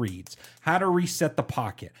through your reads, how to reset the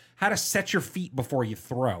pocket, how to set your feet before you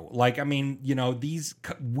throw. These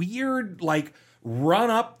weird, run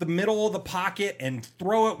up the middle of the pocket and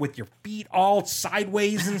throw it with your feet all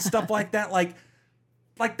sideways and stuff like that. Like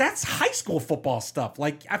that's high school football stuff.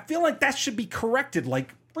 I feel like that should be corrected.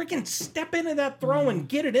 Freaking step into that throw and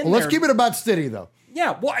get it in there. Let's keep it about Stiddy, though.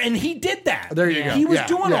 Yeah, well, and he did that. There you go. He was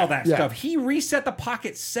doing all that stuff. He reset the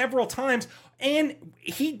pocket several times, and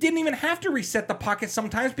he didn't even have to reset the pocket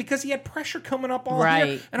sometimes because he had pressure coming up all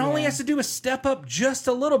here. And all he has to do is step up just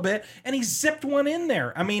a little bit, and he zipped one in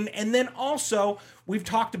there. I mean, and then also, we've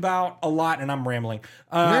talked about a lot, and I'm rambling.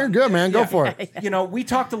 You're good, man. Go for it. We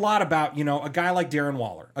talked a lot about, a guy like Darren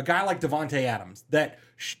Waller, a guy like Devontae Adams, that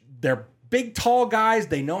they're big, tall guys.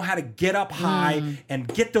 They know how to get up high and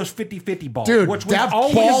get those 50-50 balls. Dude, that ball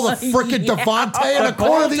to freaking Devontae in the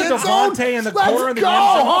corner of the end zone. Devontae in the corner of the end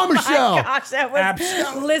zone. Huh, Michelle? Oh my gosh, that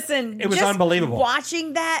was... Listen, it was unbelievable.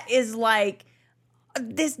 Watching that is like...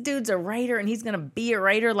 This dude's a Raider, and he's going to be a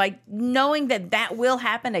Raider. Knowing that will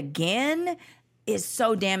happen again is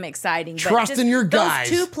so damn exciting. Trust in your guys.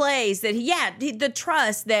 Those 2 plays that, the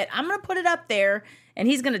trust that I'm going to put it up there, and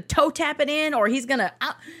he's going to toe tap it in, or he's going to...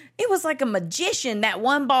 It was like a magician, that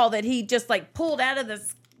one ball that he just pulled out of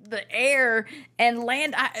the air and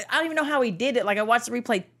land. I don't even know how he did it. I watched the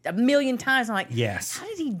replay a million times. I'm like, yes. How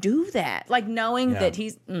did he do that? Knowing that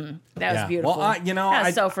he's that was beautiful. Well, that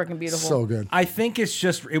was so freaking beautiful. So good. I think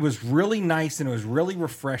it was really nice and it was really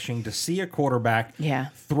refreshing to see a quarterback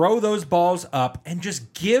throw those balls up and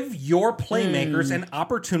just give your playmakers an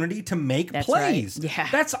opportunity to make plays. Right. Yeah.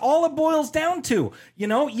 That's all it boils down to.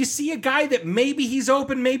 You see a guy that maybe he's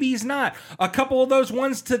open, maybe he's not. A couple of those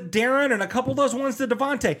ones to Darren and a couple of those ones to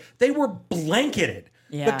Devontae, they were blanketed.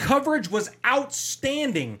 Yeah. The coverage was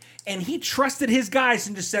outstanding, and he trusted his guys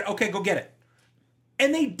and just said, okay, go get it.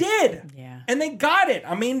 And they did. Yeah. And they got it.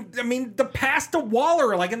 I mean, the pass to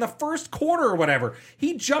Waller, in the first quarter or whatever,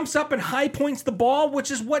 he jumps up and high points the ball,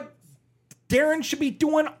 which is what Darren should be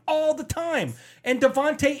doing all the time. And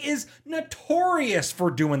Davante is notorious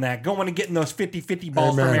for doing that, going and getting those 50-50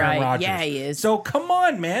 balls from Aaron Rodgers. Yeah, he is. So come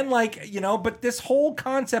on, man. But this whole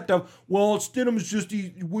concept of, well, Stidham's just,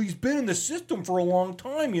 he's been in the system for a long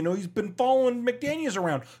time. He's been following McDaniels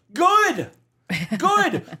around. Good.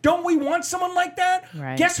 Don't we want someone like that?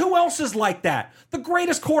 Right. Guess who else is like that? The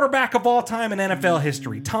greatest quarterback of all time in NFL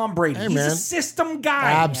history, Tom Brady. He's a system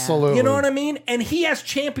guy. Absolutely. You know what I mean? And he has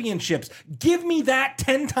championships. Give me that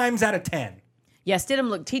 10 times out of 10. Yeah,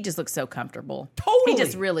 Stidham he just looked so comfortable. Totally. He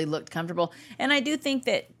just really looked comfortable. And I do think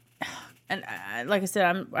that, and like I said,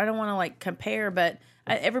 I don't want to compare, but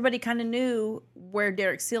everybody kind of knew where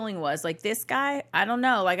Derek's ceiling was. Like this guy, I don't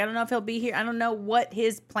know. I don't know if he'll be here. I don't know what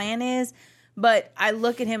his plan is. But I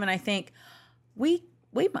look at him and I think we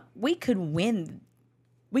could win.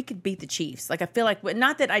 We could beat the Chiefs. I feel like,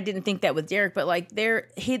 not that I didn't think that with Derek, but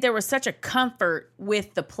there was such a comfort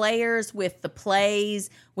with the players, with the plays,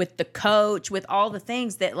 with the coach, with all the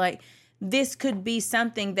things that this could be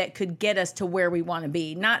something that could get us to where we want to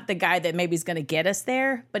be. Not the guy that maybe is going to get us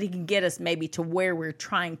there, but he can get us maybe to where we're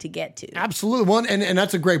trying to get to. Absolutely. Well, and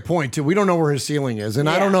that's a great point, too. We don't know where his ceiling is. And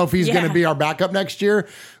I don't know if he's going to be our backup next year.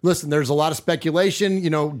 Listen, there's a lot of speculation.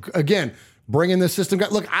 Again, bringing the system guy.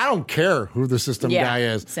 Look, I don't care who the system guy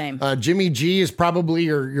is. Same. Jimmy G is probably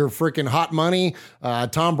your freaking hot money.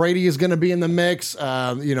 Tom Brady is going to be in the mix.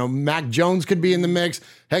 Mac Jones could be in the mix.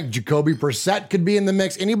 Heck, Jacoby Brissett could be in the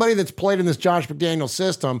mix. Anybody that's played in this Josh McDaniels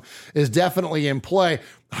system is definitely in play.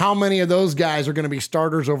 How many of those guys are going to be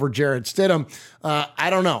starters over Jarrett Stidham? I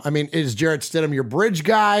don't know. I mean, is Jarrett Stidham your bridge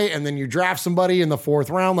guy, and then you draft somebody in the 4th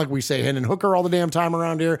round, like we say Hendon Hooker all the damn time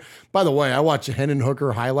around here? By the way, I watched a Hendon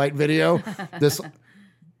Hooker highlight video.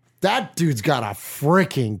 That dude's got a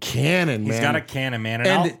freaking cannon, man. He's got a cannon, man.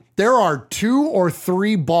 And there are 2 or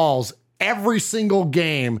 3 balls every single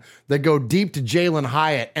game that go deep to Jalen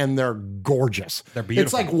Hyatt, and they're gorgeous. They're beautiful.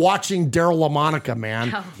 It's like watching Daryl LaMonica,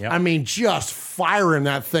 man. Oh. Yep. I mean, just firing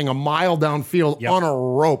that thing a mile downfield on a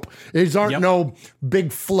rope. These aren't no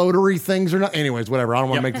big floatery things or not. Anyways, whatever. I don't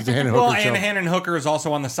want to make this a Hendon Hooker show. And Hendon Hooker is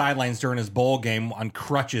also on the sidelines during his bowl game on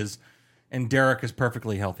crutches, and Derek is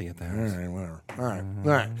perfectly healthy at that. All right, whatever.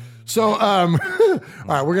 All right. So, all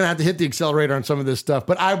right, we're gonna have to hit the accelerator on some of this stuff,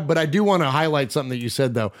 but I do want to highlight something that you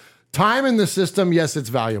said though. Time in the system, yes, it's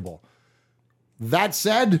valuable. That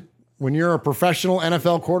said, when you're a professional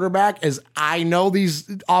NFL quarterback, as I know these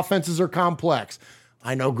offenses are complex.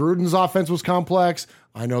 I know Gruden's offense was complex.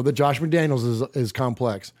 I know that Josh McDaniels is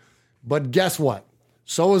complex. But guess what?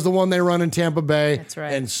 So is the one they run in Tampa Bay. That's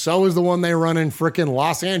right. And so is the one they run in frickin'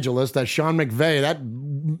 Los Angeles, that Sean McVay, that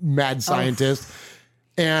mad scientist.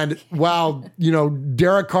 And while,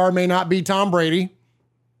 Derek Carr may not be Tom Brady,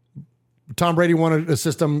 Tom Brady won a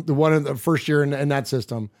system, won in the first year in that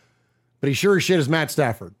system, but he sure as shit is Matt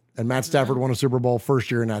Stafford. And Matt Stafford won a Super Bowl first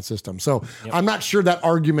year in that system. So I'm not sure that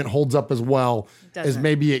argument holds up as well as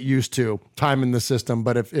maybe it used to, time in the system.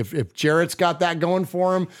 But if Jarrett's got that going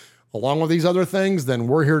for him, along with these other things, then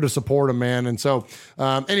we're here to support him, man. And so,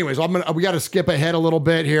 anyways, we got to skip ahead a little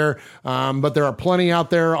bit here, but there are plenty out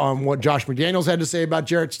there on what Josh McDaniels had to say about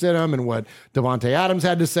Jarrett Stidham and what Davante Adams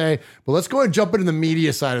had to say. But let's go ahead and jump into the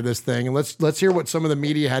media side of this thing, and let's hear what some of the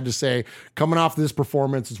media had to say coming off this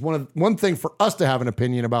performance. It's one thing for us to have an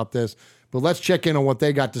opinion about this, but let's check in on what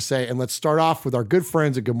they got to say, and let's start off with our good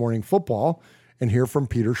friends at Good Morning Football and hear from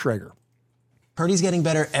Peter Schrager. Purdy's getting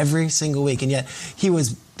better every single week, and yet he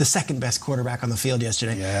was the second best quarterback on the field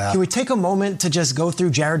yesterday. Yeah. Can we take a moment to just go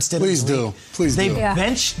through Jarrett Stidham's league? Please They do.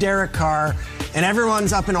 benched Derek Carr, and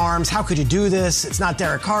everyone's up in arms. How could you do this? It's not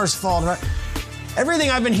Derek Carr's fault. Everything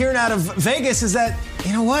I've been hearing out of Vegas is that,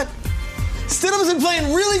 you know what? Stidham's been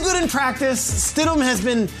playing really good in practice. Stidham has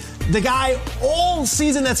been the guy all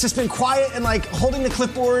season that's just been quiet and holding the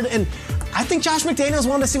clipboard. And I think Josh McDaniels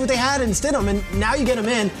wanted to see what they had in Stidham, and now you get him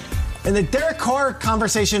in. And the Derek Carr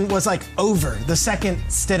conversation was over the second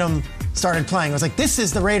Stidham started playing. It was this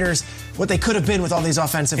is the Raiders, what they could have been with all these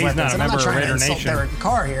offensive weapons. And I'm not trying to insult Derek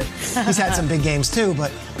Carr here. He's had some big games too, but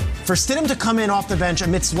for Stidham to come in off the bench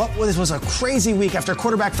amidst what was a crazy week after a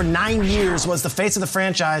quarterback for 9 years was the face of the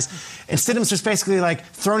franchise, and Stidham's just basically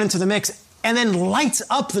thrown into the mix and then lights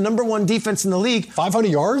up the number 1 defense in the league. 500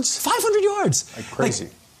 yards? 500 yards. Crazy.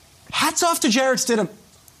 Hats off to Jarrett Stidham.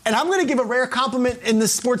 And I'm going to give a rare compliment in the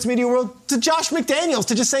sports media world to Josh McDaniels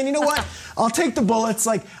to just saying, you know what, I'll take the bullets.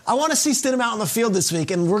 I want to see Stidham out on the field this week,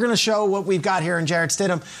 and we're going to show what we've got here in Jarrett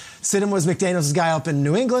Stidham. Stidham was McDaniels' guy up in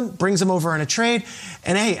New England, brings him over in a trade.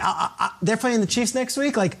 And hey, they're playing the Chiefs next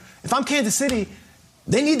week. If I'm Kansas City,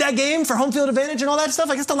 they need that game for home field advantage and all that stuff.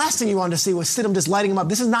 That's the last thing you wanted to see was Stidham just lighting him up.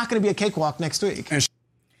 This is not going to be a cakewalk next week.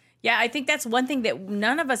 Yeah, I think that's one thing that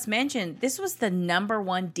none of us mentioned. This was the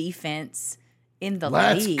 #1 defense in the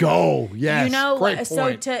Let's league. go. Yes. You know, Great so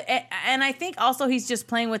point. and I think also he's just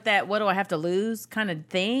playing with that what do I have to lose kind of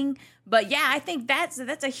thing. But yeah, I think that's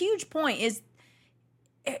a huge point is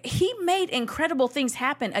he made incredible things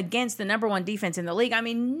happen against the #1 defense in the league. I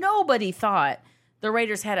mean, nobody thought the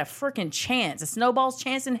Raiders had a freaking chance, a snowball's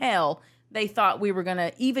chance in hell. They thought we were going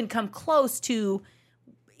to even come close to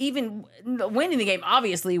even winning the game.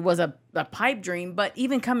 Obviously was a pipe dream, but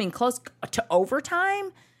even coming close to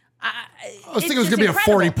overtime, I was thinking it was going to be a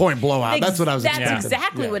 40-point blowout. That's what I was expecting. That's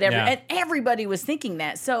exactly what and everybody was thinking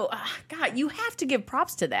that. So, God, you have to give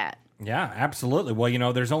props to that. Yeah, absolutely. Well, you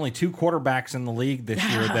know, there's only 2 quarterbacks in the league this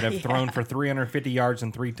year that have thrown for 350 yards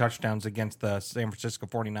and 3 touchdowns against the San Francisco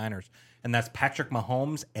 49ers, and that's Patrick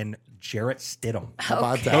Mahomes and Jarrett Stidham. How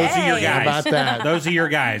about that? Those are your guys. How about that? Those are your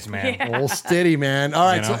guys, man. Yeah. Old Stiddy, man. All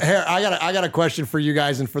right, You know? so here, I got a question for you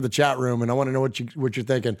guys and for the chat room, and I want to know what you're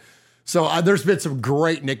thinking. So there's been some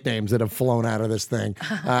great nicknames that have flown out of this thing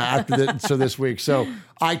this week. So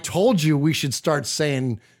I told you we should start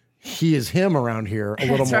saying he is him around here a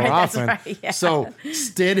little more often. That's right, yeah. So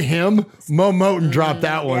Stid him, Mo Moten dropped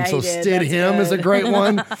that one. Yeah, So he did. Stid That's him good. is a great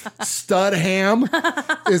one. Stud Ham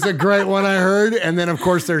is a great one I heard, and then of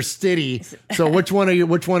course there's Stiddy. So which one is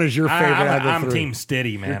your favorite out of the I'm 3? Team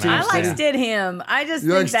Stiddy, man. Team I like Stiddy? Stid him. I just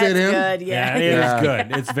You think like that's Stid him? good. Yeah, Yeah. it is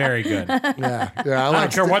good. It's very good. Yeah, I I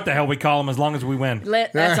like don't care what the hell we call him as long as we win.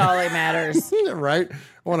 That's all that matters. Right?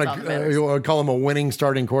 I want That's all that matters. to call him a winning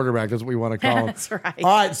starting quarterback. That's what we want to call him. That's right.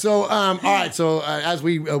 All right. So, as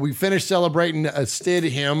we finish celebrating Stid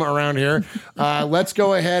him around here, let's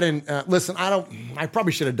go ahead and listen. I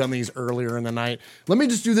probably should have done these earlier in the night. Let me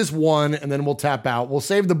just do this one, and then we'll tap out. We'll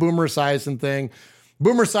save the Boomer Esiason thing.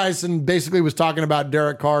 Boomer Esiason basically was talking about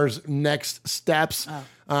Derek Carr's next steps.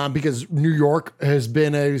 Because New York has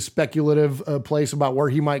been a speculative place about where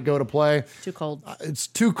he might go to play. Too cold. It's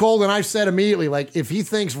too cold, and I said immediately, like, if he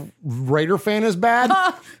thinks Raider fan is bad,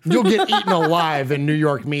 you'll get eaten alive in New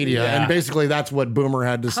York media. Yeah. And basically that's what Boomer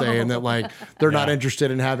had to say, and that, like, they're not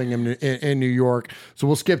interested in having him in New York. So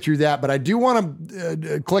we'll skip through that. But I do want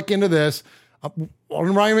to click into this. I'm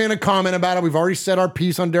not even going to comment about it. We've already said our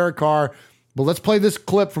piece on Derek Carr. But let's play this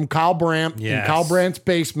clip from Kyle Brandt in Yes. Kyle Brandt's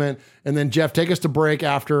basement. And then, Jeff, take us to break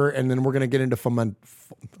after, and then we're going to get into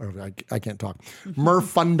I can't talk. Murph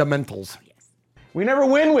fundamentals. We never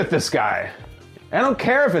win with this guy. I don't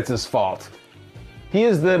care if it's his fault. He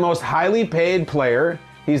is the most highly paid player.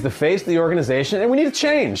 He's the face of the organization, and we need to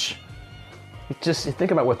change. Just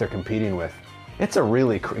think about what they're competing with. It's a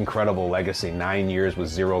really incredible legacy. 9 years with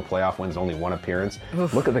 0 playoff wins, only 1 appearance.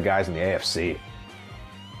 Look at the guys in the AFC.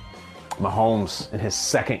 Mahomes in his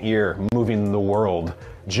 2nd year moving the world.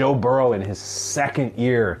 Joe Burrow in his 2nd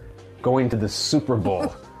year going to the Super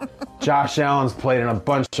Bowl. Josh Allen's played in a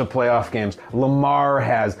bunch of playoff games. Lamar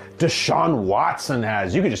has. Deshaun Watson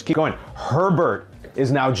has. You could just keep going. Herbert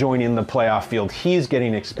is now joining the playoff field. He's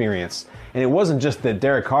getting experience. And it wasn't just that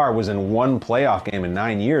Derek Carr was in 1 playoff game in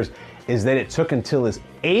 9 years, is that it took until his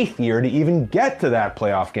 8th year to even get to that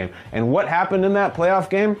playoff game. And what happened in that playoff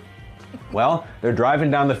game? Well, they're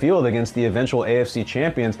driving down the field against the eventual AFC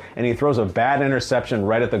champions, and he throws a bad interception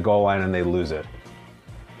right at the goal line, and they lose it.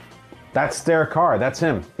 That's Derek Carr. That's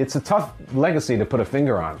him. It's a tough legacy to put a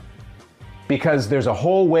finger on, because there's a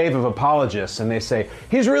whole wave of apologists, and they say,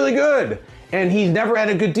 he's really good, and he's never had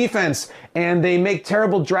a good defense, and they make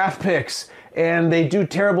terrible draft picks, and they do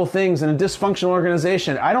terrible things in a dysfunctional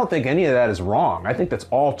organization. I don't think any of that is wrong. I think that's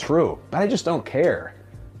all true, but I just don't care.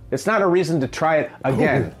 It's not a reason to try it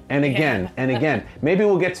again and again and again. Maybe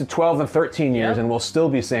we'll get to 12 and 13 years and we'll still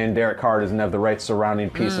be saying Derek Carr doesn't have the right surrounding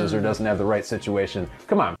pieces or doesn't have the right situation.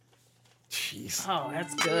 Come on. Jeez. Oh,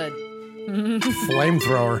 that's good.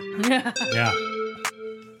 Flamethrower. Yeah.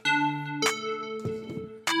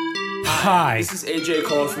 Hi. This is AJ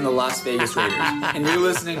Cole from the Las Vegas Raiders, and you're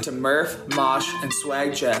listening to Murph, Mosh, and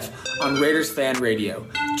Swag Jeff on Raiders Fan Radio.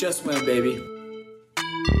 Just win, baby.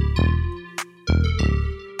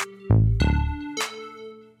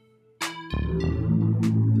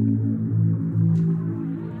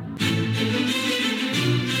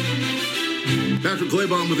 Patrick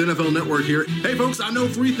Claybon with NFL Network here. Hey folks, I know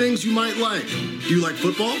 3 things you might like. Do you like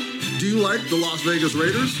football? Do you like the Las Vegas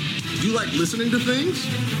Raiders? Do you like listening to things?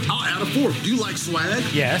 I'll add a 4th. Do you like swag?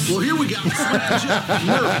 Yes. Well, here we got Swag Jeff,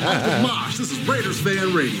 Murph, Uncle Mosh. This is Raiders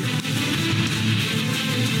Fan Radio.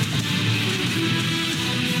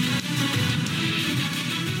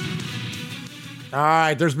 All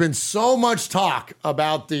right, there's been so much talk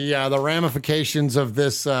about the ramifications of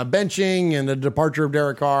this benching and the departure of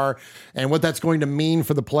Derek Carr and what that's going to mean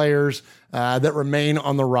for the players that remain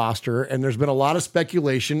on the roster. And there's been a lot of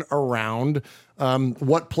speculation around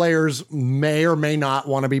what players may or may not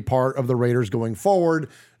want to be part of the Raiders going forward,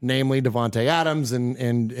 namely Davante Adams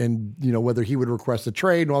and whether he would request a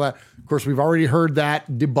trade and all that. Of course, we've already heard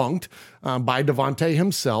that debunked by Davante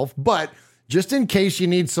himself. But just in case you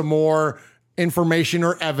need some more information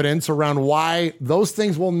or evidence around why those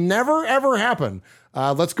things will never, ever happen,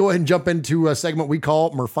 let's go ahead and jump into a segment we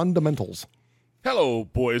call Merfundamentals. Hello,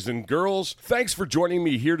 boys and girls. Thanks for joining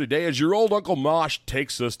me here today as your old Uncle Mosh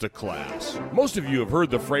takes us to class. Most of you have heard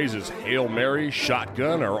the phrases Hail Mary,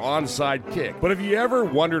 shotgun, or onside kick, but have you ever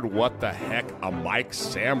wondered what the heck a Mike,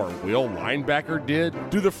 Sam, or Will linebacker did?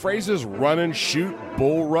 Do the phrases run and shoot,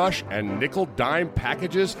 bull rush, and nickel dime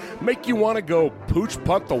packages make you want to go pooch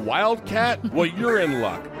punt the Wildcat? Well, you're in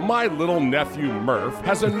luck. My little nephew Murph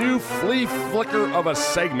has a new flea flicker of a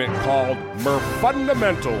segment called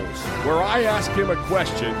Merfundamentals, where I ask him a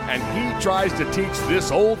question and he tries to teach this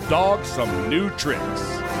old dog some new tricks.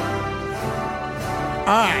 All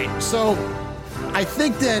right, so I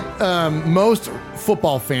think that most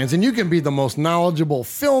football fans, and you can be the most knowledgeable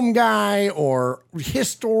film guy or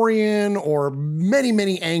historian or many,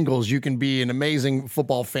 many angles, you can be an amazing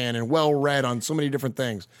football fan and well-read on so many different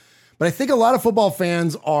things. But I think a lot of football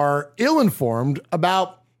fans are ill-informed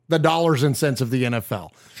about the dollars and cents of the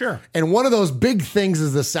NFL. Sure. And one of those big things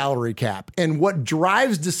is the salary cap. And what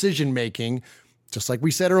drives decision-making, just like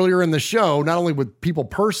we said earlier in the show, not only with people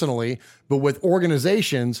personally, but with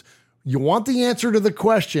organizations, you want the answer to the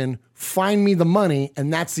question, find me the money,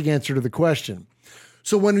 and that's the answer to the question.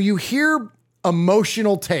 So when you hear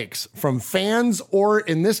emotional takes from fans, or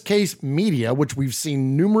in this case, media, which we've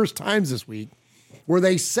seen numerous times this week, where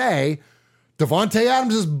they say, Davante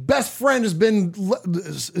Adams' best friend has been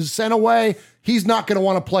sent away. He's not going to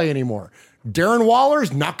want to play anymore. Darren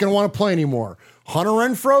Waller's not going to want to play anymore. Hunter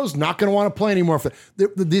Renfro's not going to want to play anymore.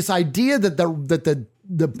 This idea that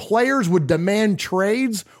the players would demand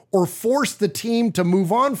trades or force the team to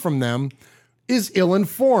move on from them is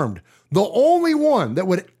ill-informed. The only one that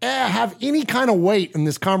would have any kind of weight in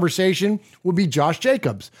this conversation would be Josh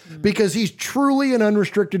Jacobs, because he's truly an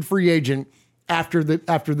unrestricted free agent after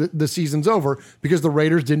the season's over, because the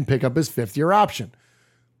Raiders didn't pick up his fifth-year option.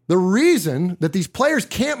 The reason that these players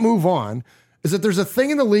can't move on is that there's a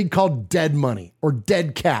thing in the league called dead money, or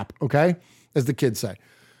dead cap, okay, as the kids say.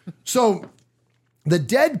 So the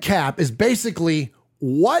dead cap is basically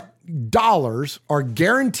what dollars are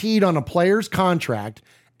guaranteed on a player's contract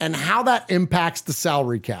and how that impacts the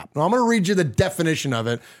salary cap. Now, I'm going to read you the definition of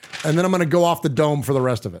it, and then I'm going to go off the dome for the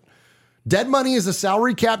rest of it. Dead money is a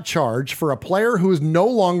salary cap charge for a player who is no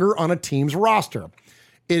longer on a team's roster.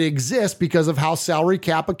 It exists because of how salary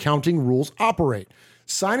cap accounting rules operate.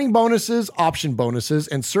 Signing bonuses, option bonuses,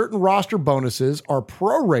 and certain roster bonuses are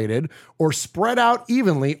prorated or spread out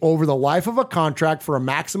evenly over the life of a contract for a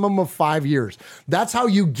maximum of 5 years. That's how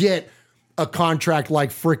you get a contract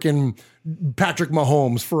like frickin' Patrick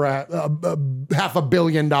Mahomes for a $500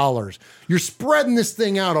 million. You're spreading this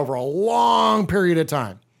thing out over a long period of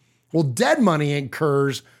time. Well, dead money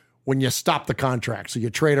incurs when you stop the contract. So you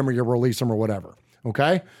trade them or you release them or whatever.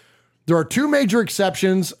 Okay? There are two major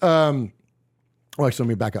exceptions. Let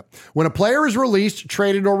me back up. When a player is released,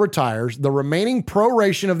 traded, or retires, the remaining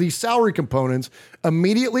proration of these salary components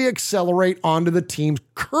immediately accelerate onto the team's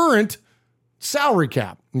current salary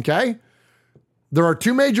cap. Okay? There are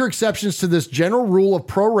two major exceptions to this general rule of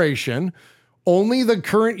proration. Only the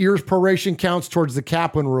current year's proration counts towards the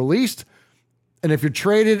cap when released. And if you're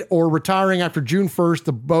traded or retiring after June 1st,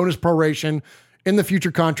 the bonus proration in the future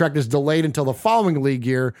contract is delayed until the following league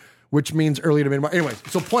year, which means early to mid-March. Anyways,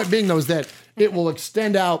 so point being, though, is that it will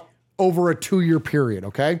extend out over a 2-year period,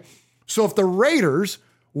 okay? So if the Raiders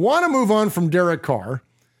want to move on from Derek Carr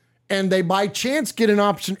and they by chance get an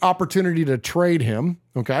opportunity to trade him,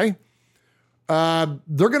 okay,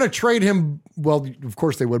 they're going to trade him, well, of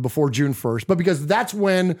course they would, before June 1st, but because that's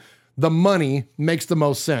when the money makes the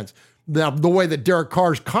most sense. Now, the way that Derek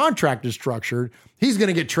Carr's contract is structured, he's going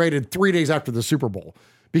to get traded 3 days after the Super Bowl,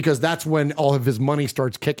 because that's when all of his money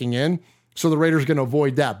starts kicking in. So the Raiders are going to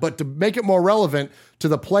avoid that. But to make it more relevant to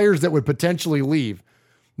the players that would potentially leave,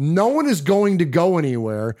 no one is going to go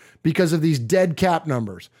anywhere because of these dead cap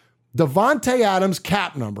numbers. Davante Adams'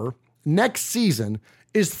 cap number next season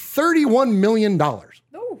is $31 million.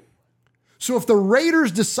 So if the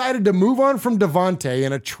Raiders decided to move on from Davante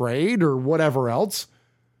in a trade or whatever else,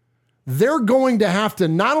 they're going to have to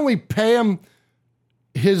not only pay him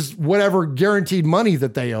his whatever guaranteed money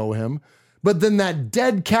that they owe him, but then that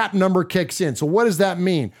dead cap number kicks in. So what does that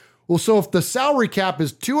mean? Well, so if the salary cap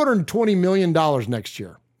is $220 million next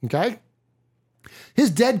year, okay? His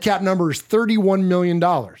dead cap number is $31 million.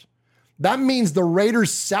 That means the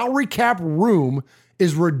Raiders' salary cap room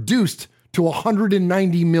is reduced to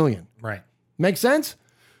 $190 million. Right. Make sense?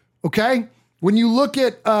 Okay. When you look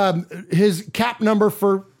at his cap number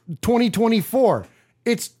for 2024,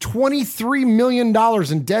 it's $23 million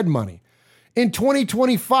in dead money. In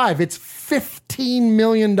 2025, it's $15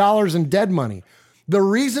 million in dead money. The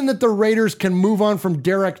reason that the Raiders can move on from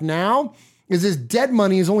Derek now is his dead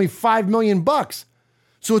money is only $5 million.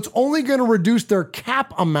 So it's only going to reduce their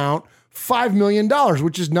cap amount $5 million,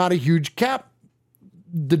 which is not a huge cap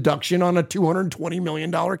deduction on a $220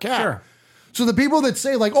 million cap. Sure. So the people that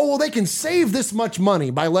say like, oh, well, they can save this much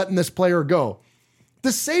money by letting this player go.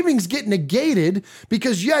 The savings get negated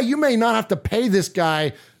because, yeah, you may not have to pay this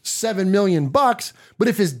guy $7 million, but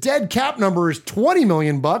if his dead cap number is $20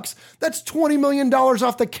 million, that's $20 million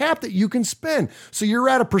off the cap that you can spend. So you're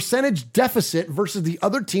at a percentage deficit versus the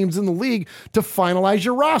other teams in the league to finalize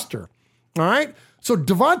your roster. All right. So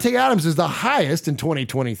Davante Adams is the highest in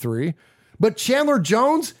 2023, but Chandler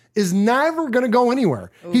Jones is never going to go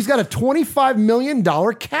anywhere. Ooh. He's got a $25 million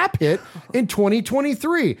cap hit in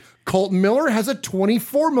 2023. Colton Miller has a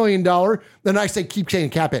 $24 million, then I say keep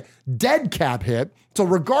saying cap hit, dead cap hit. So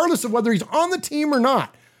regardless of whether he's on the team or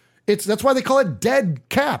not, that's why they call it dead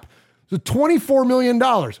cap. So $24 million.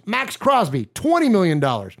 Max Crosby, $20 million.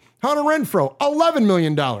 Hunter Renfrow, $11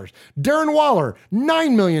 million. Darren Waller,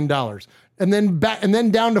 $9 million. And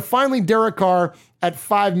then down to finally Derek Carr at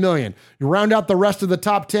 $5 million. You round out the rest of the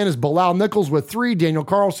top 10 is Bilal Nichols with 3, Daniel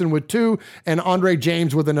Carlson with 2, and Andre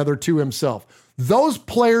James with another 2 himself. Those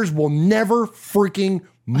players will never freaking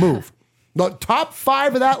move. The top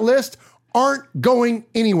 5 of that list aren't going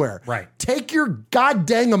anywhere. Right. Take your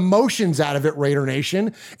goddamn emotions out of it, Raider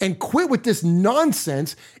Nation, and quit with this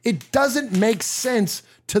nonsense. It doesn't make sense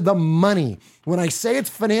to the money. When I say it's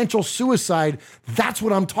financial suicide, that's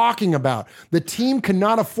what I'm talking about. The team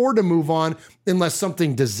cannot afford to move on unless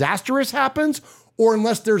something disastrous happens or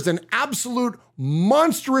unless there's an absolute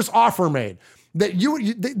monstrous offer made. That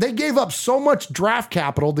they gave up so much draft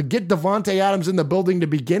capital to get Davante Adams in the building to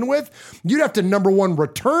begin with. You'd have to, number one,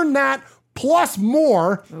 return that plus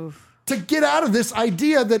more to get out of this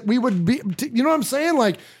idea that we would be, you know what I'm saying?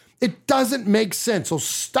 Like, it doesn't make sense. So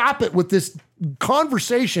stop it with this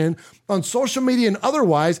conversation on social media and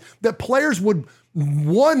otherwise that players would,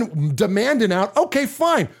 one, demand an out. Okay,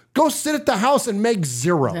 fine. Go sit at the house and make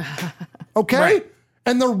 0. Okay? Right.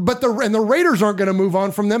 And the Raiders aren't going to move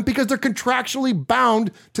on from them because they're contractually bound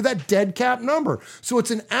to that dead cap number. So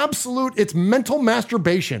it's it's mental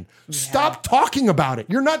masturbation. Yeah. Stop talking about it.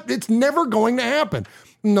 It's never going to happen.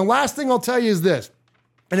 And the last thing I'll tell you is this.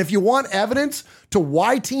 And if you want evidence to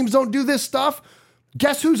why teams don't do this stuff,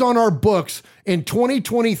 guess who's on our books in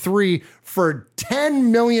 2023 for $10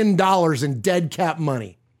 million in dead cap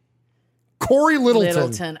money? Corey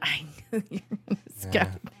Littleton. I knew you were going to go.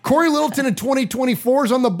 Corey Littleton in 2024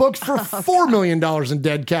 is on the books for $4 million in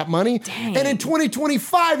dead cap money. Dang. And in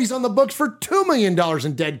 2025, he's on the books for $2 million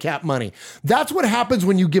in dead cap money. That's what happens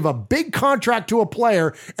when you give a big contract to a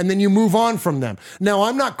player and then you move on from them. Now,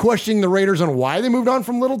 I'm not questioning the Raiders on why they moved on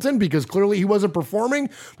from Littleton because clearly he wasn't performing,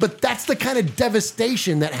 but that's the kind of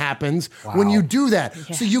devastation that happens when you do that.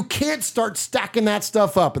 Yeah. So you can't start stacking that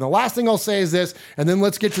stuff up. And the last thing I'll say is this, and then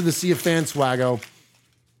let's get to the Sea of Fan Swaggo.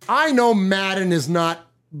 I know Madden is not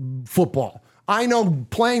football. I know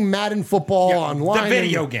playing Madden football online. The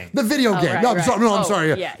video game. The video game. Right, no, right. I'm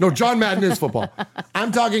sorry. Yeah. No, John Madden is football.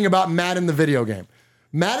 I'm talking about Madden the video game.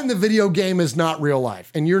 Madden the video game is not real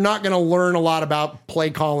life. And you're not going to learn a lot about play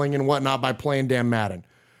calling and whatnot by playing damn Madden.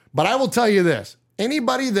 But I will tell you this.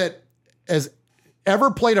 Anybody that has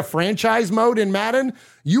ever played a franchise mode in Madden,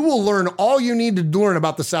 you will learn all you need to learn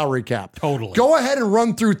about the salary cap. Totally. Go ahead and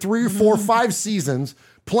run through 3 or 4 or 5 seasons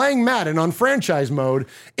playing Madden on franchise mode,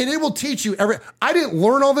 and it will teach you I didn't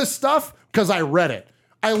learn all this stuff because I read it.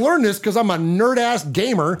 I learned this because I'm a nerd-ass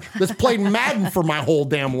gamer that's played Madden for my whole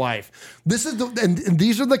damn life. This is and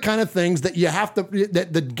these are the kind of things that you have to,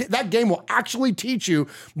 that game will actually teach you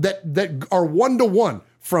that are one-to-one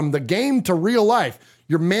from the game to real life.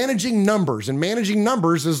 You're managing numbers, and managing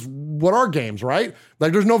numbers is what our game's, right?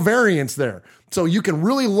 Like there's no variance there. So you can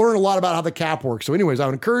really learn a lot about how the cap works. So anyways, I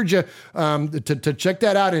would encourage you to check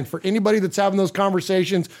that out. And for anybody that's having those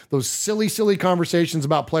conversations, those silly conversations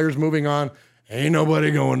about players moving on, ain't nobody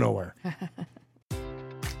going nowhere.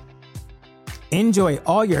 Enjoy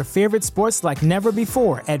all your favorite sports like never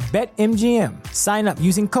before at BetMGM. Sign up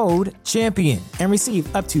using code CHAMPION and receive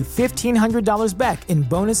up to $1,500 back in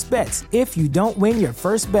bonus bets if you don't win your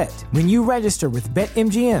first bet. When you register with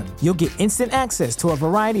BetMGM, you'll get instant access to a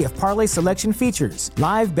variety of parlay selection features,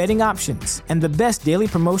 live betting options, and the best daily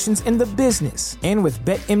promotions in the business. And with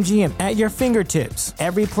BetMGM at your fingertips,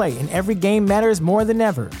 every play and every game matters more than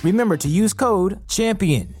ever. Remember to use code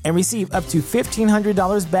CHAMPION and receive up to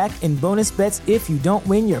 $1,500 back in bonus bets if you don't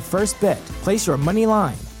win your first bet. Place your money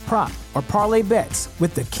line, prop, or parlay bets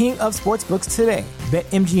with the king of sportsbooks today.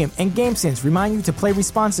 BetMGM and GameSense remind you to play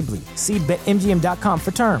responsibly. See BetMGM.com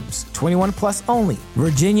for terms. 21 plus only.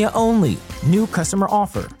 Virginia only. New customer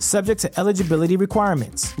offer. Subject to eligibility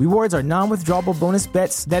requirements. Rewards are non-withdrawable bonus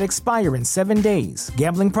bets that expire in 7 days.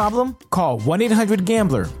 Gambling problem? Call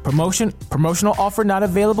 1-800-GAMBLER. Promotional offer not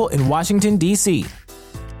available in Washington, D.C.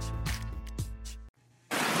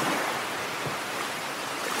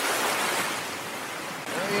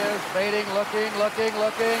 Looking.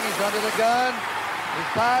 He's under the gun. He's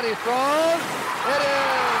caught. He throws. It is.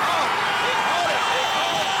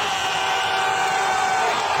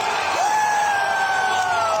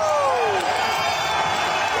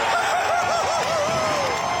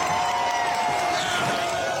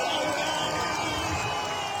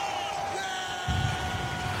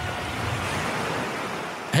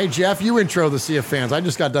 Hey, Jeff, you intro the Sea of Fans. I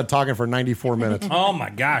just got done talking for 94 minutes. Oh, my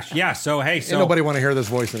gosh. Yeah. So, hey. Ain't nobody want to hear this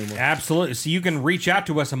voice anymore. Absolutely. So you can reach out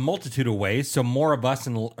to us a multitude of ways. So more of us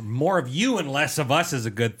and more of you and less of us is a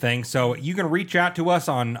good thing. So you can reach out to us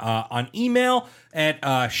on email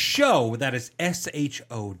at show. That is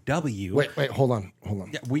SHOW. Wait. Hold on.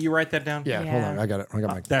 Yeah, will you write that down? Yeah. Hold on. I got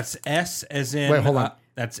it. That's S as in. Wait, hold on.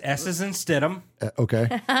 That's S as in Stidham. Okay.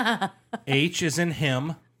 H as in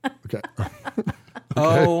him. Okay.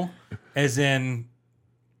 O as in,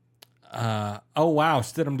 oh wow,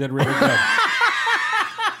 Stidham did really good.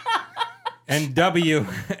 And W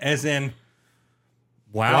as in,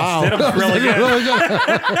 wow. Stidham's really good.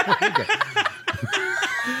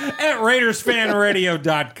 At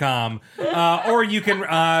RaidersFanRadio.com. Or you can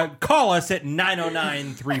call us at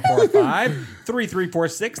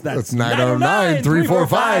 909-345-3346. That's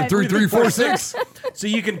 909-345-3346. So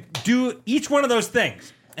you can do each one of those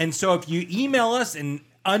things. And so if you email us an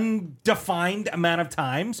undefined amount of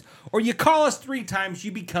times, or you call us 3 times,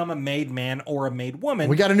 you become a made man or a made woman.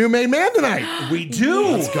 We got a new made man tonight. We do.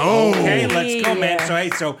 Let's go. Okay, let's go,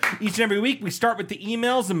 man. So each and every week we start with the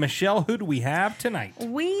emails. And Michelle, who do we have tonight?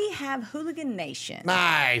 We have Hooligan Nation.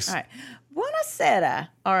 Nice. All right. Buonasera,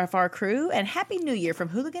 RFR crew, and Happy New Year from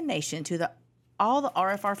Hooligan Nation to all the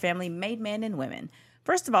RFR family, made men and women.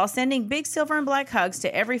 First of all, sending big silver and black hugs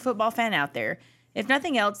to every football fan out there. If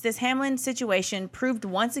nothing else, this Hamlin situation proved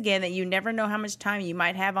once again that you never know how much time you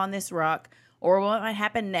might have on this rock or what might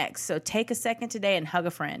happen next. So take a second today and hug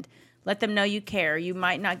a friend. Let them know you care. You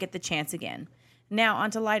might not get the chance again. Now,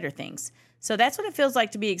 on to lighter things. So that's what it feels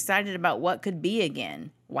like to be excited about what could be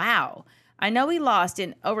again. Wow. I know we lost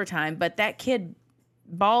in overtime, but that kid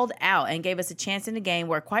balled out and gave us a chance in a game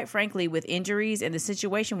where, quite frankly, with injuries and the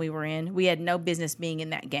situation we were in, we had no business being in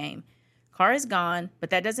that game. Carr is gone,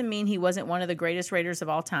 but that doesn't mean he wasn't one of the greatest Raiders of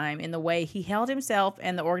all time in the way he held himself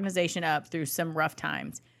and the organization up through some rough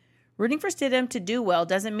times. Rooting for Stidham to do well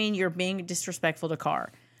doesn't mean you're being disrespectful to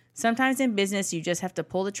Carr. Sometimes in business, you just have to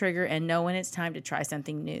pull the trigger and know when it's time to try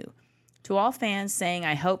something new. To all fans saying,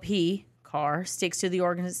 I hope he, Carr, sticks it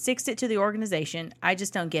to the organization, I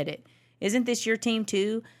just don't get it. Isn't this your team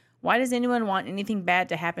too? Why does anyone want anything bad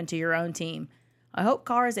to happen to your own team? I hope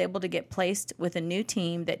Carr is able to get placed with a new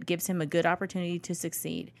team that gives him a good opportunity to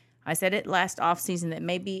succeed. I said it last offseason that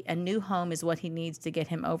maybe a new home is what he needs to get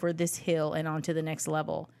him over this hill and on to the next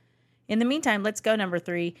level. In the meantime, let's go number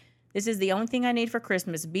 3. This is the only thing I need for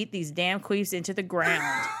Christmas. Beat these damn queefs into the ground.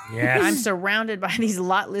 Yes. I'm surrounded by these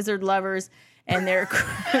lot lizard lovers and their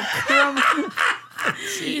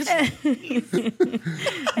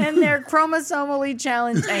and their chromosomally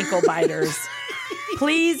challenged ankle biters.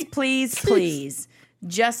 Please, please, please,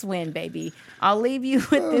 just win, baby. I'll leave you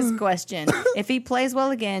with this question. If he plays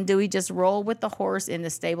well again, do we just roll with the horse in the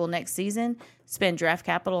stable next season, spend draft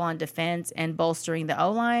capital on defense and bolstering the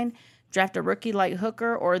O-line, draft a rookie like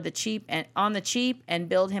Hooker or on the cheap and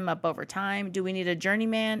build him up over time? Do we need a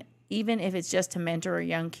journeyman, even if it's just to mentor a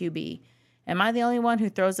young QB? Am I the only one who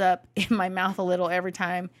throws up in my mouth a little every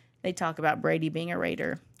time they talk about Brady being a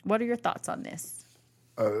Raider? What are your thoughts on this?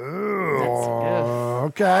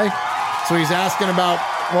 Okay. So he's asking about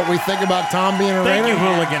what we think about Tom being a Raider. Thank you,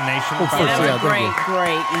 Hooligan Nation. Great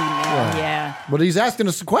email. Yeah. But he's asking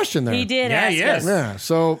us a question there. He did ask us. Yeah.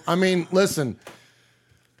 So, I mean, listen,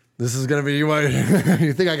 This is going to be,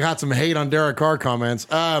 you think I got some hate on Derek Carr comments.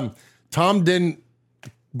 Tom didn't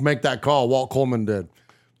make that call. Walt Coleman did.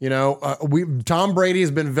 Tom Brady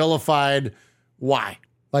has been vilified. Why?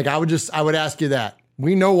 Like, I would ask you that.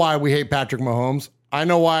 We know why we hate Patrick Mahomes. I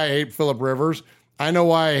know why I hate Phillip Rivers. I know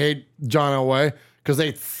why I hate John Elway, because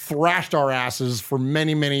they thrashed our asses for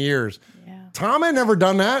many, many years. Yeah. Tom had never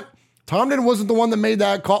done that. Tom wasn't the one that made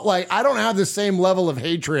that call. Like, I don't have the same level of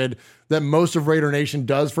hatred that most of Raider Nation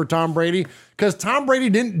does for Tom Brady, because Tom Brady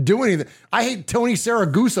didn't do anything. I hate Tony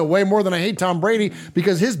Saragusa way more than I hate Tom Brady,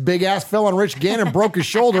 because his big ass fell on Rich Gannon, broke his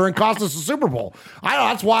shoulder, and cost us a Super Bowl.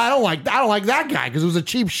 That's why I don't like that guy, because it was a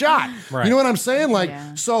cheap shot. Right. You know what I'm saying? Like,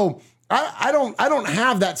 so I don't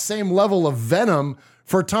have that same level of venom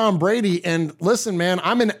for Tom Brady. And listen, man,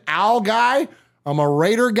 I'm an Al guy. I'm a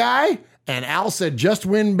Raider guy. And Al said, just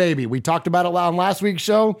win, baby. We talked about it on last week's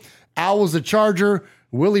show. Al was a Charger.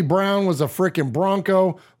 Willie Brown was a freaking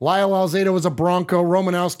Bronco. Lyle Alzado was a Bronco.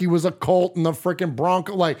 Romanowski was a Colt and the freaking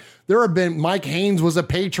Bronco. Like, there have been, Mike Haynes was a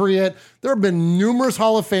Patriot. There have been numerous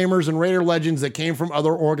Hall of Famers and Raider legends that came from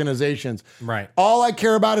other organizations. Right. All I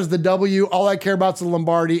care about is the W. All I care about is the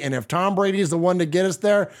Lombardi. And if Tom Brady is the one to get us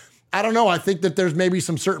there, I don't know. I think that there's maybe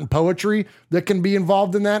some certain poetry that can be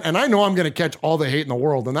involved in that. And I know I'm going to catch all the hate in the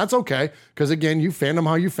world. And that's okay. Because again, you fandom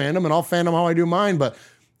how you fandom, and I'll fandom how I do mine. But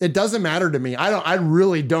it doesn't matter to me. I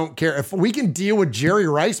really don't care. If we can deal with Jerry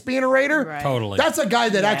Rice being a Raider, right. Totally. That's a guy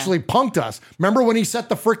that actually punked us. Remember when he set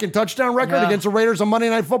the freaking touchdown record against the Raiders on Monday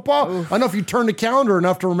Night Football? Oof. I don't know if you turned the calendar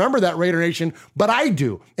enough to remember that, Raider Nation, but I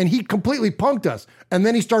do. And he completely punked us. And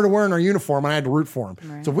then he started wearing our uniform, and I had to root for him.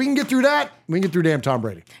 Right. So if we can get through that, we can get through damn Tom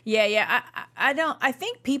Brady. Yeah. I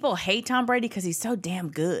think people hate Tom Brady because he's so damn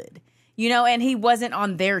good. And he wasn't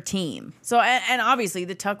on their team. So, and obviously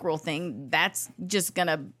the Tuck Rule thing, that's just going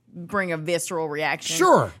to bring a visceral reaction.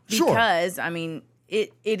 Sure. Because, I mean,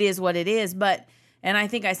 it is what it is. But, and I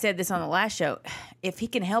think I said this on the last show, if he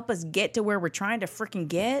can help us get to where we're trying to freaking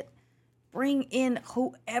get, bring in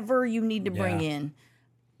whoever you need to bring in.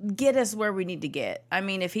 Get us where we need to get. I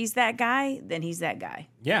mean, if he's that guy, then he's that guy.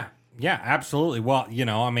 Yeah, absolutely. Well,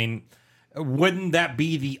 I mean, wouldn't that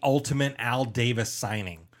be the ultimate Al Davis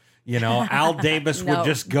signing? Al Davis would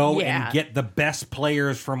just go and get the best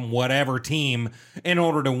players from whatever team in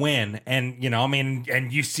order to win. And,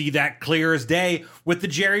 and you see that clear as day with the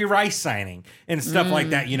Jerry Rice signing and stuff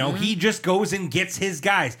like that. He just goes and gets his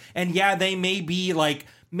guys. And they may be like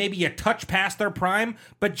maybe a touch past their prime,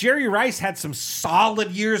 but Jerry Rice had some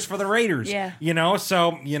solid years for the Raiders. Yeah.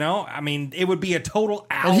 So, I mean, it would be a total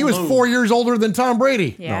Al And he was move. 4 years older than Tom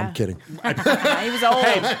Brady. Yeah. No, I'm kidding. He was old.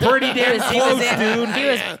 Hey, pretty damn close, dude. He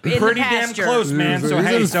was in pretty the damn pasture. close, man. So, he's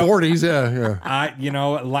hey, in his 40s,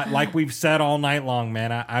 yeah. Like we've said all night long,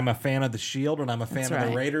 man, I'm a fan of the Shield and I'm a fan of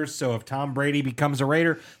the Raiders. So if Tom Brady becomes a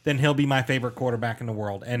Raider, then he'll be my favorite quarterback in the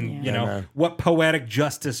world. And, what poetic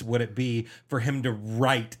justice would it be for him to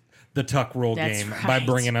write the Tuck Rule game by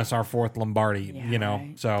bringing us our fourth Lombardi,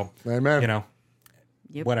 right. So, amen.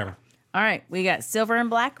 Whatever. All right, we got Silver and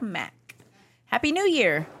Black Mac. Happy New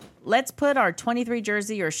Year. Let's put our 23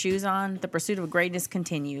 jersey or shoes on. The pursuit of greatness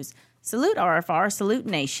continues. Salute RFR, salute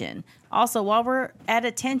nation. Also, while we're at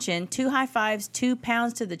attention, 2 high fives, 2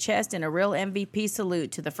 pounds to the chest, and a real MVP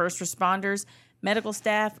salute to the first responders, medical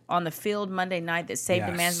staff on the field Monday night that saved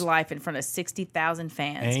a man's life in front of 60,000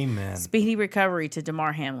 fans. Amen. Speedy recovery to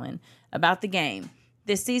DeMar Hamlin. About the game.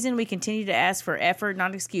 This season, we continue to ask for effort,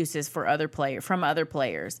 not excuses, from other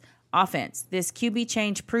players. Offense. This QB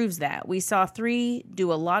change proves that. We saw 3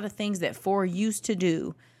 do a lot of things that 4 used to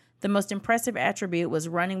do. The most impressive attribute was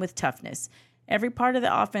running with toughness. Every part of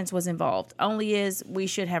the offense was involved. Only is we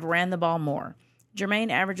should have ran the ball more. Jermaine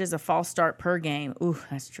averages a false start per game. Ooh,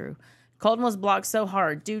 that's true. Colton was blocked so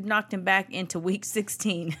hard. Dude knocked him back into week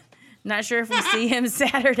 16. Not sure if we see him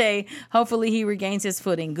Saturday. Hopefully he regains his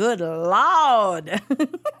footing. Good Lord.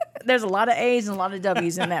 There's a lot of A's and a lot of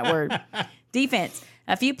W's in that word. Defense.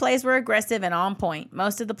 A few plays were aggressive and on point.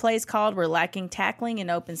 Most of the plays called were lacking tackling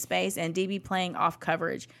in open space and DB playing off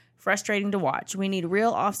coverage. Frustrating to watch. We need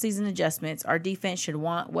real offseason adjustments. Our defense should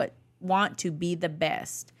want to be the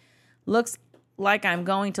best. Looks like I'm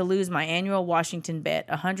going to lose my annual Washington bet,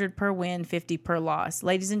 100 per win, 50 per loss.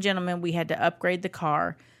 Ladies and gentlemen, we had to upgrade the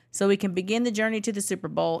car so we can begin the journey to the Super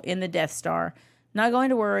Bowl in the Death Star. Not going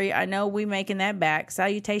to worry. I know we making that back.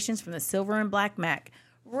 Salutations from the Silver and Black Mac.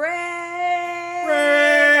 Raiders!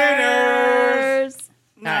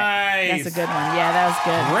 Nice. Right. That's a good one. Yeah, that was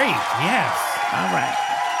good. Great. Yes. All right.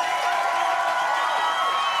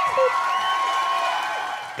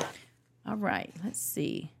 All right. Let's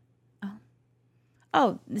see.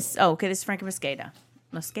 Okay. This is Frankie Mosqueda.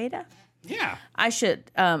 Mosqueda? Yeah. I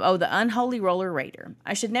should, the Unholy Roller Raider.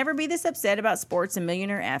 I should never be this upset about sports and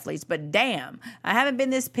millionaire athletes, but damn, I haven't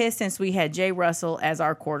been this pissed since we had Jay Russell as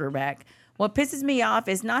our quarterback. What pisses me off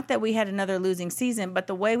is not that we had another losing season, but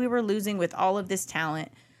the way we were losing with all of this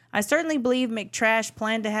talent. I certainly believe McTrash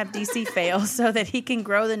planned to have DC fail so that he can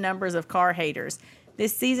grow the numbers of Carr haters.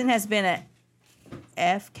 This season has been a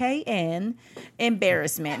FKN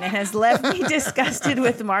embarrassment and has left me disgusted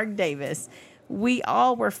with Mark Davis. We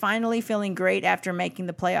all were finally feeling great after making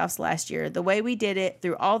the playoffs last year. The way we did it,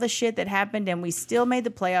 through all the shit that happened, and we still made the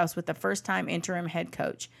playoffs with the first-time interim head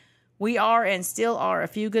coach. We are and still are a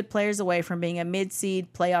few good players away from being a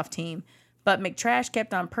mid-seed playoff team. But McTrash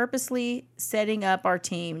kept on purposely setting up our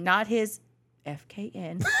team, not his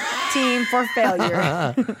FKN team, for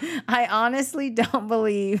failure. I honestly don't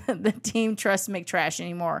believe the team trusts McTrash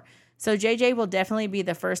anymore. So JJ will definitely be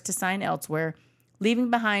the first to sign elsewhere, leaving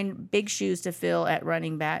behind big shoes to fill at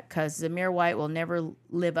running back because Zamir White will never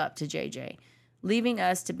live up to JJ, leaving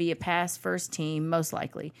us to be a pass first team, most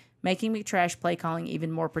likely, making McTrash play calling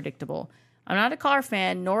even more predictable. I'm not a Carr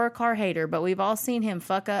fan nor a Carr hater, but we've all seen him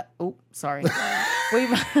fuck up. Oh, sorry.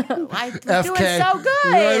 I'm doing so good.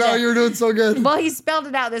 I know you're doing so good. Well, he spelled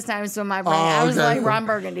it out this time, so my brain. I was like Ron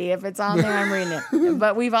Burgundy. If it's on there, I'm reading it.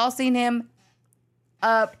 But we've all seen him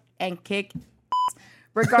up and kick.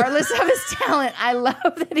 Regardless of his talent, I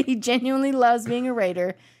love that he genuinely loves being a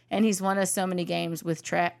Raider, and he's won us so many games with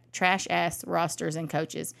trash-ass rosters and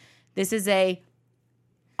coaches. This is a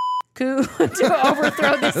coup to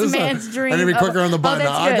overthrow this man's dream. I need to be quicker on the button.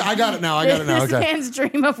 I got it now. This man's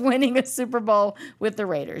dream of winning a Super Bowl with the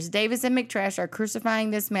Raiders. Davis and McTrash are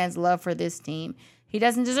crucifying this man's love for this team. He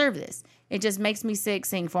doesn't deserve this. It just makes me sick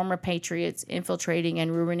seeing former Patriots infiltrating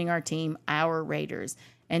and ruining our team, our Raiders.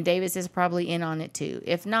 And Davis is probably in on it too.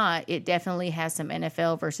 If not, it definitely has some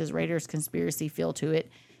NFL versus Raiders conspiracy feel to it.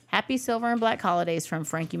 Happy Silver and Black Holidays from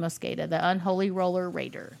Frankie Mosqueda, the Unholy Roller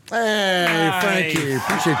Raider. Hey, Frankie.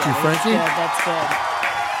 Appreciate you, Frankie. That's good.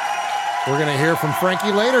 We're going to hear from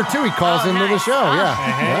Frankie later, too. He calls into the show. Yeah.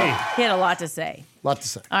 Hey. He had a lot to say. Lot to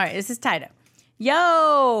say. All right, this is Tida.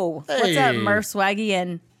 Yo! Hey. What's up, Murph Swaggy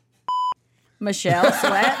and Michelle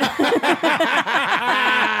Sweat?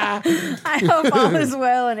 I hope all is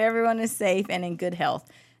well and everyone is safe and in good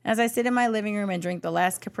health. As I sit in my living room and drink the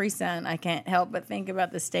last Capri Sun, I can't help but think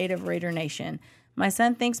about the state of Raider Nation. My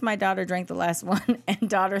son thinks my daughter drank the last one, and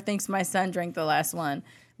daughter thinks my son drank the last one.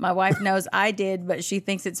 My wife knows I did, but she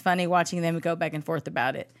thinks it's funny watching them go back and forth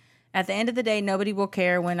about it. At the end of the day, nobody will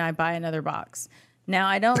care when I buy another box. Now,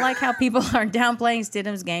 I don't like how people are downplaying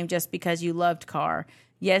Stidham's game just because you loved Carr.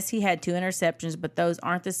 Yes, he had 2 interceptions, but those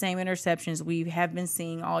aren't the same interceptions we have been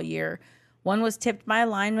seeing all year. One was tipped by a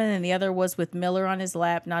lineman, and the other was with Miller on his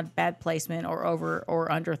lap, not bad placement or over or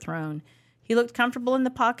underthrown. He looked comfortable in the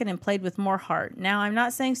pocket and played with more heart. Now, I'm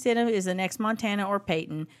not saying Stidham is the next Montana or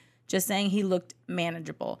Peyton, just saying he looked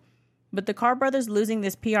manageable. But the Carr brothers losing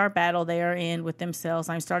this PR battle they are in with themselves,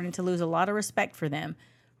 I'm starting to lose a lot of respect for them.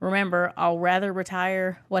 Remember, I'll rather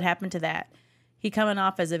retire. What happened to that? He coming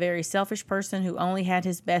off as a very selfish person who only had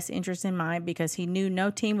his best interest in mind because he knew no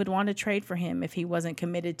team would want to trade for him if he wasn't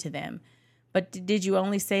committed to them. But did you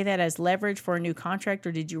only say that as leverage for a new contract,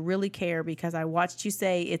 or did you really care? Because I watched you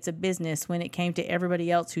say it's a business when it came to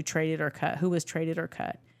everybody else who was traded or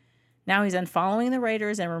cut. Now he's unfollowing the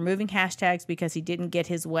Raiders and removing hashtags because he didn't get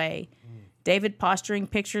his way. David posting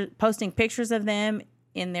pictures of them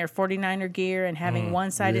in their 49er gear and having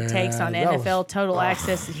one-sided takes on NFL Total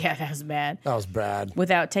Access. Yeah, that was bad. That was bad.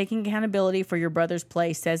 Without taking accountability for your brother's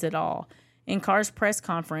play says it all. In Carr's press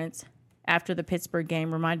conference after the Pittsburgh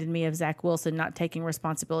game reminded me of Zach Wilson not taking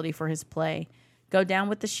responsibility for his play. Go down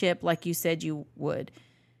with the ship like you said you would.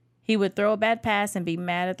 He would throw a bad pass and be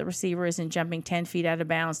mad at the receiver isn't jumping 10 feet out of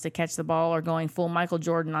bounds to catch the ball or going full Michael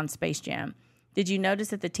Jordan on Space Jam. Did you notice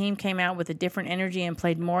that the team came out with a different energy and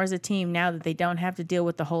played more as a team now that they don't have to deal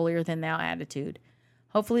with the holier-than-thou attitude?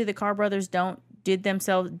 Hopefully the Carr brothers don't dig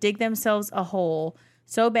themselves a hole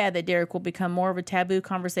so bad that Derek will become more of a taboo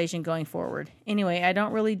conversation going forward. Anyway, I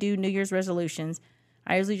don't really do New Year's resolutions.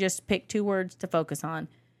 I usually just pick 2 words to focus on.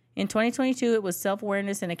 In 2022, it was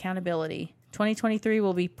self-awareness and accountability. 2023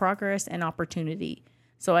 will be progress and opportunity.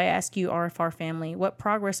 So I ask you, RFR family, what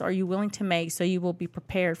progress are you willing to make so you will be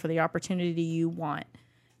prepared for the opportunity you want?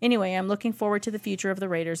 Anyway, I'm looking forward to the future of the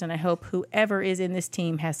Raiders, and I hope whoever is in this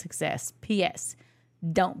team has success. P.S.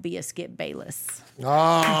 Don't be a Skip Bayless.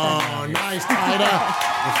 Oh, nice, Tida.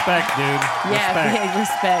 Respect, dude. Yeah, big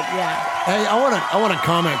respect, yeah. Hey, I want to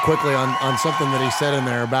comment quickly on something that he said in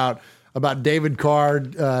there about about David Carr,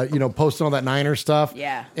 posting all that Niner stuff.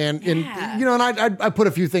 Yeah. And I put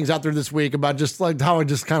a few things out there this week about just like how I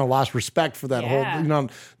just kind of lost respect for that whole,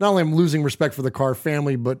 not only I'm losing respect for the Carr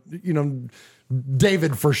family, but,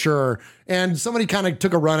 David for sure. And somebody kind of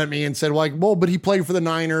took a run at me and said, like, well, but he played for the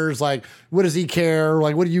Niners. Like, what does he care?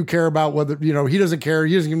 Like, what do you care about whether, he doesn't care.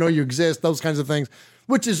 He doesn't even know you exist, those kinds of things,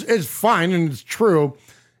 which is fine and it's true.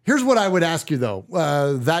 Here's what I would ask you, though.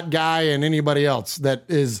 That guy and anybody else that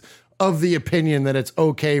is of the opinion that it's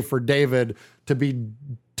okay for David to be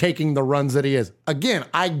taking the runs that he is. Again,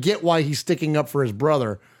 I get why he's sticking up for his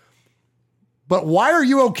brother. But why are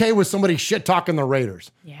you okay with somebody shit talking the Raiders?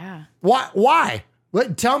 Yeah. Why?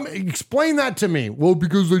 Explain that to me. Well,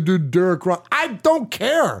 because they did Derek Ryan. I don't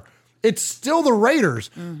care. It's still the Raiders.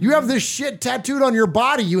 Mm-hmm. You have this shit tattooed on your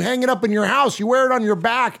body. You hang it up in your house. You wear it on your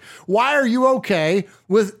back. Why are you okay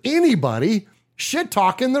with anybody shit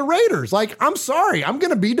talking the Raiders? Like, I'm sorry. I'm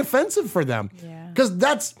going to be defensive for them. Because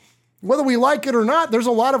that's, whether we like it or not, there's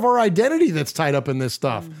a lot of our identity that's tied up in this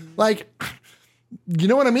stuff. Mm-hmm. Like, you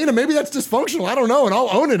know what I mean? And maybe that's dysfunctional. I don't know. And I'll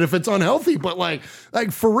own it if it's unhealthy. But like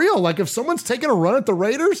for real, like if someone's taking a run at the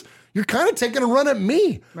Raiders, you're kind of taking a run at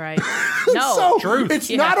me. Right. No. So Truth. It's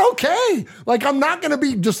not okay. Like I'm not going to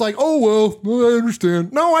be just like, oh, well, I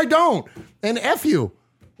understand. No, I don't. And F you.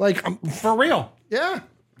 Like for real. Yeah.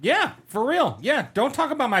 Yeah, for real. Yeah. Don't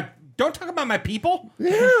talk about my people.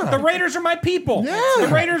 Yeah. The Raiders are my people. Yeah.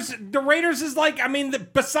 The Raiders is like, I mean,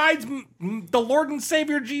 besides the Lord and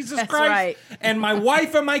Savior Jesus Christ and my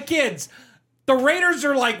wife and my kids, the Raiders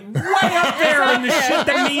are like way up there in the shit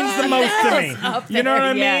that means the most to me. You know what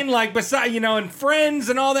I mean? Like beside, and friends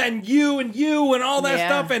and all that and you and all that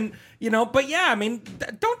stuff. And, but yeah, I mean,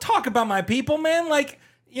 don't talk about my people, man. Like,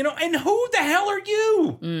 and who the hell are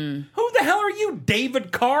you? Who the hell are you,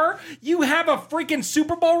 David Carr? You have a freaking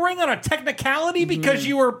Super Bowl ring on a technicality because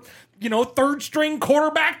you were, third string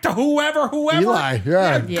quarterback to whoever. Eli,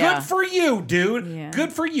 yeah. Good for you, dude. Yeah.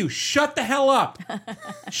 Good for you. Shut the hell up.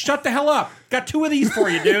 Shut the hell up. Got two of these for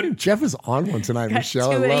you, dude. Jeff is on one tonight,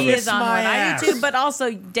 Michelle. I love he it. is on one. I do too, but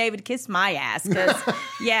also David, kiss my ass because,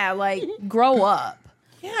 grow up.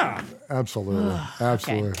 Yeah. Absolutely.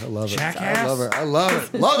 Absolutely. Okay. I love it. Jackass. I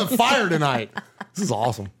love it. Love the fire tonight. This is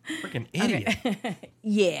awesome. Freaking idiot. Okay.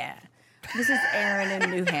 Yeah. This is Aaron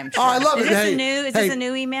in New Hampshire. Oh, I love it. Is this a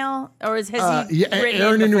new email? Or has he written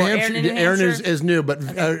Aaron in New before? Hampshire. Aaron is new,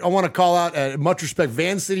 but I want to call out, much respect,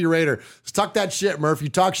 Van City Raider. Talk that shit, Murph. You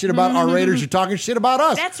talk shit about our Raiders, you're talking shit about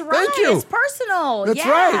us. That's right. Thank you. It's personal. That's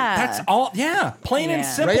right. That's all. Yeah. Plain and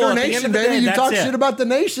simple. Raider at the Nation, end of the baby. day, You talk it. shit about the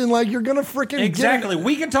nation like you're going to freaking Exactly.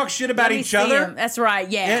 We can talk shit about each other. That's right.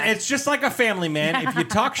 Yeah. It's just like a family, man. If you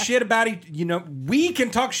talk shit about we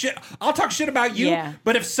can talk shit. I'll talk shit about you. Yeah.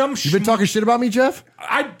 But if some You've been talking shit about me, Jeff?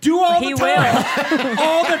 I do all the time.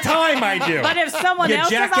 All the time I do. But if someone else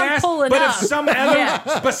jackass, is, I'm pulling but up.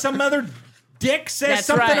 If some other dick says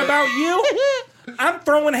something about you, I'm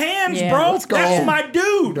throwing hands, bro. Let's go. That's my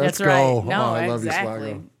dude. Let's That's right. go. No, I love exactly.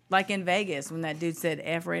 You, Swagger. Like in Vegas when that dude said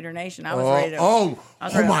F Raider Nation, I was ready to. Oh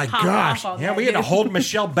my gosh! Yeah, we had to hold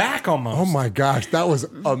Michelle back almost. Oh my gosh, that was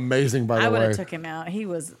amazing. By the way, I would have took him out. He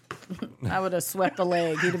was. I would have swept the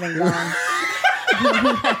leg. He'd have been gone.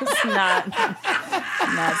 I was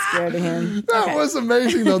not scared of him. That was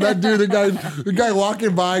amazing though. That dude, the guy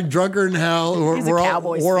walking by, drunker than hell.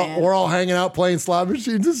 We're all hanging out playing slot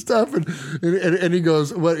machines and stuff, and he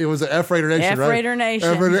goes, "What? It was an F Raider Nation, right? F Raider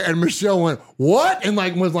Nation." And Michelle went, "What?" And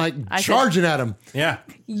was charging at him. Yeah.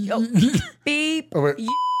 Yo, beep. Oh, wait.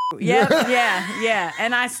 Yeah.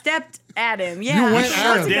 And I stepped at him. Yeah, You went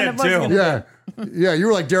at him. Did too. Yeah. Yeah, you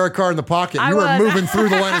were like Derek Carr in the pocket. You were moving through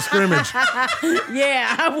the line of scrimmage.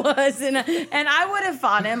 Yeah, I was, and I would have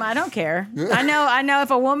fought him. I don't care. I know.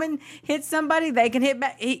 If a woman hits somebody, they can hit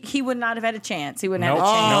back. He would not have had a chance. He wouldn't have a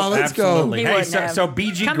chance. Oh, let's absolutely. go. Hey, so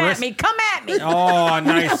BG Come Grissom. Come at me. Oh,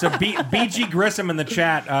 nice. So BG Grissom in the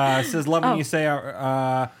chat says, "Love when you say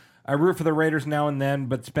I root for the Raiders now and then,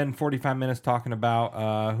 but spend 45 minutes talking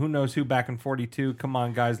about who knows who back in 42. Come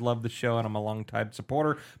on, guys, love the show, and I'm a long-time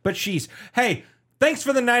supporter. But hey, thanks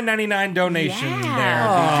for the $9.99 donation there, BG.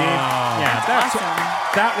 Yeah,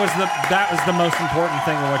 that was the most important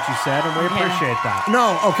thing of what you said, and we appreciate that.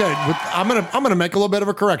 No, okay. I'm gonna make a little bit of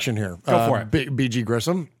a correction here. Go for it, BG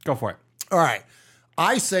Grissom. Go for it. All right.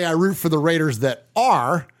 I say I root for the Raiders that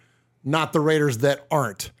are, not the Raiders that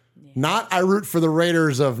aren't. Not I root for the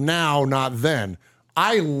Raiders of now, not then.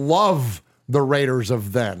 I love the Raiders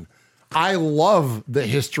of then. I love the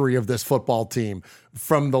history of this football team,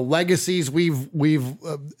 from the legacies we've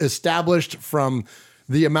established, from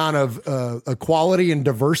the amount of equality and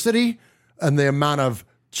diversity, and the amount of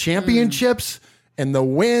championships and the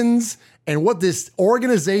wins and what this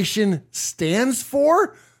organization stands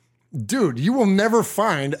for, dude, you will never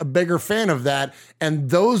find a bigger fan of that. And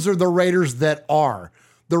those are the Raiders that are.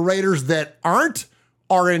 The Raiders that aren't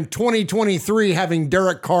are in 2023 having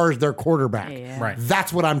Derek Carr as their quarterback. Right.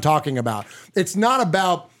 That's what I'm talking about. It's not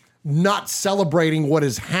about not celebrating what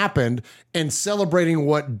has happened and celebrating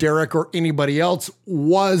what Derek or anybody else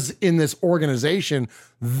was in this organization.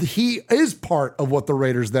 He is part of what the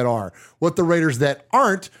Raiders that are. What the Raiders that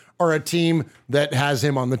aren't are a team that has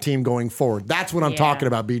him on the team going forward. That's what I'm talking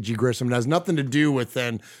about, BG Grissom. It has nothing to do with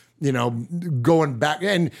then, going back.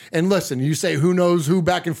 And listen, you say who knows who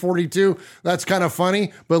back in 42? That's kind of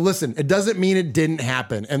funny. But listen, it doesn't mean it didn't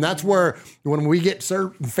happen. And that's where when we get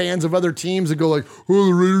certain fans of other teams that go like, oh,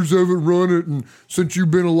 the Raiders haven't run it and since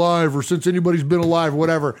you've been alive or since anybody's been alive,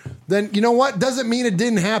 whatever, then you know what? Doesn't mean it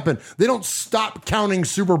didn't happen. They don't stop counting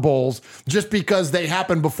Super Bowls just because they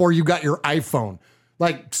happened before you got your iPhone.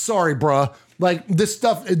 Like, sorry, bruh. Like this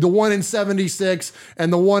stuff, the one in 76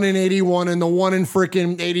 and the one in 81 and the one in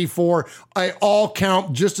freaking 84, I all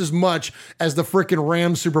count just as much as the freaking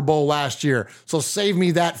Rams Super Bowl last year. So save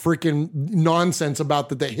me that freaking nonsense about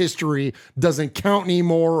that the history doesn't count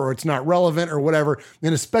anymore or it's not relevant or whatever,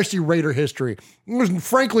 and especially Raider history. There's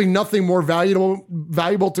frankly nothing more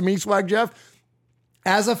valuable to me, Swag Jeff,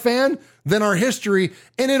 as a fan than our history,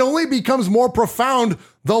 and it only becomes more profound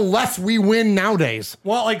the less we win nowadays.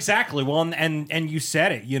 Well, exactly. Well, and you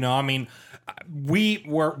said it. I mean, we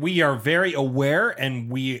are very aware, and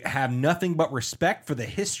we have nothing but respect for the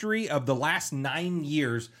history of the last 9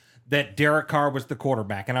 years that Derek Carr was the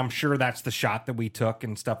quarterback, and I'm sure that's the shot that we took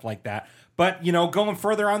and stuff like that. But going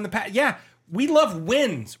further on the path, we love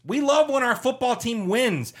wins. We love when our football team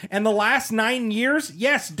wins. And the last 9 years,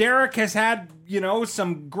 yes, Derek has had,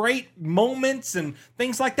 some great moments and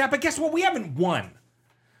things like that. But guess what? We haven't won.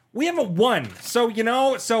 We haven't won. So,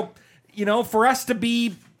 for us to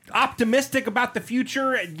be optimistic about the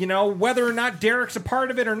future, whether or not Derek's a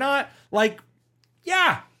part of it or not,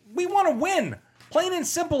 we want to win. Plain and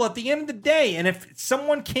simple at the end of the day. And if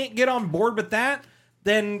someone can't get on board with that,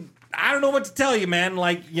 then I don't know what to tell you, man.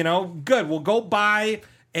 Good. We'll go buy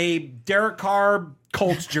a Derek Carr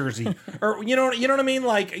Colts jersey, or you know what I mean.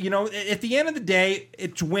 At the end of the day,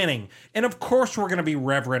 it's winning, and of course, we're going to be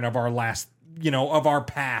reverent of our of our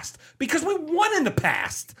past because we won in the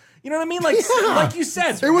past. You know what I mean? Like you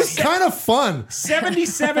said, it was kind of fun.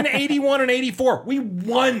 77, 81, and 84. We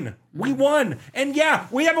won. And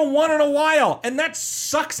we haven't won in a while, and that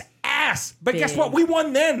sucks ass. But guess what? We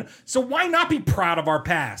won then. So why not be proud of our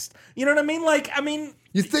past? You know what I mean?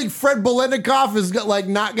 You think Fred Biletnikoff is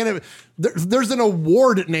not going to... There's an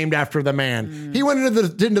award named after the man. He went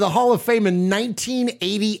into the Hall of Fame in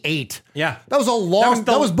 1988. Yeah. That was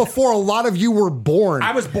that was before a lot of you were born.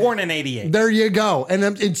 I was born in 88. There you go.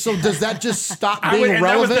 And so does that just stop being relevant?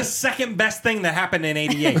 That was the second best thing that happened in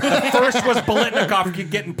 88. The first was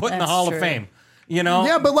Biletnikoff getting put in the Hall of Fame.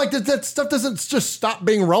 Yeah, but that stuff doesn't just stop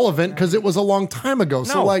being relevant because it was a long time ago. No.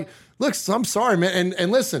 So look, I'm sorry, man.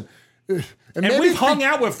 And listen... And we've hung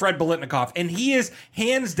out with Fred Biletnikoff, and he is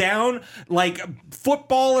hands down,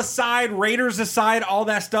 football aside, Raiders aside, all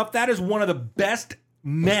that stuff, that is one of the best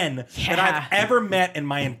men that I've ever met in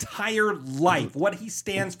my entire life. What he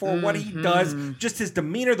stands for, what he does, just his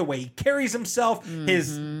demeanor, the way he carries himself,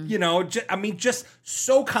 his, just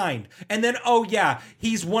so kind. And then,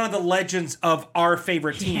 he's one of the legends of our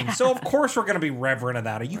favorite team. Yeah. So, of course, we're going to be reverent of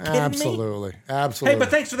that. Are you kidding me? Absolutely. Hey, but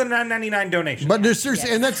thanks for the $9.99 donation. But seriously,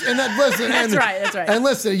 yes. and that listen. That's right. And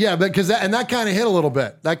listen, because that kind of hit a little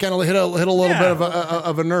bit. That kind of hit a little bit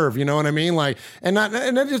of a nerve, you know what I mean? And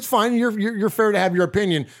it's fine. You're fair to have your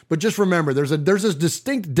opinion, but just remember there's this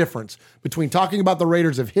distinct difference between talking about the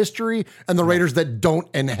Raiders of history and the Raiders that don't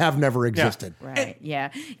and have never existed. Yeah. Right.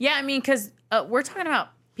 Yeah. I mean, because we're talking about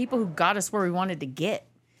people who got us where we wanted to get.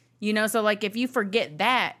 So if you forget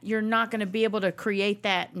that, you're not going to be able to create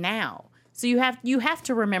that now. So you have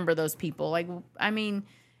to remember those people.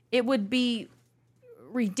 It would be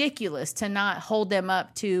ridiculous to not hold them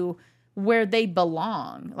up to where they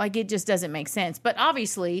belong. It just doesn't make sense. But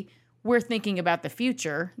obviously, we're thinking about the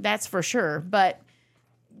future, that's for sure. But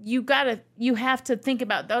you have to think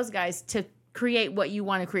about those guys to create what you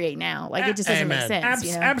want to create now. It just doesn't make sense.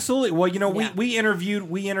 Absolutely. Well, we interviewed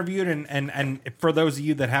and for those of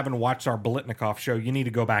you that haven't watched our Biletnikoff show, you need to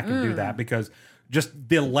go back and do that because just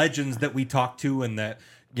the legends that we talked to and that,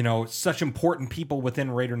 such important people within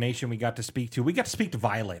Raider Nation we got to speak to. We got to speak to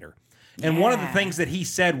Violator. And one of the things that he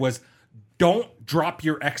said was, don't drop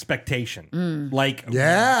your expectation.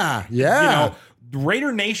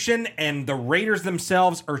 Raider Nation and the Raiders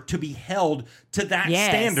themselves are to be held to that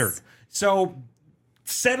standard. So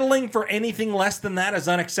Settling for anything less than that is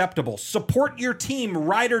unacceptable. Support your team,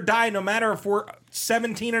 ride or die, no matter if we're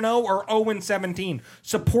 17-0 or 0-17.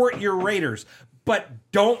 Support your Raiders, but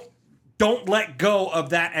don't let go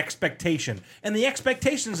of that expectation. And the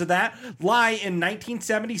expectations of that lie in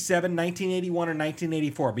 1977, 1981, or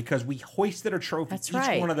 1984 because we hoisted a trophy each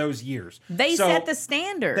one of those years. They set the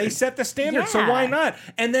standard. They set the standard, so why not?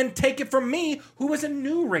 And then take it from me, who was a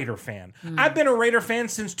new Raider fan. I've been a Raider fan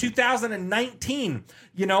since 2019.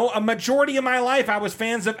 You know, a majority of my life, I was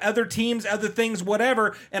fans of other teams, other things,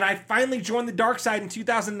 whatever. And I finally joined the dark side in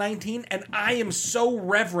 2019, and I am so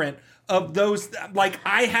reverent of those. Like,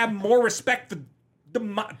 I have more respect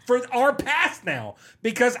for our past now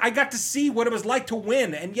because I got to see what it was like to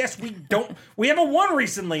win. And yes, we haven't won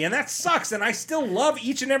recently, and that sucks. And I still love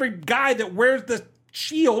each and every guy that wears the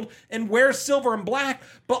shield and wears silver and black.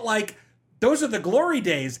 But like, those are the glory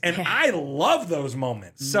days, and I love those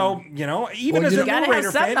moments. So, you know, even as a new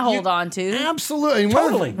Raider fan, to hold on to. Absolutely.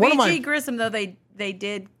 Totally. B.G. Grissom, though, they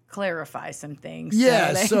did clarify some things.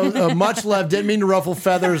 Yeah, so much love. Didn't mean to ruffle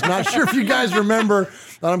feathers. Not sure if you guys remember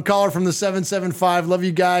that I'm caller from the 775. Love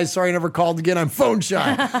you guys. Sorry I never called again. I'm phone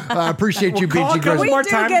shy. Appreciate you, BG Grissom.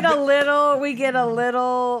 We get a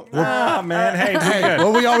little. Oh, man. Hey,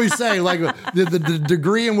 what we always say, like the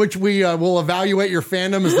degree in which we will evaluate your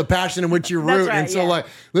fandom is the passion in which you root. Right, and so, like,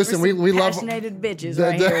 listen, we love passionated bitches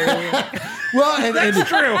right here. Well, and that's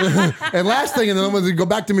true. And last thing, and then I'm going to go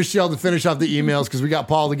back to Michelle to finish off the emails because we got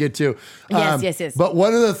Paul to get to. Yes. But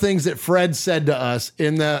one of the things that Fred said to us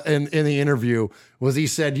in the interview was he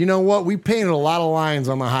said, you know what? We painted a lot of lines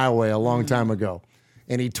on the highway a long time ago.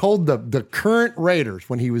 And he told the current Raiders,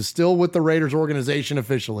 when he was still with the Raiders organization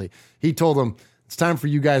officially, he told them, it's time for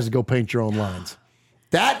you guys to go paint your own lines.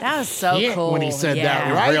 That was so cool when he said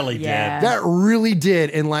that, right? It really did. That really did.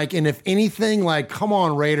 And if anything, like, come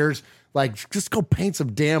on, Raiders. Like, just go paint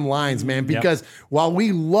some damn lines, man. Because while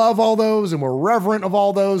we love all those and we're reverent of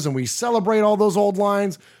all those and we celebrate all those old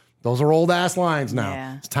lines, those are old ass lines now.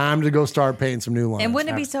 Yeah. It's time to go start painting some new lines. And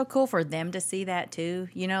wouldn't it be so cool for them to see that too?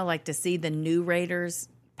 You know, like to see the new Raiders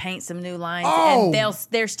paint some new lines, and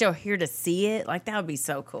they're still here to see it. Like, that would be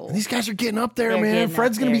so cool. And these guys are getting up there, man.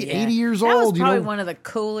 Fred's going to be 80 years old. That was probably one of the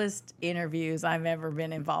coolest interviews I've ever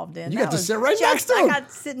been involved in. You got to sit right next to him. I got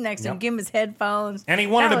to sit next to him, give him his headphones. And he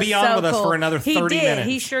wanted to be on with us for another 30 minutes.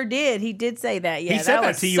 He sure did. He did say that. Yeah, he said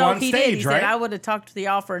that to you on stage, he right? said, I would have talked to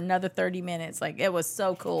y'all for another 30 minutes. Like, it was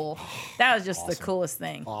so cool. That was just the coolest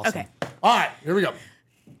thing. Awesome. Okay. All right, here we go.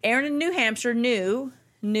 Aaron in New Hampshire, new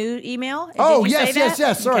email. Oh, yes.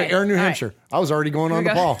 Sorry, okay. Aaron, New All Hampshire. Right. I was already going on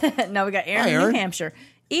to Paul. No, we got Aaron, Hi, in Aaron. New Hampshire.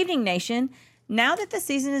 Evening Nation. Now that the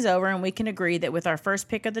season is over and we can agree that with our first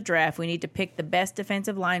pick of the draft, we need to pick the best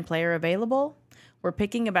defensive line player available. We're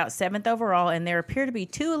picking about 7th overall, and there appear to be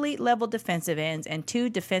 2 elite level defensive ends and 2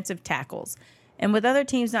 defensive tackles. And with other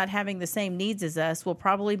teams not having the same needs as us, we'll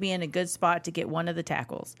probably be in a good spot to get one of the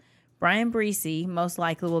tackles. Brian Breesy most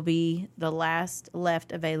likely will be the last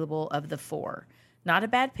left available of the 4. Not a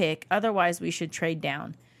bad pick, otherwise we should trade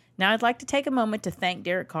down. Now I'd like to take a moment to thank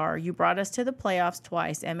Derek Carr. You brought us to the playoffs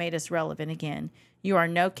twice and made us relevant again. You are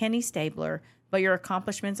no Kenny Stabler, but your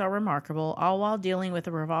accomplishments are remarkable, all while dealing with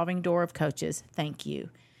a revolving door of coaches. Thank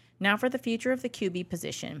you. Now for the future of the QB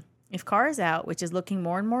position. If Carr is out, which is looking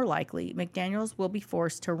more and more likely, McDaniels will be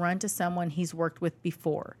forced to run to someone he's worked with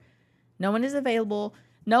before. No one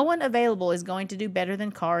available is going to do better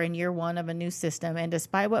than Carr in year 1 of a new system, and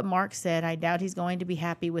despite what Mark said, I doubt he's going to be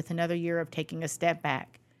happy with another year of taking a step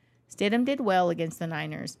back. Stidham did well against the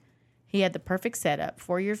Niners. He had the perfect setup.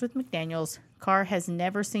 4 years with McDaniels. Carr has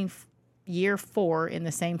never seen year 4 in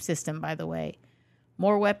the same system, by the way.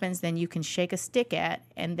 More weapons than you can shake a stick at,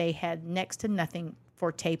 and they had next to nothing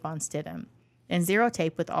for tape on Stidham, and 0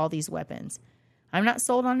 tape with all these weapons. I'm not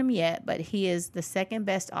sold on him yet, but he is the second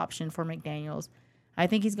best option for McDaniels. I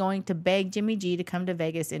think he's going to beg Jimmy G to come to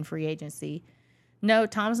Vegas in free agency. No,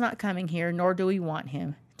 Tom's not coming here, nor do we want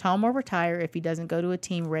him. Tom will retire if he doesn't go to a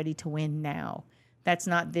team ready to win now. That's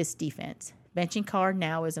not this defense. Benching Carr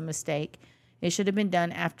now is a mistake. It should have been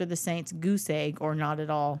done after the Saints' goose egg or not at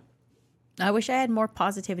all. I wish I had more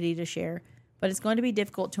positivity to share, but it's going to be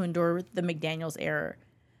difficult to endure the McDaniels error.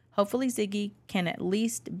 Hopefully Ziggy can at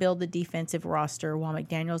least build the defensive roster while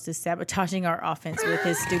McDaniels is sabotaging our offense with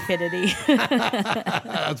his stupidity.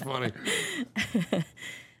 That's funny.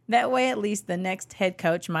 That way, at least the next head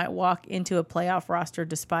coach might walk into a playoff roster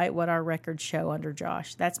despite what our records show under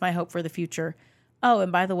Josh. That's my hope for the future. Oh,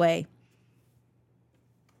 and by the way,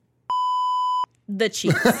 the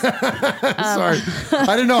Chiefs. Sorry.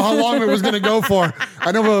 I didn't know how long it was going to go for.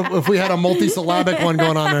 I don't know if we had a multisyllabic one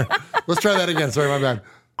going on there. Let's try that again. Sorry, my bad.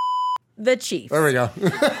 The Chiefs. There we go.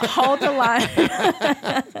 Hold the line.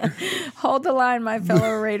 Hold the line, my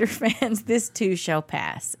fellow Raider fans. This too shall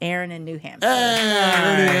pass. Aaron in New Hampshire.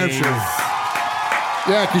 Hey, New Hampshire.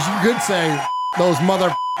 Yeah, because you could say those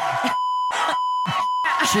mother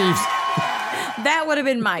Chiefs. That would have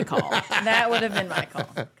been my call.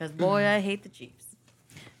 Because, boy, I hate the Chiefs.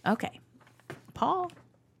 Okay. Paul?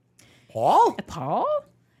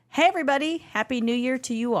 Hey, everybody. Happy New Year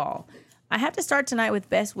to you all. I have to start tonight with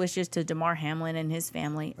best wishes to Damar Hamlin and his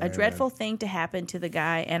family. A dreadful thing to happen to the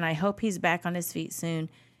guy, and I hope he's back on his feet soon.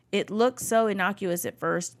 It looked so innocuous at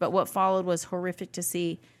first, but what followed was horrific to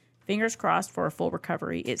see. Fingers crossed for a full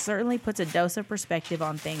recovery. It certainly puts a dose of perspective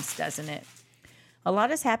on things, doesn't it? A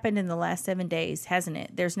lot has happened in the last 7 days, hasn't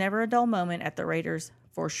it? There's never a dull moment at the Raiders,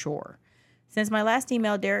 for sure. Since my last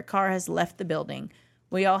email, Derek Carr has left the building.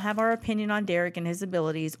 We all have our opinion on Derek and his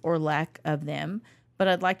abilities, or lack of them, but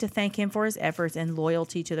I'd like to thank him for his efforts and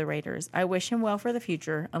loyalty to the Raiders. I wish him well for the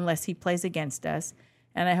future, unless he plays against us,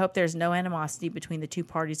 and I hope there's no animosity between the two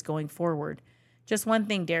parties going forward. Just one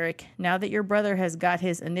thing, Derek. Now that your brother has got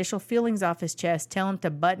his initial feelings off his chest, tell him to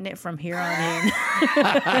button it from here on in.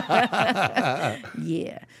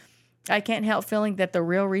 Yeah. I can't help feeling that the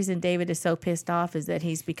real reason David is so pissed off is that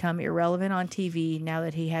he's become irrelevant on TV now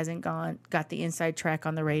that he hasn't got the inside track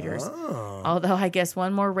on the Raiders. Oh. Although I guess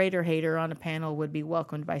one more Raider hater on a panel would be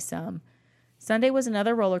welcomed by some. Sunday was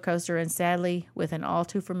another roller coaster, and sadly, with an all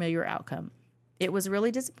too familiar outcome. It was really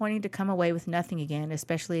disappointing to come away with nothing again,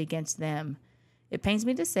 especially against them. It pains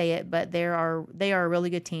me to say it, but they are a really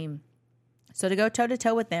good team. So to go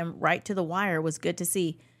toe-to-toe with them right to the wire was good to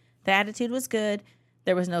see. The attitude was good.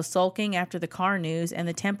 There was no sulking after the Carr news, and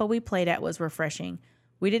the tempo we played at was refreshing.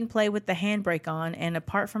 We didn't play with the handbrake on, and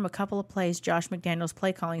apart from a couple of plays, Josh McDaniels'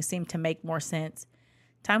 play calling seemed to make more sense.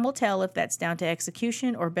 Time will tell if that's down to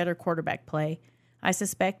execution or better quarterback play. I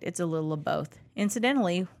suspect it's a little of both.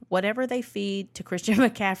 Incidentally, whatever they feed to Christian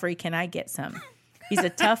McCaffrey, can I get some? He's a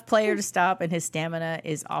tough player to stop, and his stamina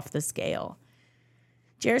is off the scale.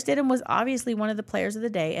 Jarrett Stidham was obviously one of the players of the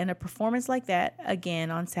day, and a performance like that,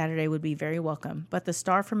 again, on Saturday would be very welcome. But the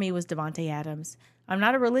star for me was Davante Adams. I'm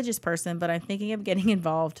not a religious person, but I'm thinking of getting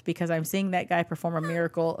involved because I'm seeing that guy perform a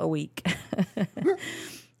miracle a week.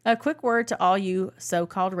 A quick word to all you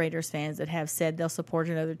so-called Raiders fans that have said they'll support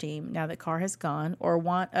another team now that Carr has gone, or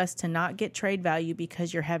want us to not get trade value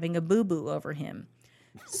because you're having a boo-boo over him.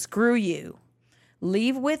 Screw you.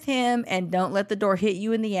 Leave with him and don't let the door hit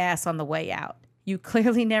you in the ass on the way out. You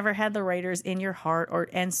clearly never had the Raiders in your heart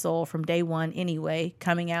and soul from day one anyway,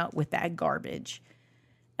 coming out with that garbage.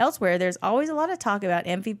 Elsewhere, there's always a lot of talk about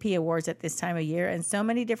MVP awards at this time of year, and so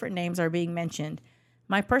many different names are being mentioned.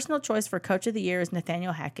 My personal choice for Coach of the Year is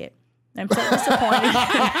Nathaniel Hackett. I'm so disappointed.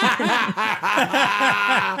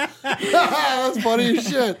 That's funny as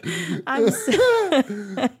shit.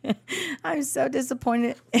 I'm so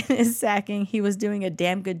disappointed in his sacking. He was doing a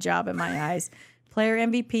damn good job in my eyes. Player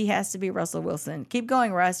MVP has to be Russell Wilson. Keep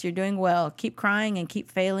going, Russ. You're doing well. Keep crying and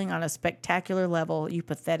keep failing on a spectacular level, you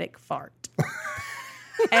pathetic fart.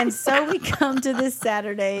 And so we come to this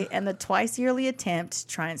Saturday and the twice-yearly attempt to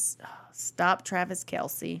try and stop Travis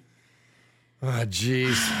Kelce. Oh,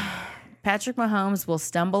 jeez. Patrick Mahomes will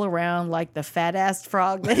stumble around like the fat-assed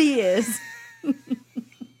frog that he is.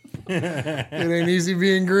 It ain't easy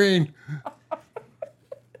being green.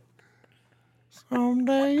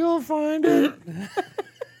 Someday you'll find it.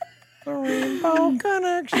 The Rainbow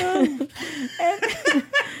Connection.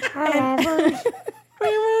 Lovers,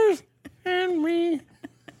 dreamers, and me.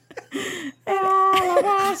 All of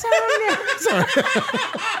us are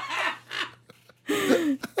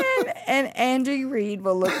And Andy Reid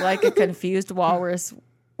will look like a confused walrus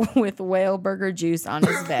with whale burger juice on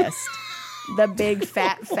his vest. The big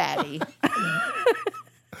fat fatty.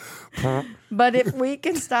 But if we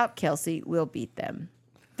can stop Kelce, we'll beat them.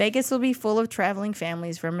 Vegas will be full of traveling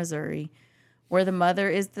families from Missouri, where the mother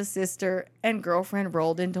is the sister and girlfriend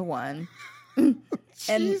rolled into one. And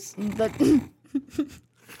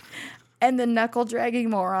the knuckle-dragging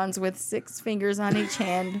morons with 6 fingers on each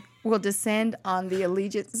hand will descend on the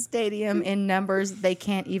Allegiant Stadium in numbers they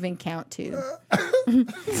can't even count to.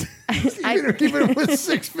 Even with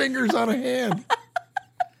 6 fingers on a hand.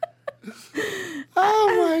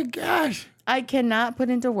 Oh, my gosh. I cannot put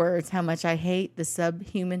into words how much I hate the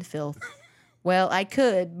subhuman filth. Well, I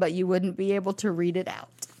could, but you wouldn't be able to read it out.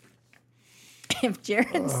 If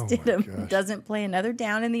Jarrett Stidham doesn't play another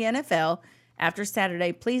down in the NFL after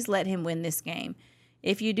Saturday, please let him win this game.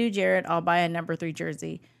 If you do, Jarrett, I'll buy a number 3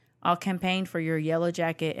 jersey. I'll campaign for your yellow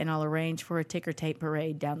jacket, and I'll arrange for a ticker tape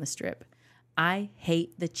parade down the strip. I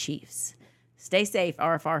hate the Chiefs. Stay safe,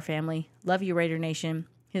 RFR family. Love you, Raider Nation.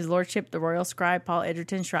 His Lordship, the Royal Scribe, Paul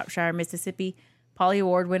Edgerton, Shropshire, Mississippi. Polly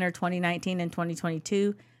Award winner 2019 and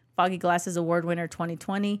 2022. Foggy Glasses Award winner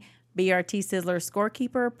 2020. BRT Sizzler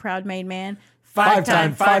scorekeeper, proud made man.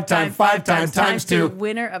 Five-time times two.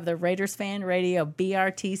 Winner of the Raiders Fan Radio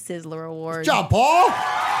BRT Sizzler Award. Good job, Paul.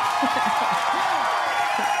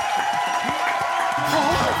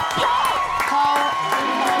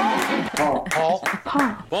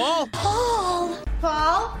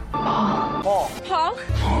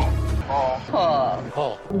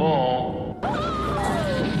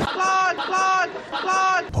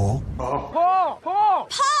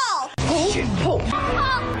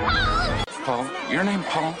 Paul, your name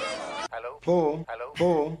Paul? Paul.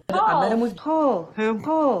 I met him with Paul. Who?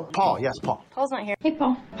 Paul. Paul, yes, Paul. Paul's not here. Hey,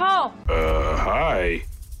 Paul. Paul. Hi.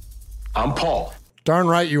 I'm Paul. Darn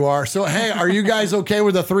right you are. So, hey, are you guys okay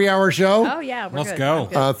with a 3-hour show? Oh, yeah. Let's go.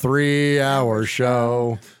 A 3-hour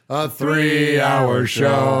show. A 3-hour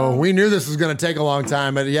show. We knew this was going to take a long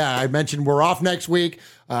time, but yeah, I mentioned we're off next week.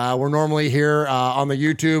 We're normally here on the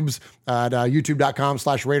YouTubes at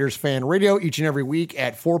youtube.com/Raiders Fan Radio each and every week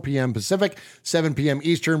at 4 p.m. Pacific, 7 p.m.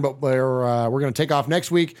 Eastern. But we're going to take off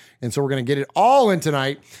next week, and so we're going to get it all in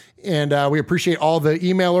tonight. And we appreciate all the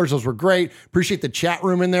emailers. Those were great. Appreciate the chat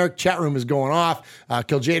room in there. Chat room is going off.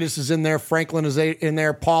 Kiljadis is in there. Franklin is in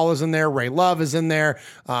there. Paul is in there. Ray Love is in there.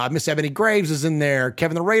 Miss Ebony Graves is in there.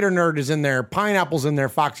 Kevin the Raider Nerd is in there. Pineapple's in there.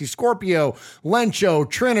 Foxy Scorpio, Lencho,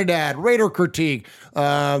 Trinidad, Raider Critique,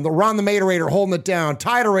 the Ron the Mater Raider holding it down.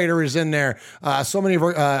 Tider Raider is in there. So many of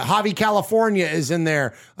our, Javi California is in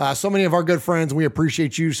there. So many of our good friends. We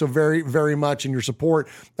appreciate you so very, very much and your support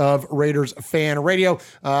of Raiders Fan Radio.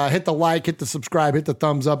 Hit the like, hit the subscribe, hit the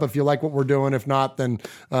thumbs up if you like what we're doing. If not, then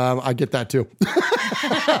I get that too.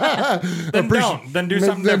 Then don't. Then do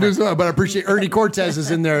something different. But I appreciate Ernie Cortez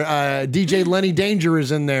is in there. DJ Lenny Danger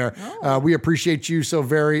is in there. We appreciate you so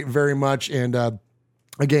very, very much. And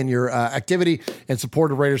again, your activity and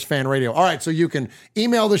support of Raiders Fan Radio. All right, so you can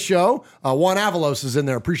email the show. Juan Avalos is in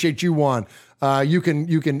there. Appreciate you, Juan. You can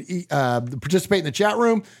participate in the chat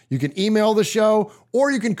room. You can email the show,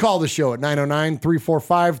 or you can call the show at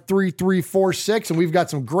 909-345-3346. And we've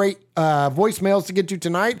got some great voicemails to get to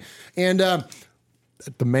tonight. And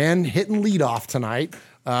the man hitting leadoff tonight,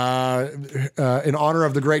 in honor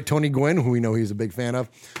of the great Tony Gwynn, who we know he's a big fan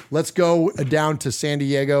of. Let's go down to San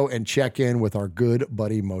Diego and check in with our good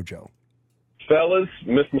buddy Mojo. Fellas,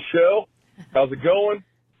 Miss Michelle, how's it going?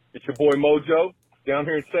 It's your boy Mojo down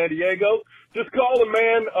here in San Diego. Just calling,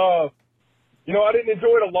 man. I didn't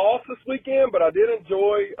enjoy the loss this weekend, but I did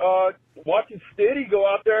enjoy watching Stiddy go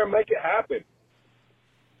out there and make it happen.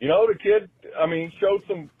 The kid, showed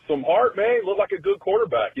some heart, man. He looked like a good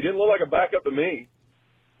quarterback. He didn't look like a backup to me.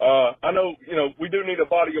 I know, we do need a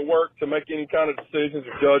body of work to make any kind of decisions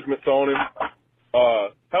or judgments on him.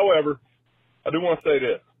 However, I do want to say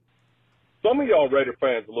this. Some of y'all Raider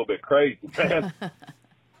fans are a little bit crazy, man.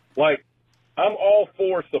 Like, I'm all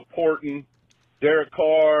for supporting Derek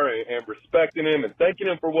Carr and respecting him and thanking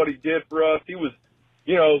him for what he did for us. He was,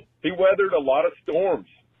 he weathered a lot of storms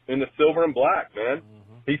in the silver and black, man.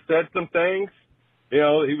 Mm-hmm. He said some things, he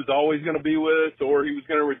was always going to be with us or he was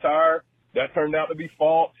going to retire. That turned out to be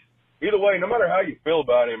false. Either way, no matter how you feel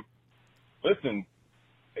about him, listen,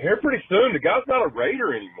 here pretty soon, the guy's not a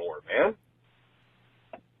Raider anymore, man.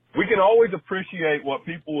 We can always appreciate what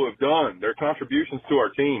people have done, their contributions to our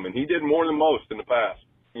team, and he did more than most in the past,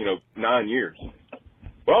 9 years.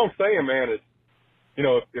 What I'm saying, man, is,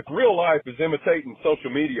 if real life is imitating social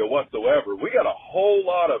media whatsoever, we got a whole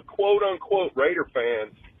lot of quote-unquote Raider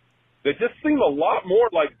fans that just seem a lot more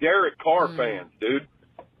like Derek Carr fans, dude.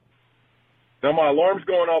 Now, my alarm's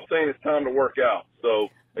going off saying it's time to work out. So,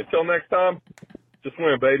 until next time, just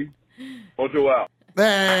win, baby. Mojo out.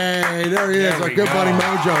 Hey, there he is, our good buddy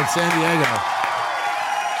Mojo in San Diego.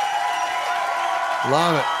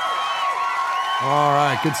 Love it. All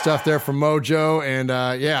right, good stuff there from Mojo. And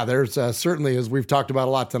there's certainly, as we've talked about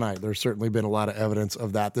a lot tonight, there's certainly been a lot of evidence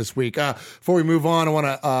of that this week. Before we move on, I want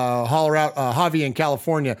to holler out Javi in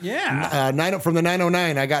California. Yeah. From the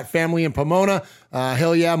 909, I got family in Pomona.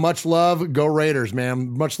 Hell yeah, much love. Go Raiders,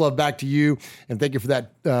 man. Much love back to you. And thank you for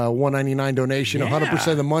that $1.99 donation. 100%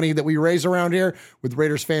 of the money that we raise around here with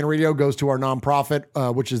Raiders Fan Radio goes to our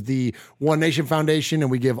nonprofit, which is the One Nation Foundation. And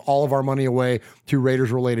we give all of our money away to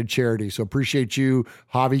Raiders-related charities. So appreciate you,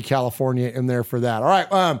 Javi, California, in there for that. All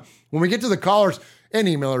right. When we get to the callers and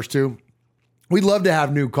emailers too, we'd love to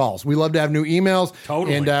have new calls. We love to have new emails.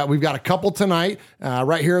 Totally. And we've got a couple tonight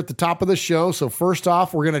right here at the top of the show. So first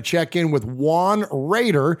off, we're going to check in with Juan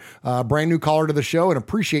Raider, brand new caller to the show, and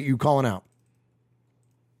appreciate you calling out.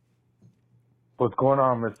 What's going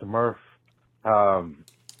on, Mr. Murph?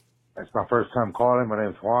 It's my first time calling. My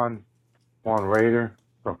name's Juan Raider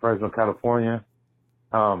from Fresno, California.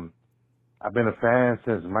 I've been a fan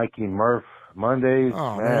since Mikey Murph Mondays.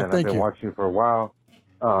 Oh, man, thank I've been you. watching you for a while.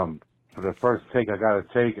 For the first take I gotta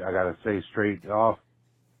say straight off,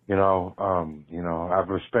 I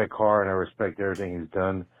respect Carr and I respect everything he's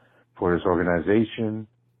done for this organization,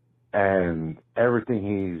 and everything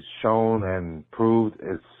he's shown and proved.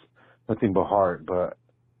 It's nothing but heart, but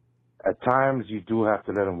at times you do have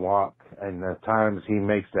to let him walk, and at times he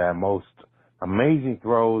makes that most amazing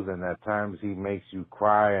throws, and at times he makes you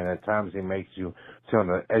cry, and at times he makes you sit on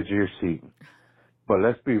the edge of your seat. But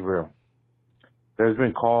let's be real. There's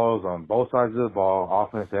been calls on both sides of the ball,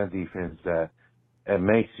 offense and defense, that it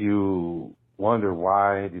makes you wonder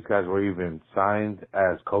why these guys were even signed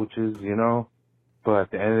as coaches, But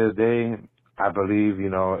at the end of the day, I believe, it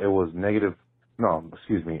was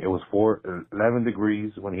it was 11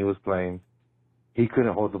 degrees when he was playing. He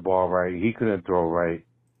couldn't hold the ball right. He couldn't throw right.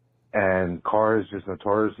 And Carr is just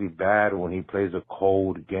notoriously bad when he plays a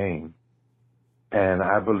cold game. And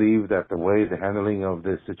I believe that the way the handling of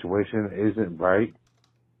this situation isn't right,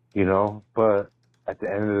 but at the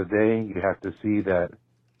end of the day, you have to see that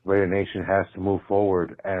Raider Nation has to move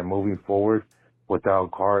forward, and moving forward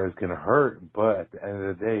without Carr is going to hurt. But at the end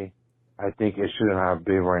of the day, I think it shouldn't have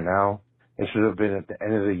been right now. It should have been at the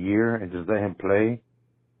end of the year and just let him play.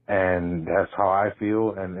 And that's how I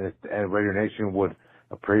feel. And Raider Nation would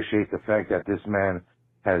appreciate the fact that this man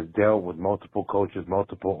has dealt with multiple coaches,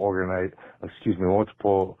 multiple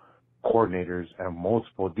coordinators, and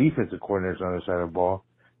multiple defensive coordinators on the side of the ball,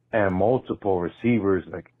 and multiple receivers.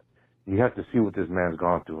 Like, you have to see what this man's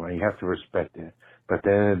gone through, and you have to respect it. But at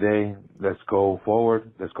the end of the day, let's go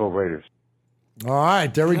forward. Let's go Raiders. All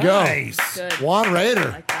right, there we go. Good. Juan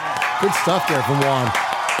Raider. Good stuff there from Juan.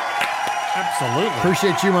 Absolutely.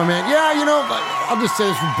 Appreciate you, my man. Yeah, I'll just say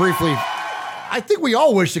this briefly. I think we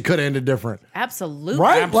all wish it could have ended different. Absolutely.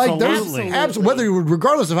 Right? Absolutely. Like,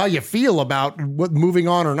 regardless of how you feel about what moving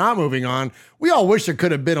on or not moving on, we all wish there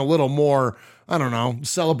could have been a little more, I don't know,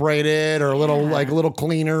 celebrated or a little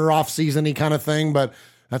cleaner, off-season-y kind of thing. But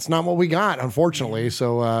that's not what we got, unfortunately.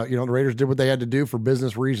 So, the Raiders did what they had to do for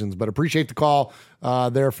business reasons. But appreciate the call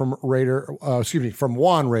there from from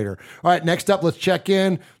Juan Raider. All right, next up, let's check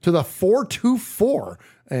in to the 424.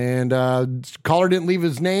 And caller didn't leave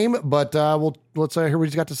his name, but let's hear what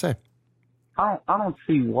he's got to say. I don't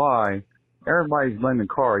see why everybody's blaming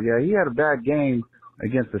Carr. Yeah, he had a bad game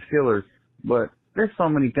against the Steelers, but there's so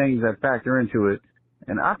many things that factor into it,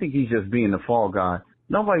 and I think he's just being the fall guy.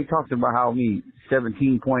 Nobody talks about how many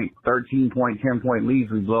 17-point, 13-point, 10-point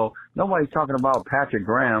leads we blow. Nobody's talking about Patrick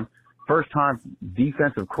Graham, first-time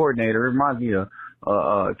defensive coordinator. It reminds me of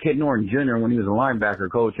Kit Norton Jr. when he was a linebacker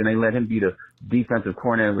coach, and they let him be the defensive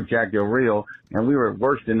coordinator with Jack Del Rio, and we were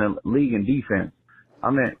worst in the league in defense.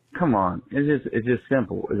 I mean, come on. It's just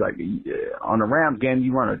simple. It's like on the Rams game,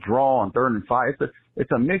 you run a draw on 3rd and 5.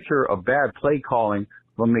 It's a mixture of bad play calling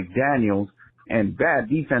from McDaniels and bad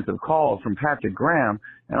defensive calls from Patrick Graham,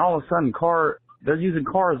 and all of a sudden they're using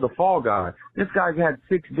Carr as the fall guy. This guy's had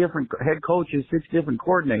 6 different head coaches, 6 different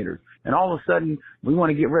coordinators, and all of a sudden we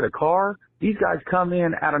want to get rid of Carr. These guys come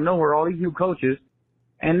in out of nowhere, all these new coaches,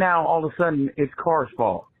 and now all of a sudden it's Carr's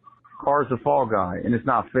fault. Carr's the fall guy, and it's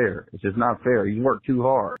not fair. It's just not fair. He worked too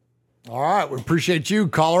hard. All right, we appreciate you,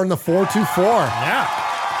 caller in the 424. Yeah.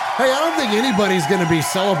 Hey, I don't think anybody's going to be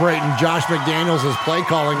celebrating Josh McDaniels' play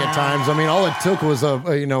calling at times. I mean, all it took was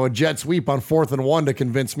a jet sweep on 4th and 1 to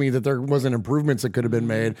convince me that there wasn't improvements that could have been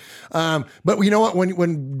made. But you know what?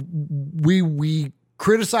 When we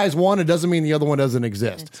criticize one, it doesn't mean the other one doesn't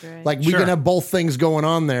exist. That's right. Like, we can have both things going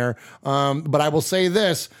on there. But I will say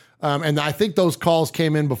this, and I think those calls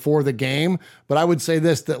came in before the game, but I would say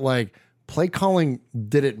this, that like play calling,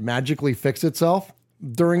 did it magically fix itself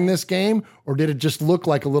during this game, or did it just look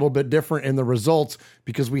like a little bit different in the results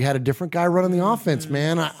because we had a different guy running the offense,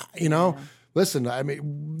 man? Listen, I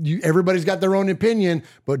mean, everybody's got their own opinion,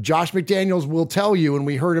 but Josh McDaniels will tell you, and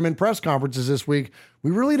we heard him in press conferences this week, we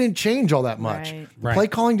really didn't change all that much. Right. Play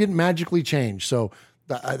calling didn't magically change. So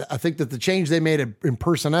I think that the change they made in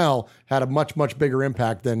personnel had a much, much bigger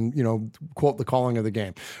impact than, quote, the calling of the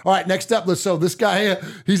game. All right, next up, so this guy,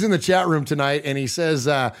 he's in the chat room tonight, and he says,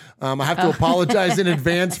 I have to apologize in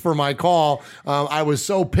advance for my call. I was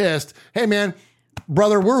so pissed. Hey, man,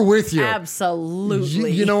 brother, we're with you.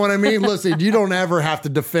 Absolutely. You know what I mean? Listen, you don't ever have to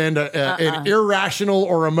defend an irrational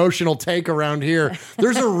or emotional take around here.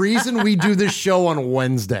 There's a reason we do this show on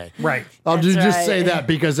Wednesday. Right. I'll just say that,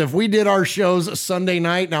 because if we did our shows Sunday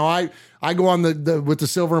night, now I go on the with the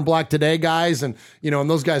Silver and Black Today guys, and and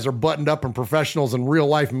those guys are buttoned up and professionals in real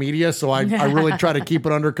life media, so I really try to keep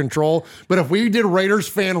it under control. But if we did Raiders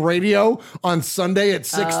Fan Radio on Sunday at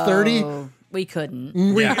 6:30, we couldn't.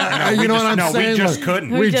 You know what I'm saying? We just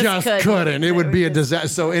couldn't. We just couldn't. It would be a disaster.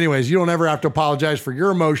 So, anyways, you don't ever have to apologize for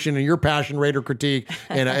your emotion and your passion, Raider critique,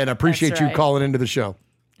 and I appreciate you calling into the show.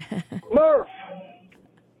 Murph,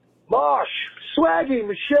 Mosh, Swaggy,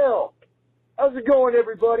 Michelle, how's it going,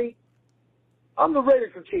 everybody? I'm the Raider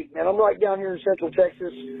critique, man. I'm right down here in Central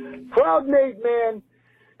Texas. Proud made man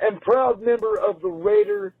and proud member of the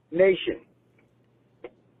Raider Nation.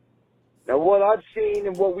 Now, what I've seen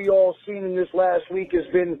and what we all seen in this last week has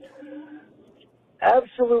been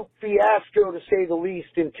absolute fiasco, to say the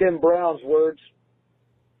least, in Tim Brown's words.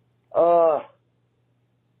 I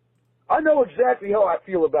know exactly how I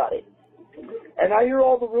feel about it. And I hear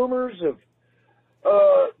all the rumors of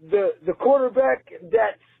the quarterback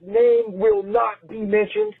that's name will not be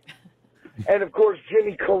mentioned. And, of course,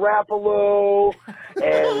 Jimmy Garoppolo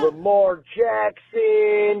and Lamar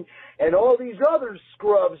Jackson and all these other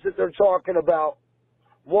scrubs that they're talking about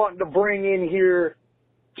wanting to bring in here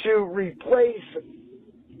to replace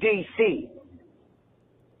DC.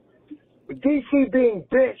 With DC being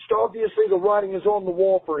benched, obviously the writing is on the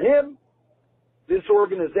wall for him. This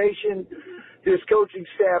organization, this coaching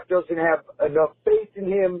staff doesn't have enough faith in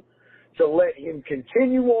him to let him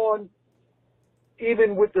continue on,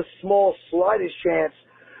 even with the slightest chance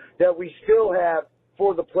that we still have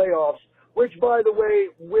for the playoffs, which, by the way,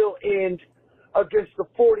 will end against the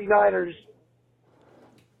 49ers.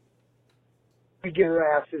 We get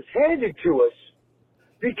our asses handed to us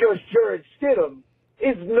because Jared Stidham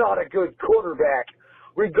is not a good quarterback,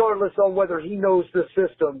 regardless on whether he knows the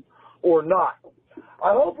system or not.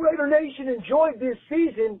 I hope Raider Nation enjoyed this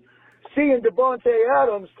season seeing Devontae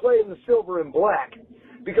Adams play in the Silver and Black,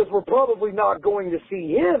 because we're probably not going to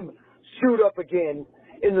see him suit up again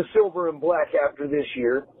in the Silver and Black after this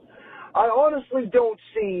year. I honestly don't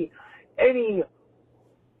see any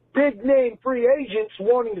big-name free agents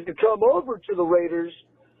wanting to come over to the Raiders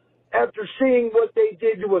after seeing what they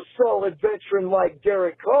did to a solid veteran like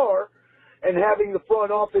Derek Carr and having the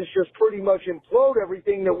front office just pretty much implode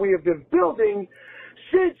everything that we have been building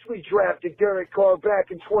since we drafted Derek Carr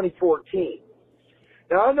back in 2014.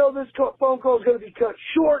 Now, I know this phone call is going to be cut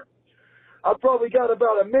short. I've probably got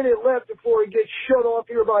about a minute left before he gets shut off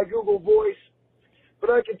here by Google Voice. But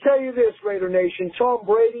I can tell you this, Raider Nation, Tom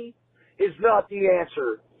Brady is not the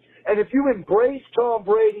answer. And if you embrace Tom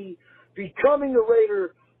Brady becoming a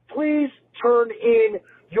Raider, please turn in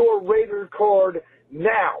your Raider card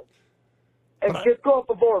now and get off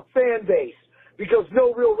of our fan base, because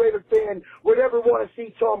no real Raider fan would ever want to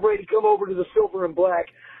see Tom Brady come over to the Silver and Black,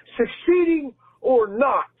 succeeding or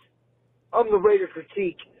not. I'm the Raider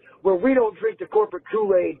critique, where we don't drink the corporate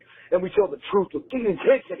Kool-Aid and we tell the truth with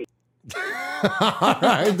intensity. All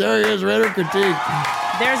right, there he is, Raider critique.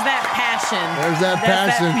 There's that passion. There's that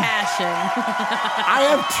passion. I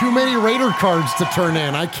have too many Raider cards to turn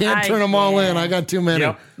in. I can't turn them all in. I got too many.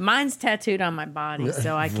 Yep. Mine's tattooed on my body,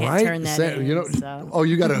 so I can't turn that in. So. Oh,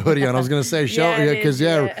 you got a hoodie on. I was going to say, because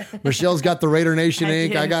Michelle's got the Raider Nation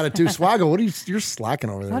ink. I got it too. Swaggle, you're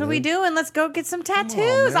slacking over there. What are we doing? Let's go get some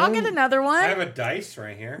tattoos. I'll get another one. I have a dice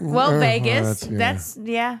right here. Well, Vegas. That's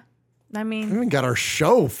I mean, we even got our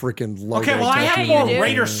show freaking logo. Okay, well, I have more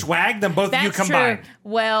Raider swag than both of you combined. True.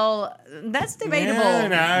 Well, that's debatable.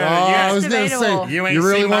 I was going to say, you ain't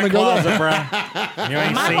really seen want my to go closet, there? bro. You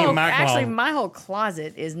ain't seen my closet. Actually, my whole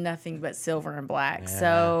closet is nothing but silver and black.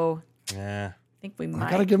 So I think we might.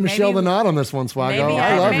 I got to give Michelle the nod on this one, Swaggo.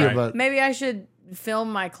 I love you, but maybe I should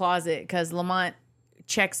film my closet, because Lamont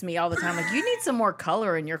checks me all the time. Like, you need some more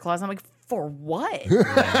color in your closet. I'm like, for what?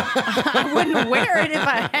 I wouldn't wear it if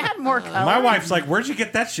I had more color. My wife's like, "Where'd you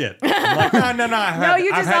get that shit?" I'm like, no. No,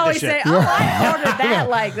 you just always say, "Oh, I ordered that."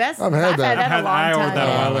 Like that's I've had that. a long time. I ordered that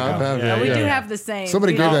a while ago. We do have the same.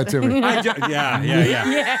 Somebody gave that to me. Yeah.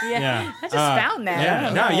 I just found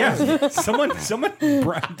that. Someone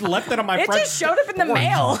left it on my. It just showed up in the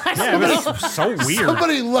mail. Yeah, it was so weird.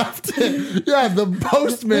 Somebody left it. Yeah, the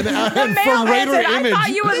postman from Raider said, Image. I thought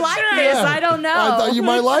you would like this. I don't know. I thought you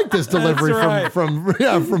might like this delivery. delivery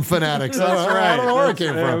right. from Fanatics. That's I don't know where it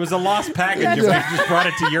came It from. was a lost package if they just brought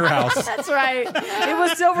it to your house. That's right. It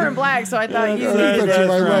was silver and black, so I thought you That's needed right. it.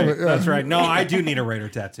 love it, yeah. That's right. No, I do need a Raider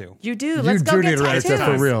tattoo. You do. Let's go do get need a Raiders tattoos.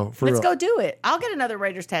 tattoo, for real. Let's go do it. I'll get another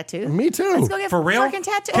Raiders tattoo. Me too. Let's go get For real? freaking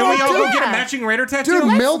tattoo. Can we all go Yeah. get a matching Raider tattoo? Dude,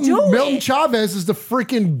 Let's Milton do it. Milton Chavez is the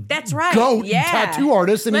freaking That's right. GOAT Yeah. tattoo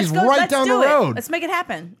artist, and Let's he's go- right let's down the do it. road. Let's make it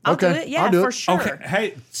happen. I'll Okay, do it. Yeah, I'll do for it. sure. Okay.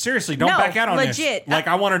 Hey, seriously, don't No, back out on legit. this. Like,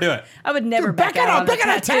 I want to do it. I would never back out on back a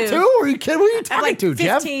on a tattoo. tattoo? Are you kidding? What are you I'm talking like to,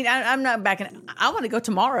 Jeff? 15. I'm not backing. I want to go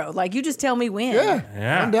tomorrow. Like, you just tell me when. Yeah.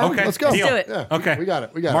 Yeah. I'm down. Okay. Let's go. Deal. Let's do it. Yeah. Okay. We got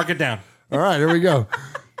it. We got Mark it. it down. All right, here we go.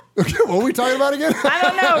 Okay, what were we talking about again? I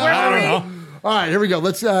don't know. Where I were don't we? know. All right, here we go.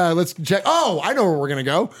 Let's check. Oh, I know where we're gonna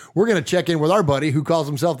go. We're gonna check in with our buddy who calls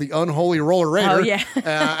himself the Unholy Roller Raider. Oh, yeah.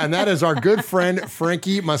 And that is our good friend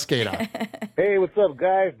Frankie Mosqueda. Hey, what's up,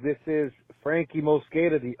 guys? This is Frankie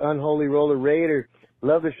Mosqueda, the Unholy Roller Raider.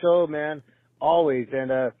 Love the show, man. Always.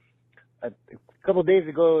 And a couple of days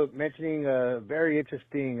ago, mentioning a very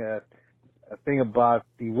interesting a thing about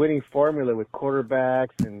the winning formula with quarterbacks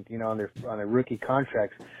and on their rookie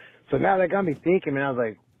contracts. So now that got me thinking, man. I was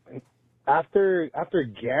like, after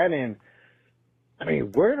Gannon, I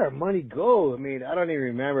mean, where did our money go? I mean, I don't even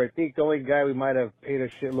remember. I think the only guy we might have paid a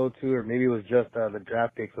shitload to, or maybe it was just the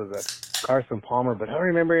draft picks, was Carson Palmer. But I don't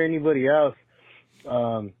remember anybody else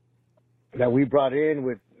that we brought in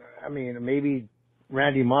with. I mean, maybe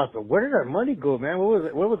Randy Moss. But where did our money go, man?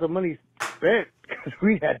 Where was the money spent? Because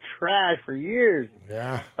we had trash for years.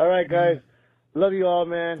 Yeah. All right, guys. Love you all,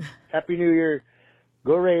 man. Happy New Year.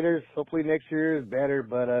 Go Raiders. Hopefully next year is better,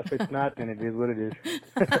 but if it's not, then it is what it is.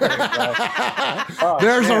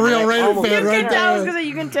 There's a real Raider fan right Because there.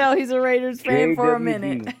 you can tell he's a Raiders fan for a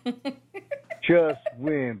minute. Just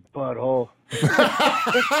win, butthole.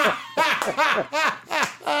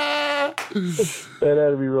 That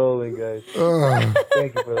had to be rolling, guys.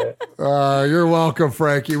 Thank you for that. You're welcome,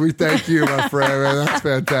 Frankie. We thank you, my friend. Man, that's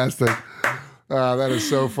fantastic. That is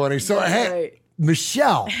so funny. So, hey,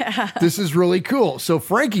 Michelle, this is really cool. So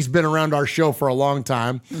Frankie's been around our show for a long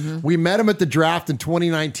time. Mm-hmm. We met him at the draft in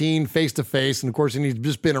 2019, face to face, and of course, he's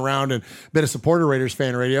just been around and been a supporter of Raiders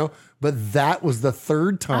Fan Radio. But that was the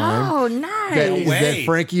third time Oh, nice. that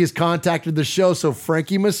Frankie has contacted the show. So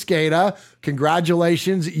Frankie Mosqueda,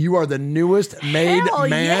 congratulations. You are the newest made Hell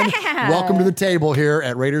man. yeah. Welcome to the table here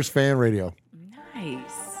at Raiders Fan Radio. Nice.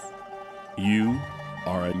 You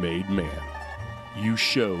are a made man. You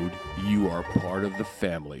showed you are part of the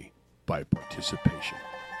family by participation.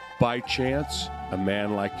 By chance, a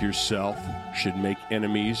man like yourself should make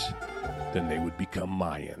enemies, then they would become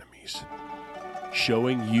my enemies.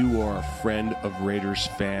 Showing you are a friend of Raiders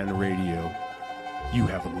Fan Radio, you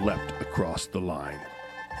have leapt across the line.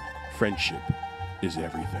 Friendship is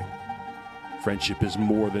everything. Friendship is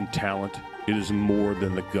more than talent. It is more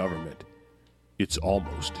than the government. It's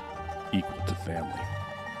almost equal to family.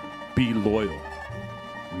 Be loyal.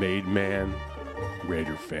 Made man,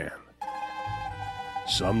 Raider fan.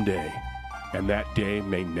 Someday, and that day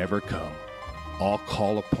may never come, I'll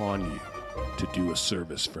call upon you to do a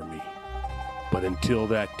service for me. But until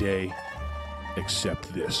that day,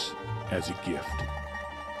 accept this as a gift.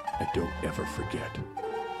 And don't ever forget,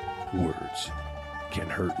 words can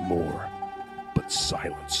hurt more, but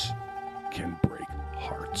silence can break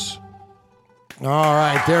hearts. All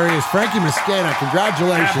right, there he is. Frankie Mosqueda,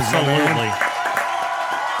 congratulations, my man. Absolutely.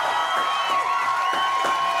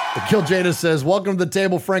 Kill Jada says, welcome to the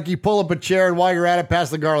table, Frankie. Pull up a chair, and while you're at it, pass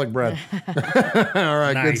the garlic bread. All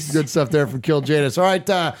right, Nice. good stuff there from Kill Jada. All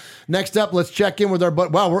right, next up, let's check in with our,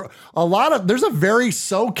 wow, there's a very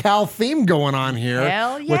SoCal theme going on here.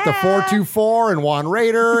 Hell With the yeah. 424 and Juan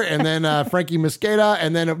Raider, and then Frankie Mosqueda,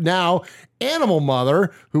 and then now Animal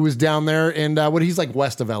Mother, who was down there in, he's like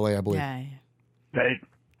west of LA, I believe. Yeah. Hey,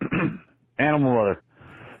 Animal Mother,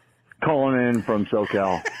 calling in from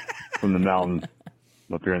SoCal, from the mountains,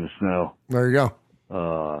 up here in the snow. There you go.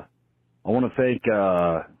 I want to thank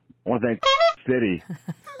City,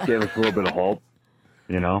 gave us a little bit of hope.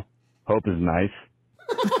 Hope is nice.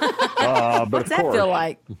 But What's that feel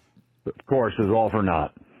like? Of course, it's all for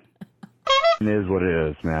naught. It is what it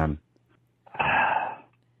is, man.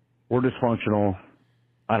 We're dysfunctional.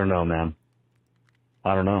 I don't know, man.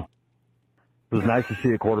 I don't know. It was nice to see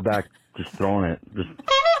a quarterback just throwing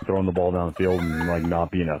the ball down the field and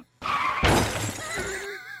not being a.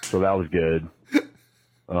 So that was good.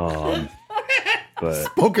 But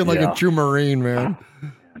Spoken like a true Marine, man.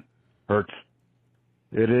 hurts.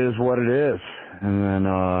 It is what it is, and then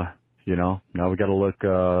now we got to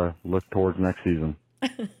look towards next season.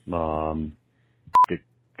 It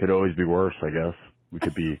could always be worse, I guess. We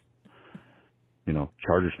could be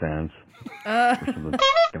Chargers fans. Or something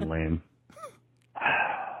fucking lame.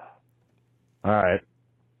 All right.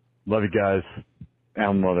 Love you guys.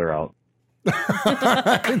 Al Mother out.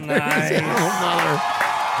 Nice.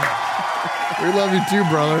 We love you too,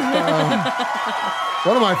 brother.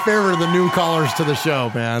 One of my favorite of the new callers to the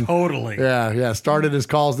show, man. Totally. Yeah. Started his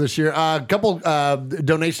calls this year. A couple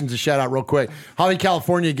donations to shout out real quick. Holly,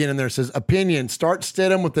 California again in there says, opinion, start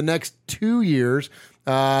Stidham with the next 2 years,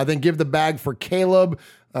 then give the bag for Caleb.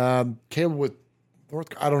 Caleb with North,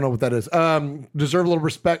 I don't know what that is. Deserve a little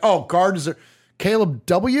respect. Oh, Carr deserve. Caleb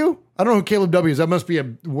W? I don't know who Caleb W is. That must be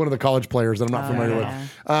one of the college players that I'm not familiar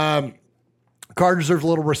with. Carr deserves a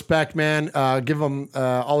little respect, man. Give him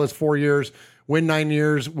all his 4 years. Win 9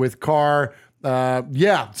 years with Carr.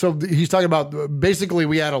 So he's talking about basically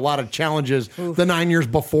we had a lot of challenges the 9 years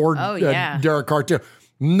before Derek Carr too.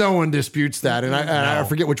 No one disputes that. And I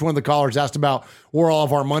forget which one of the callers asked about where all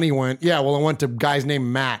of our money went. Yeah, well, it went to guys named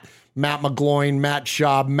Matt McGloin, Matt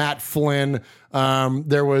Schaub, Matt Flynn.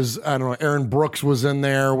 There was, I don't know, Aaron Brooks was in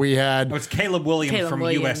there. We had... It's Caleb Williams from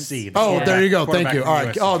USC. There you go. Thank you. All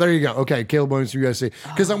right. Oh, there you go. Okay, Caleb Williams from USC.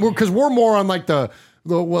 Because we're more on like the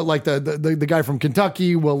guy from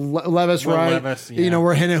Kentucky, Will Levis, right? Levis, yeah.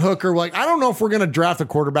 We're Hendon Hooker. Like, I don't know if we're going to draft a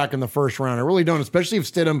quarterback in the first round. I really don't, especially if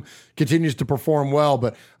Stidham continues to perform well.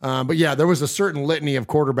 But yeah, there was a certain litany of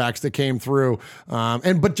quarterbacks that came through. But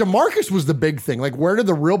Jamarcus was the big thing. Like, where did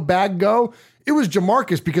the real bag go? It was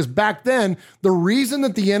Jamarcus, because back then, the reason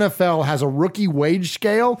that the NFL has a rookie wage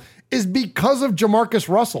scale is because of Jamarcus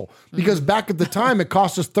Russell. Because back at the time, it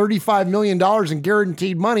cost us $35 million in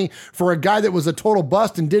guaranteed money for a guy that was a total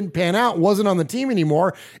bust and didn't pan out, wasn't on the team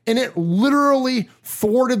anymore. And it literally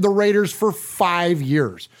thwarted the Raiders for 5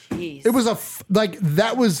 years. Jeez. It was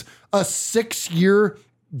that was a 6-year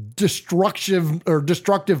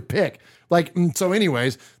destructive pick. So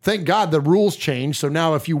anyways, thank God the rules changed. So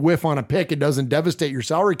now if you whiff on a pick, it doesn't devastate your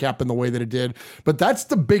salary cap in the way that it did. But that's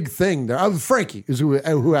the big thing there. Frankie is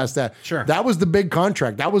who asked that. Sure. That was the big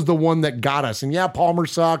contract. That was the one that got us. And yeah, Palmer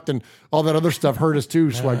sucked and all that other stuff hurt us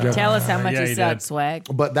too, Swag Jeff. Tell us how much he sucked, Swag.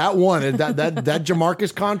 But that one, that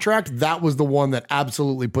Jamarcus contract, that was the one that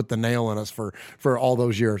absolutely put the nail in us for all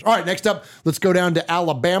those years. All right, next up, let's go down to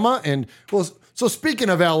Alabama. And so speaking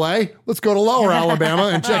of LA, let's go to Lower Alabama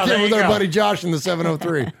and check in with our buddy Josh in the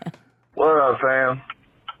 703. What up, fam?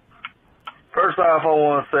 First off, I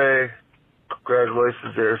want to say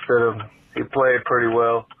congratulations to Stidham. He played pretty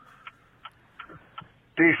well.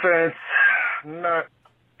 Defense, not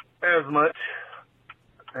as much.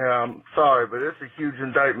 Yeah, I'm sorry, but it's a huge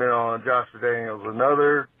indictment on Josh McDaniels.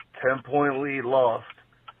 Another 10-point lead lost.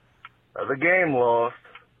 The game lost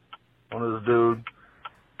on this dude.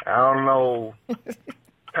 I don't know,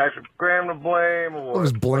 Patrick Graham to blame or what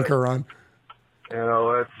was blinker on?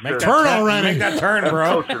 That's Make that turn already. Make that turn, that's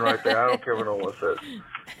bro. Coaching right there. I don't care what no one says.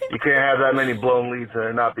 You can't have that many blown leads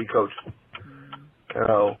and not be coaching.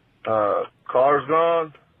 Carr's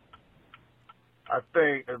gone. I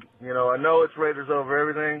think, I know it's Raiders over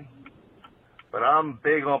everything, but I'm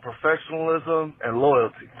big on professionalism and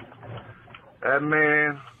loyalty. That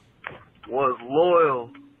man was loyal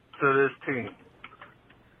to this team.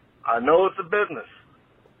 I know it's a business,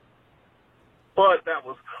 but that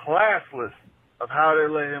was classless of how they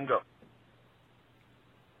let him go.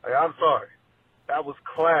 I'm sorry. That was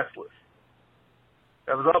classless.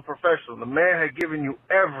 That was unprofessional. The man had given you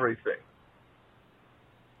everything.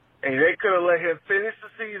 And they could have let him finish the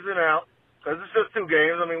season out, because it's just 2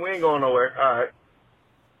 games. I mean, we ain't going nowhere. All right.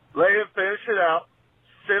 Let him finish it out,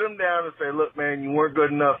 sit him down and say, look, man, you weren't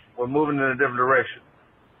good enough. We're moving in a different direction.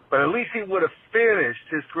 But at least he would have finished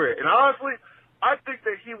his career. And honestly, I think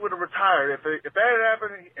that he would have retired. If that had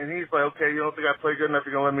happened and he's like, okay, you don't think I played good enough,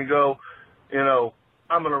 you're going to let me go,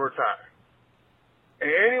 I'm going to retire.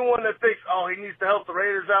 And anyone that thinks, he needs to help the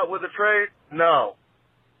Raiders out with a trade, no.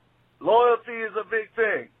 Loyalty is a big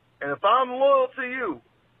thing. And if I'm loyal to you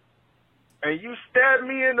and you stab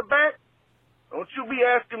me in the back, don't you be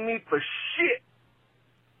asking me for shit.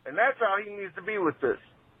 And that's how he needs to be with this.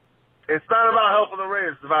 It's not about helping the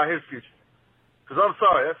Raiders. It's about his future. Because I'm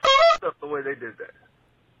sorry, that's f***ed up the way they did that.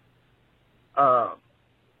 I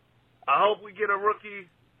hope we get a rookie.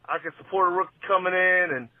 I can support a rookie coming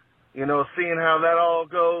in and, seeing how that all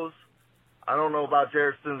goes. I don't know about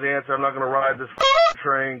Jared Stidham's answer. I'm not going to ride this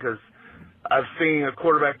train because I've seen a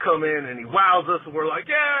quarterback come in and he wows us and we're like,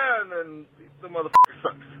 yeah, and then the motherfucker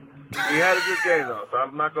sucks. He had a good game, though, so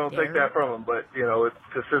I'm not going to take that from him. But, it's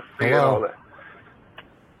consistency and all that.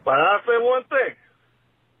 But I'll say one thing.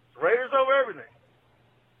 Raiders over everything.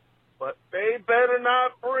 But they better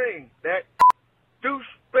not bring that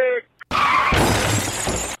douchebag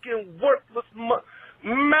young, worthless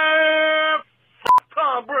man. F-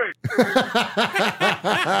 Tom Brady.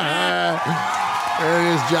 There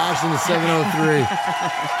it is, Josh in the 703.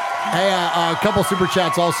 Hey, a couple super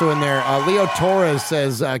chats also in there. Leo Torres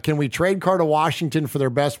says, can we trade Carr to Washington for their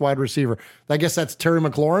best wide receiver? I guess that's Terry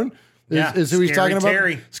McLaurin. Is who he's talking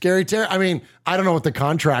about? Scary Terry. I mean, I don't know what the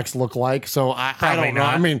contracts look like, so I don't know.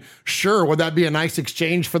 Not. I mean, sure, would that be a nice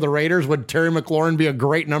exchange for the Raiders? Would Terry McLaurin be a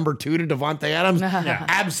great number 2 to Devontae Adams? Yeah.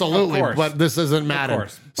 Absolutely, but this isn't Madden,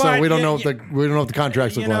 so But we don't know what the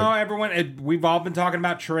contracts look like. Everyone, we've all been talking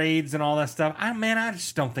about trades and all that stuff. I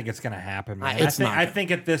just don't think it's going to happen, man. I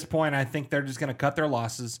think at this point, I think they're just going to cut their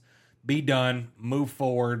losses, be done, move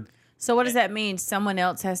forward. So what does that mean? Someone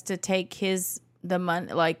else has to take the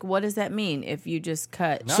money. Like, what does that mean if you just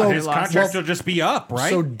cut? No, his contract will just be up, right?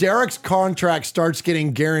 So Derek's contract starts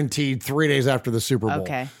getting guaranteed 3 days after the Super Bowl.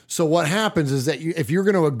 Okay. So what happens is that if you're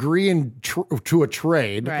going to agree to a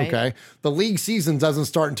trade, Right. okay, the league season doesn't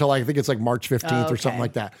start until I think it's like March 15th or something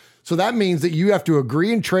like that. So that means that you have to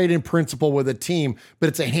agree and trade in principle with a team, but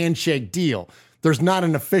it's a handshake deal. There's not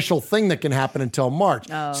an official thing that can happen until March.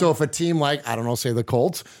 Oh. So if a team like, I don't know, say the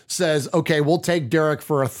Colts says, okay, we'll take Derek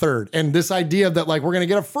for a third. And this idea that like, we're going to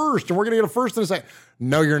get a first and we're going to get a first and it's like,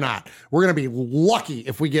 no, you're not. We're going to be lucky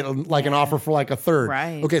if we get like an offer for like a third.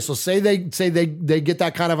 Right. Okay. So say they get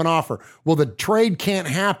that kind of an offer. Well, the trade can't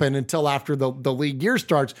happen until after the league year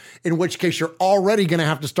starts, in which case you're already going to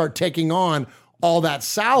have to start taking on all that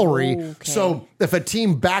salary. Okay. So if a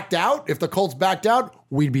team backed out, if the Colts backed out,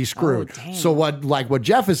 we'd be screwed. So what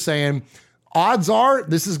Jeff is saying, odds are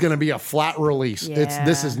this is going to be a flat release.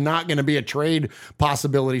 This is not going to be a trade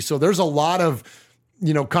possibility. So there's a lot of,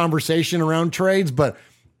 conversation around trades, but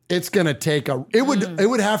it's going to take it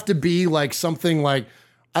would have to be like something like,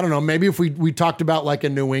 I don't know, maybe if we talked about like a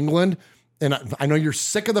New England, and I know you're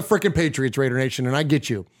sick of the freaking Patriots, Raider Nation, and I get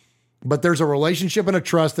you. But there's a relationship and a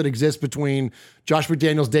trust that exists between Josh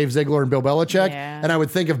McDaniels, Dave Ziegler, and Bill Belichick. Yeah. And I would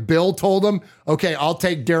think if Bill told them, okay, I'll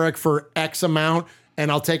take Derek for X amount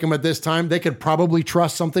and I'll take him at this time, they could probably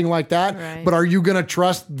trust something like that. Right. But are you going to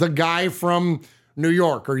trust the guy from New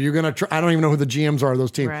York? Are you going to I don't even know who the GMs are of those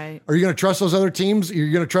teams. Right. Are you going to trust those other teams? Are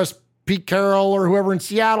you going to trust Pete Carroll or whoever in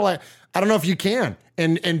Seattle? I don't know if you can.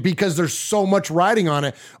 And because there's so much riding on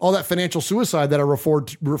it, all that financial suicide that I referred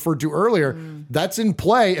to earlier, that's in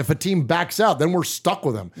play. If a team backs out, then we're stuck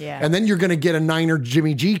with them. Yeah. And then you're going to get a Niner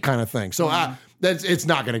Jimmy G kind of thing. So it's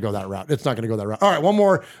not going to go that route. It's not going to go that route. All right, one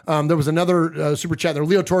more. There was another super chat there.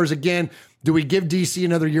 Leo Torres again. Do we give DC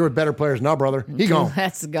another year with better players? No, brother. He gone.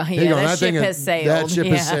 That's gone. He gone. That ship has sailed. That ship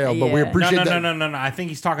has sailed. But we appreciate that. No. I think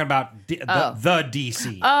he's talking about the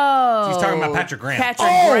DC. Oh. He's talking about Patrick Graham. Patrick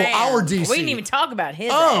Graham. Our DC. We didn't even talk about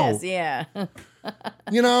his ass. Yeah.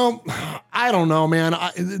 I don't know, man.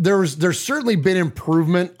 There's certainly been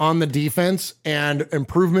improvement on the defense, and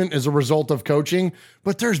improvement as a result of coaching,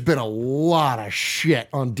 but there's been a lot of shit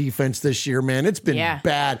on defense this year, man. It's been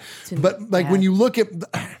bad. But like when you look at,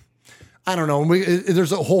 I don't know,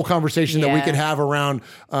 there's a whole conversation that we could have around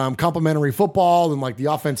complementary football and like the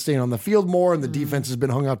offense staying on the field more and the defense has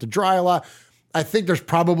been hung out to dry a lot. I think there's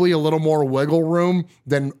probably a little more wiggle room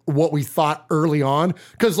than what we thought early on.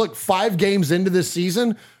 Because look, 5 games into this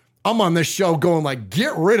season, I'm on this show going like,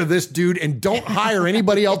 get rid of this dude and don't hire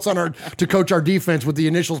anybody else to coach our defense with the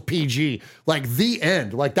initials PG. Like the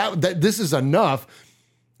end. Like that this is enough.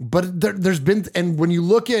 But there's been, and when you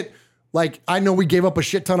look at, like, I know we gave up a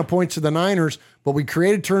shit ton of points to the Niners, but we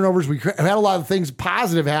created turnovers. We had a lot of things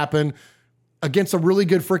positive happen against a really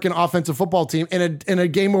good freaking offensive football team in a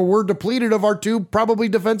game where we're depleted of our 2 probably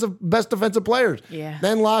best defensive players. Yeah.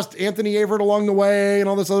 Then lost Anthony Averett along the way and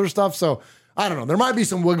all this other stuff. So I don't know. There might be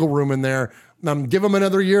some wiggle room in there. Give them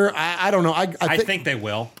another year. I don't know. I think they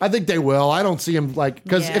will. I think they will. I don't see him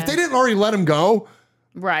because if they didn't already let him go,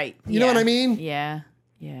 right? You know what I mean? Yeah.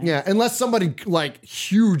 Yeah. Unless somebody like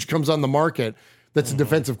huge comes on the market that's a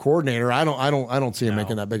defensive coordinator, I don't see him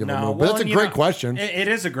making that big of a move. But it's a great question. It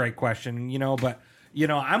is a great question, but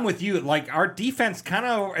I'm with you. Like our defense kind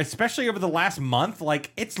of, especially over the last month,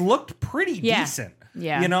 like it's looked pretty decent.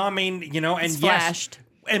 Yeah. And it's flashed.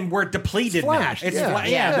 And we're depleted now. It's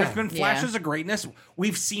there's been flashes of greatness.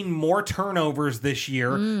 We've seen more turnovers this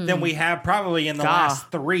year than we have probably in the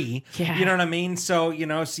last 3. Yeah. You know what I mean? So,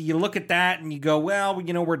 so you look at that and you go, well,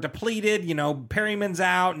 we're depleted. Perryman's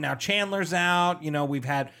out. Now Chandler's out. We've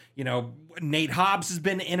had, Nate Hobbs has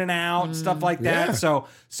been in and out, stuff like that. So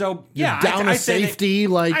yeah. Down a safety.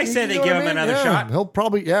 I say they give him another shot. He'll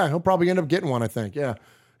probably end up getting one, I think. Yeah.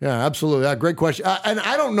 Yeah, absolutely. Great question. And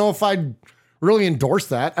I don't know if I'd really endorse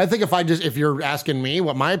that. I think if you're asking me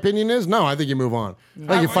what my opinion is, no, I think you move on.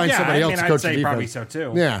 Like you find somebody else to coach the defense. Probably so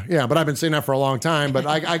too. Yeah, but I've been saying that for a long time. But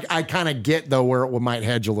I kind of get though where it might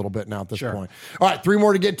hedge a little bit now at this point. All right, 3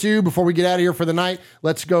 more to get to before we get out of here for the night.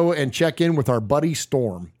 Let's go and check in with our buddy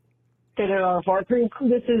Storm. Hey there, Arthur.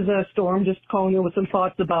 This is Storm, just calling you with some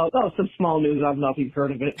thoughts about some small news. I don't know if you've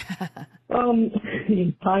heard of it. The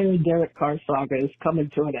entire Derek Carr saga is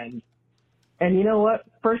coming to an end. And you know what?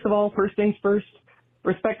 First of all, first things first,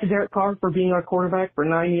 respect to Derek Carr for being our quarterback for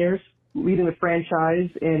 9 years, leading the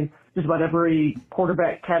franchise in just about every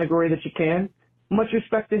quarterback category that you can. Much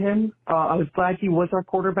respect to him. I was glad he was our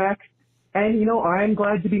quarterback. And, I am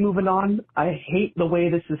glad to be moving on. I hate the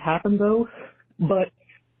way this has happened, though, but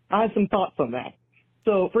I have some thoughts on that.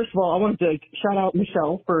 So, first of all, I wanted to shout out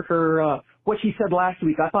Michelle for her what she said last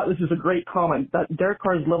week. I thought this was a great comment, that Derek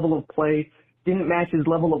Carr's level of play didn't match his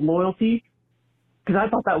level of loyalty, because I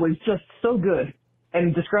thought that was just so good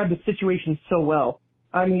and described the situation so well.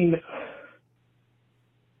 I mean,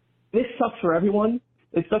 this sucks for everyone.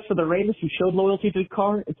 It sucks for the Raiders who showed loyalty to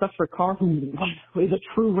Carr. It sucks for Carr who is a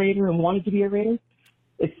true Raider and wanted to be a Raider.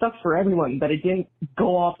 It sucks for everyone that it didn't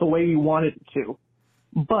go off the way we wanted it to.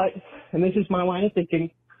 But, and this is my line of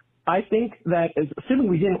thinking, I think that assuming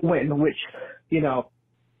we didn't win, which,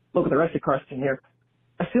 look at the rest of Carson here,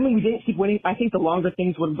 assuming we didn't keep winning, I think the longer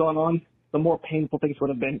things would have gone on, the more painful things would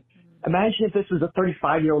have been. Imagine if this was a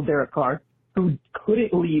 35-year-old Derek Carr who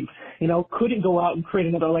couldn't leave, couldn't go out and create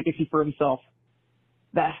another legacy for himself.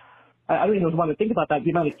 That I don't even want to think about that,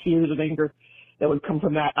 the amount of tears of anger that would come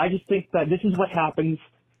from that. I just think that this is what happens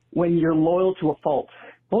when you're loyal to a fault.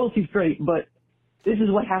 Loyalty's great, but this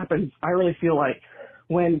is what happens, I really feel like,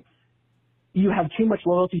 when you have too much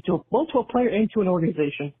loyalty to a player and to an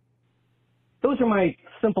organization. Those are my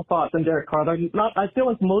simple thoughts on Derek Carr. I feel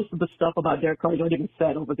like most of the stuff about Derek Carr has already been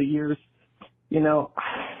said over the years.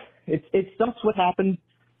 It sucks what happened.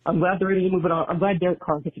 I'm glad they're ready to move it on. I'm glad Derek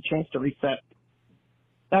Carr gets a chance to reset.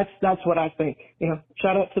 That's what I think.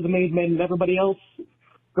 Shout out to the Made Men and everybody else.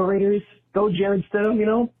 Go Raiders. Go Jared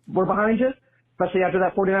Stidham. We're behind you, especially after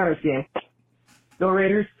that 49ers game. Go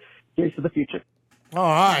Raiders. Here's to the future. All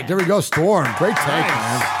right, there we go, Storm. Great take,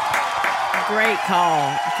 man. Great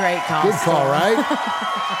call. Good call, right?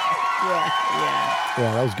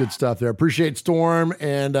 Yeah, that was good stuff there. Appreciate Storm.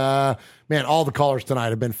 And, man, all the callers tonight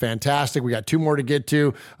have been fantastic. We got 2 more to get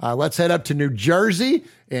to. Let's head up to New Jersey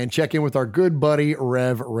and check in with our good buddy,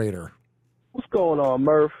 Rev Raider. What's going on,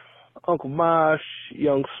 Murph? Uncle Mosh,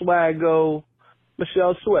 Young Swaggo,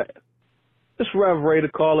 Michelle Sweat. This Rev Raider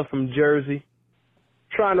caller from Jersey.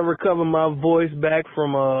 Trying to recover my voice back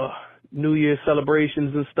from New Year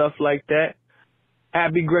celebrations and stuff like that.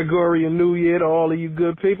 Happy Gregorian New Year to all of you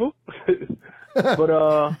good people. But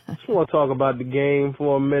just want to talk about the game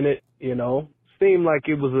for a minute. Seemed like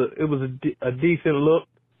it was a decent look.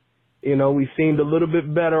 We seemed a little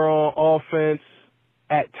bit better on offense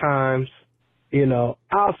at times.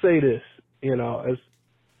 I'll say this.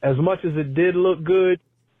 As much as it did look good,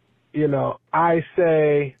 I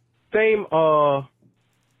say same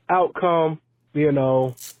outcome.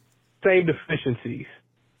 Same deficiencies.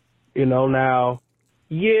 Now,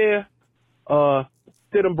 Stidham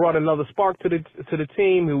brought another spark to the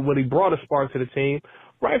team. When he brought a spark to the team,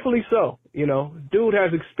 rightfully so. Dude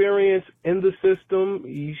has experience in the system.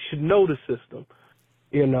 He should know the system.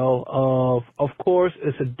 Of course,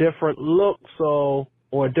 it's a different look, or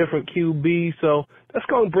a different QB, so that's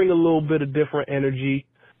going to bring a little bit of different energy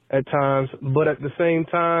at times. But at the same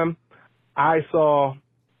time, I saw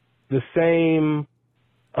the same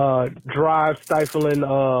drive-stifling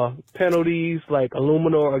penalties, like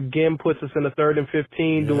Illuminor again puts us in the 3rd and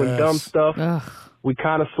 15 doing dumb stuff. Ugh. We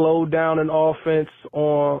kind of slowed down in offense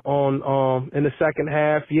on in the second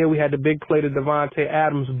half. Yeah, we had the big play to Devontae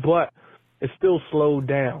Adams, but it still slowed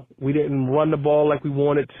down. We didn't run the ball like we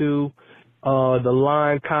wanted to. The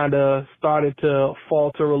line kind of started to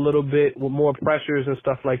falter a little bit with more pressures and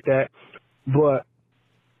stuff like that. But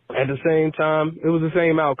at the same time, it was the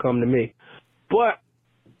same outcome to me. But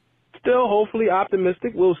still, hopefully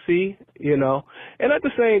optimistic. We'll see, And at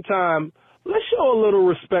the same time, let's show a little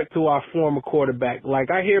respect to our former quarterback. Like,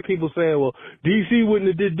 I hear people saying, well, DC wouldn't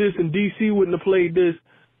have did this and DC wouldn't have played this.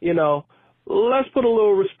 Let's put a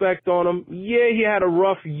little respect on him. Yeah, he had a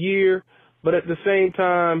rough year, but at the same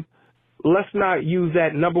time, let's not use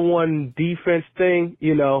that number one defense thing.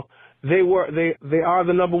 They are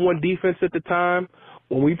the number one defense at the time.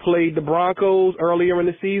 When we played the Broncos earlier in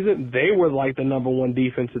the season, they were like the number one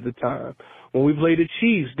defense at the time. when we played the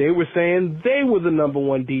Chiefs, they were saying they were the number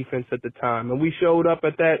one defense at the time, and we showed up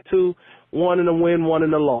at that too, one in a win, one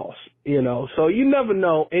in a loss, you know. So you never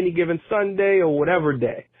know any given Sunday or whatever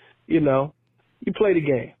day, you know. You play the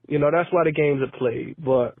game. You know, that's why the games are played.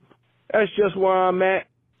 But that's just where I'm at.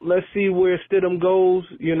 Let's see where Stidham goes,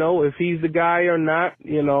 you know, if he's the guy or not,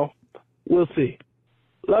 you know. We'll see.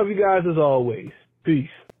 Love you guys as always. Peace.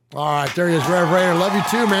 All right, there he is, Rev Raider. Love you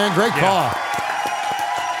too, man. Great call.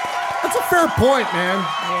 That's a fair point, man.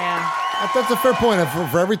 Yeah. That's a fair point.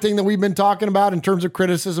 For everything that we've been talking about in terms of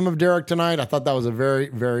criticism of Derek tonight, I thought that was a very,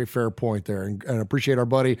 very fair point there. And appreciate our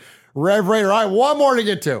buddy, Rev Raider. All right, one more to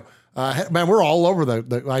get to. Man, we're all over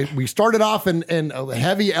we started off in a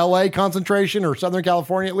heavy LA concentration, or Southern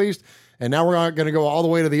California at least. And now we're going to go all the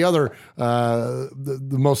way to the other, the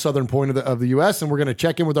most southern point of the U.S., and we're going to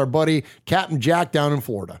check in with our buddy, Captain Jack, down in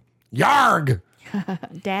Florida. Yarg!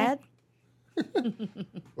 Dad?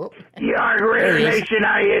 Yarg Raider Nation,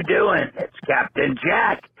 how you doing? It's Captain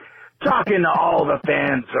Jack, talking to all the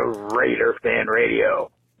fans of Raider Fan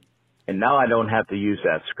Radio. And now I don't have to use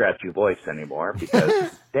that scratchy voice anymore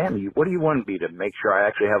because, damn you, what do you want me to make sure I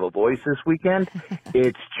actually have a voice this weekend?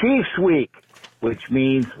 It's Chiefs week, which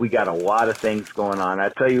means we got a lot of things going on. I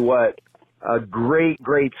tell you what, a great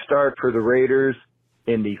start for the Raiders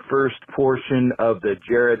in the first portion of the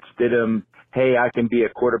Jarrett Stidham, hey, I can be a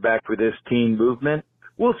quarterback for this team movement.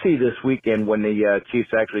 We'll see this weekend when the Chiefs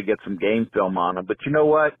actually get some game film on them. But you know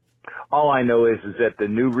what? All I know is that the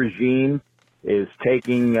new regime is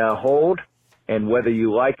taking hold, and whether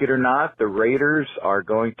you like it or not, the Raiders are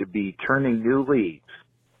going to be turning new leaves.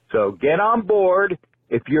 So get on board.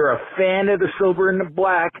 If you're a fan of the silver and the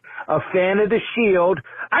black, a fan of the shield,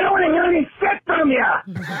 I don't want to hear any shit from you.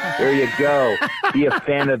 There you go. Be a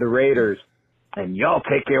fan of the Raiders. And y'all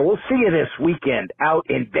take care. We'll see you this weekend out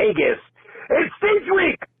in Vegas. It's Siege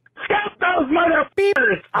Week. Scalp those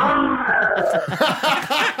motherfuckers.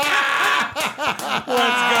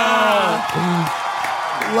 Let's go.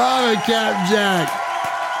 Love it, Captain Jack.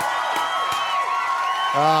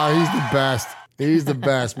 Oh, he's the best. He's the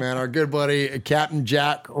best, man. Our good buddy, Captain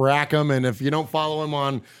Jack Rackham. And if you don't follow him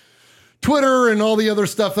on Twitter and all the other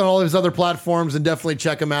stuff on all his other platforms, and definitely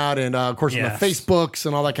check him out. And of course, on the Facebooks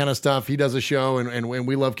and all that kind of stuff. He does a show, and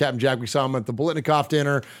we love Captain Jack. We saw him at the Bolitnikoff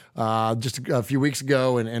dinner just a few weeks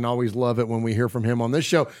ago, and always love it when we hear from him on this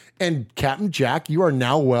show. And Captain Jack, you are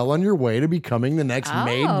now well on your way to becoming the next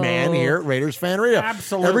made man here at Raiders Fan Radio.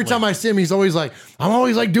 Absolutely. Every time I see him, he's always like, I'm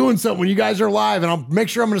always like doing something when you guys are live, and I'll make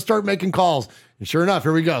sure I'm going to start making calls. And sure enough,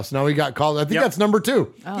 here we go. So now we got called. I think that's number 2.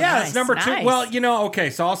 Oh, yeah, nice, that's number 2. nice. Well, okay,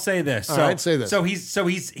 so I'll say this. All right, say this. So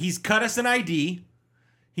he's cut us an ID.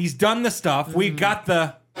 He's done the stuff. We got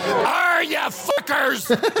the Are ya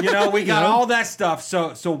fuckers? we got all that stuff.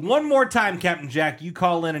 So one more time, Captain Jack, you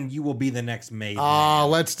call in and you will be the next made.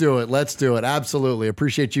 Let's do it. Let's do it. Absolutely.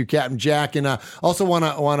 Appreciate you, Captain Jack. And also want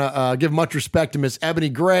to give much respect to Miss Ebony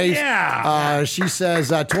Grace. Yeah. She says,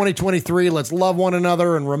 2023, let's love one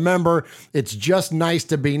another. And remember, it's just nice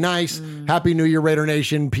to be nice. Happy New Year, Raider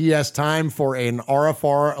Nation. P.S. time for an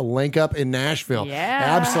RFR link up in Nashville.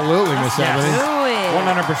 Yeah. Absolutely, Miss Ebony. Do it.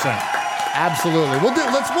 100%. Absolutely. We'll do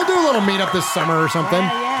a little meetup this summer or something.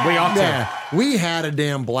 Yeah. We ought to. We had a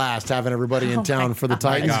damn blast having everybody in town for the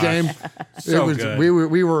Titans game. So it was good. we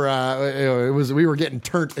were getting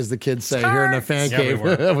turnt, as the kids say here in the fan cave.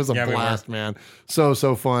 It was a blast, man. So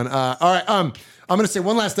fun. All right. I'm going to say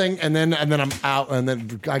one last thing, and then I'm out, and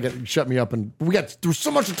then shut me up. And there's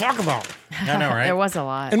so much to talk about. I know, right? There was a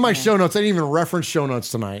lot. In my show notes, I didn't even reference show notes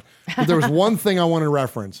tonight. But there was one thing I wanted to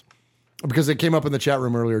reference because it came up in the chat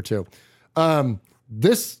room earlier too.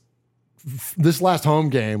 This last home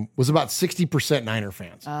game was about 60% Niner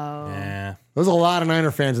fans. Oh. Yeah. There's a lot of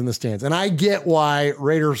Niner fans in the stands. And I get why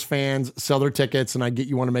Raiders fans sell their tickets, and I get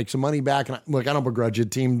you want to make some money back. And I don't begrudge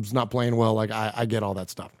it. Team's not playing well. Like, I get all that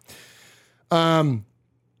stuff. But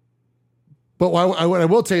what I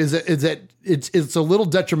will tell you is that it's a little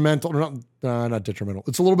detrimental. Not detrimental.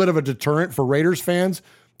 It's a little bit of a deterrent for Raiders fans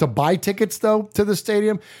to buy tickets, though, to the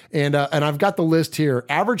stadium. And I've got the list here.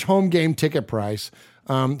 Average home game ticket price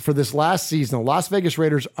for this last season, the Las Vegas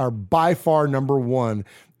Raiders are by far number 1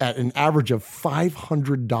 at an average of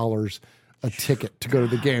 $500 a ticket to go to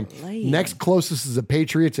the game. Next closest is the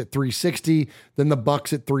Patriots at $360, then the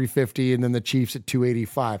Bucks at $350, and then the Chiefs at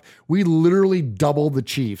 $285. We literally double the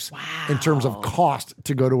Chiefs in terms of cost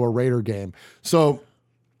to go to a Raider game. So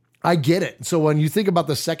I get it. So when you think about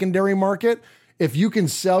the secondary market, if you can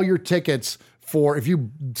sell your tickets for, if you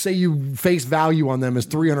say you face value on them as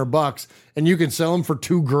 $300 and you can sell them for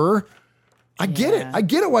 $2 gur, I get it. I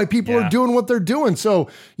get it why people are doing what they're doing. So,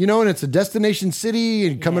 and it's a destination city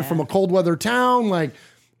and coming from a cold weather town. Like,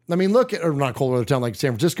 I mean, look at, or not cold weather town like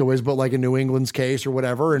San Francisco is, but like in New England's case or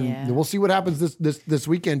whatever. And we'll see what happens this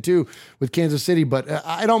weekend too with Kansas City. But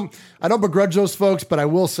I don't begrudge those folks, but I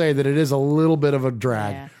will say that it is a little bit of a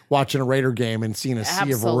drag watching a Raider game and seeing a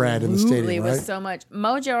sea of red in the stadium. Absolutely, right? with so much.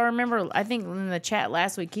 Mojo, I remember, I think in the chat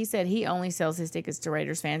last week, he said he only sells his tickets to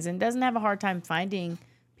Raiders fans and doesn't have a hard time finding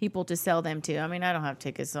people to sell them to. I mean, I don't have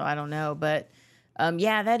tickets, so I don't know. But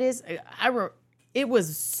that is, it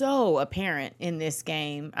was so apparent in this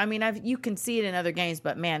game. I mean, you can see it in other games,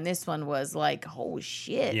 but man, this one was like, oh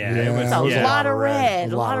shit. Yeah, it was a lot of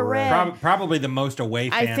red. A lot of red. Probably the most away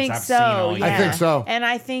fans I've seen all year. I think so. And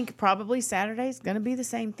I think probably Saturday's going to be the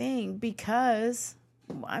same thing because,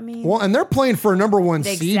 I mean. Well, and they're playing for a number one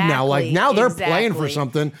seed now. Like now they're playing for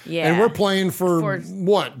something. Yeah. And we're playing for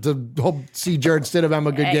what? To hope see Jared Stidham have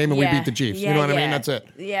a good game and we beat the Chiefs. You know what I mean? That's it.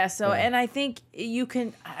 Yeah. So, and I think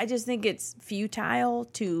I just think it's futile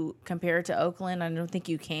to compare it to Oakland. I don't think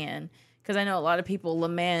you can. Because I know a lot of people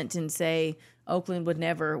lament and say Oakland would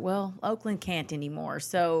never. Well, Oakland can't anymore.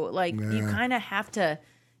 So, you kind of have to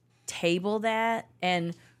table that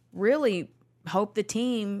and really hope the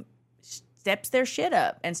team steps their shit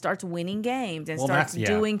up and starts winning games and starts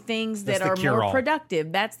doing things that are more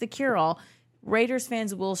productive. That's the cure-all. Raiders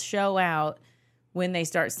fans will show out when they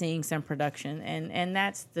start seeing some production, and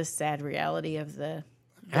that's the sad reality of the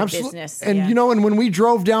business. And and when we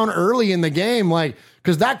drove down early in the game,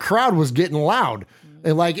 because that crowd was getting loud.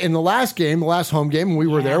 And in the last home game, when we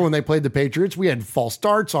were there when they played the Patriots, we had false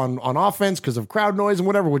starts on offense because of crowd noise and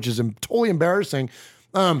whatever, which is totally embarrassing.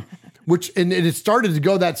 And it started to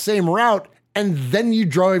go that same route, and then you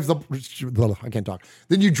drive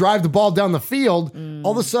Then you drive the ball down the field.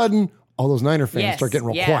 All of a sudden, all those Niner fans start getting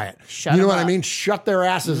real quiet. Shut you know them what up. I mean? Shut their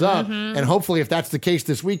asses up. And hopefully, if that's the case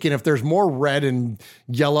this weekend, if there's more red and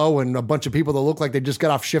yellow and a bunch of people that look like they just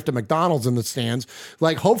got off shift at McDonald's in the stands,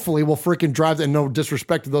 hopefully we'll freaking drive. And no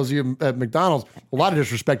disrespect to those of you at McDonald's, a lot of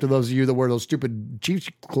disrespect to those of you that wear those stupid Chiefs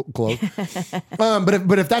clothes.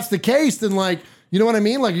 But if that's the case, then you know what I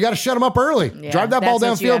mean? You got to shut them up early. Yeah, drive that ball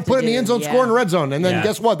downfield, put it in the end zone, score in the red zone, and then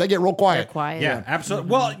guess what? They get real quiet. They're quiet. Yeah,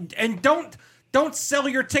 absolutely. Well, and don't sell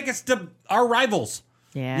your tickets to our rivals.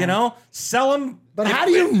 Yeah. Sell them. But how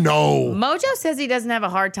do you know? Mojo says he doesn't have a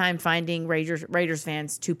hard time finding Raiders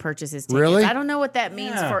fans to purchase his tickets. Really? I don't know what that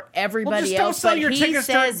means for everybody else, but he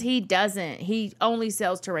says he doesn't. He only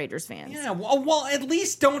sells to Raiders fans. Yeah, well, at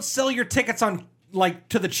least don't sell your tickets on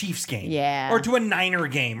to the Chiefs game, Yeah. or to a Niner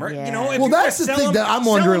game, or if Well, you're that's the gonna thing sell that I'm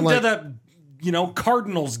them, wondering, sell them to the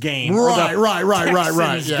Cardinals game, or Right, the right.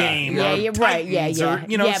 Texans Yeah. game, Yeah, or you're right. Yeah, Titans, yeah.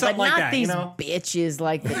 or something but like not that. these bitches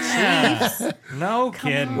like the Chiefs. No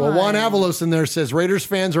kidding. Well, Juan Avalos in there says Raiders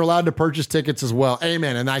fans are allowed to purchase tickets as well.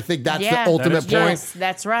 Amen. And I think that's the ultimate point. Yes,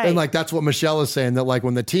 that's right. And that's what Michelle is saying, that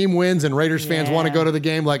when the team wins and Raiders fans want to go to the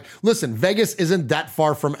game, listen, Vegas isn't that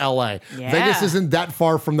far from LA. Yeah. Vegas isn't that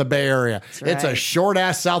far from the Bay Area. It's a right. short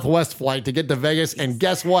ass Southwest flight to get to Vegas. And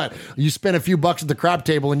guess what? You spend a few bucks at the crab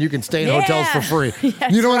table and you can stay in hotels for free.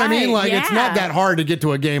 You know what I mean? It's not that hard to get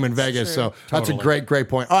to a game in Vegas. So that's a great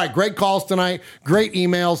point. All right, great calls tonight. Great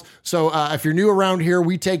emails. So if you're new around here,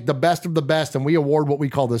 we take the best of the best and we award what we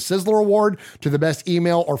call the Sizzler Award to the best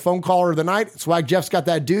email or phone caller of the night. Swag Jeff's got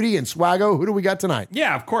that duty. And Swaggo, who do we got tonight?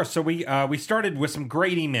 Yeah, of course. So we started with some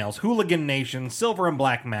great emails. Hooligan Nation, Silver and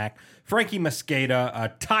Black Mac, Frankie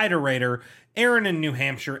Mosqueda, Tide Raider, Aaron in New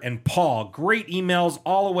Hampshire, and Paul. Great emails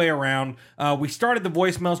all the way around. We started the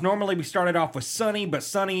voicemails. Normally we started off with Sonny, but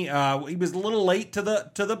Sonny, he was a little late to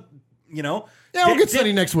the Yeah, we'll get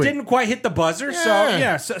Sonny next week. Didn't quite hit the buzzer.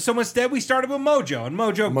 So instead we started with Mojo. And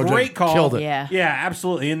Mojo great call. Killed it. Yeah. Yeah,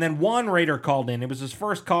 absolutely. And then Juan Raider called in. It was his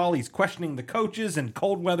first call. He's questioning the coaches in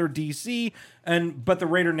cold weather DC, but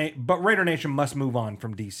Raider Nation must move on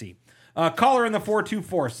from DC. Caller in the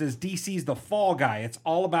 424 says DC's the fall guy. It's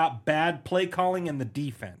all about bad play calling and the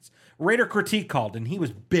defense. Raider Critique called and he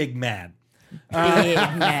was big mad. Big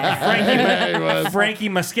mad. Frankie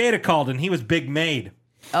Mosqueda called and he was big made.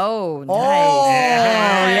 Oh, nice. Oh,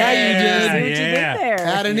 yeah, you did. See what you did there.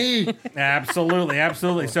 Add an E.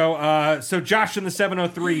 Absolutely. So Josh in the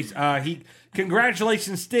 703s,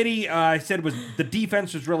 congratulations, Stiddy. He said the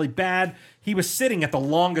defense was really bad. He was sitting at the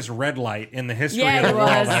longest red light in the history of the world,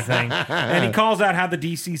 I think. And he calls out how the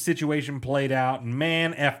DC situation played out. And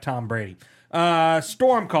man, F Tom Brady.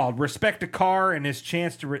 Storm called, respect a Carr and his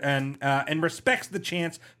chance to and respects the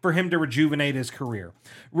chance for him to rejuvenate his career.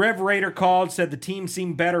 Rev Raider called, said the team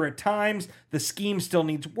seemed better at times. The scheme still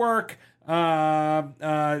needs work.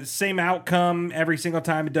 Same outcome every single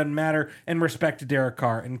time. It doesn't matter. And respect to Derek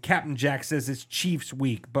Carr. And Captain Jack says it's Chiefs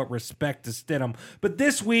week, but respect to Stidham. But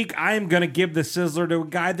this week, I am going to give the Sizzler to a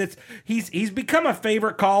guy that's he's become a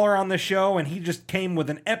favorite caller on the show, and he just came with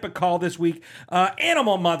an epic call this week.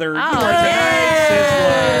 Animal Mother, you are tonight's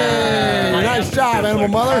Sizzler. Nice job, Animal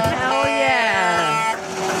Mother. Hell yeah.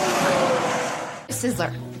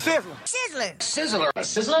 Sizzler. Sizzler. Sizzler.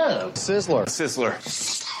 Sizzler. Sizzler.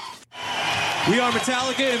 Sizzler. We are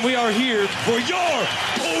Metallica, and we are here for your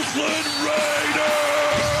Oakland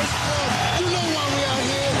Raiders! You know why we out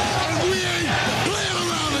here, and we ain't playing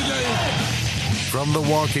around today. From The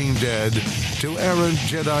Walking Dead to errant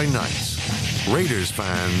Jedi Knights, Raiders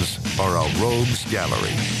fans are a rogues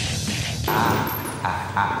gallery.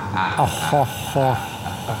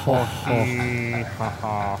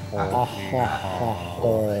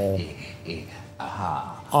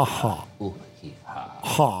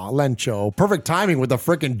 Lencho. Perfect timing with the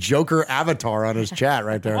freaking Joker avatar on his chat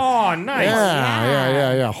right there. Oh, nice.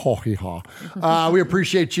 Yeah. Ho, hee, ha. We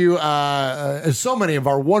appreciate you. So many of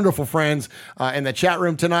our wonderful friends in the chat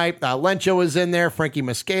room tonight. Lencho is in there. Frankie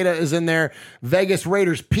Mosqueda is in there. Vegas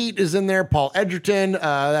Raiders Pete is in there. Paul Edgerton.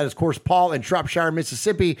 That is, of course, Paul in Shropshire,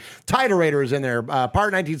 Mississippi. Title Raider is in there.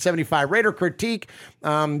 Part 1975 Raider Critique.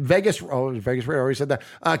 Vegas Raider, I already said that.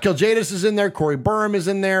 Kiljadis is in there. Corey Burham is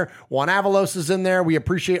in there. Juan Avalos is in there. We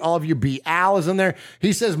appreciate all of you. B. Al is in there.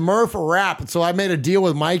 He says Murph rap. So I made a deal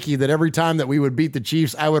with Mikey that every time that we would beat the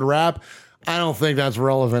Chiefs, I would rap. I don't think that's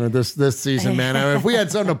relevant at this season, man. I mean, if we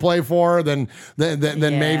had something to play for, then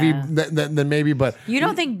maybe. But You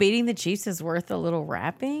don't think beating the Chiefs is worth a little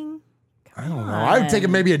rapping? I don't know. I've taken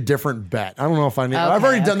maybe a different bet. I don't know if I need. I've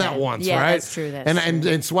already done that once, Yeah, right? that's true. And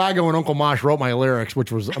Swaggo and Uncle Mosh wrote my lyrics,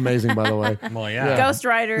 which was amazing, by the way. Well, yeah. Ghost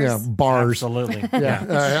Riders. Yeah, bars. Absolutely.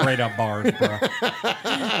 Yeah. Straight up bars, bro.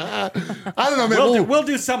 I don't know, man. We'll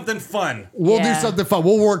do something fun. We'll do something fun.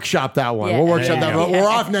 We'll workshop that one. Yeah. We'll workshop There that. you go. We're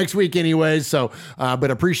off next week anyways, so but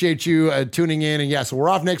appreciate you tuning in. And so we're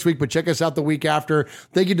off next week, but check us out the week after.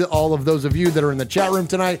 Thank you to all of those of you that are in the chat room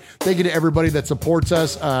tonight. Thank you to everybody that supports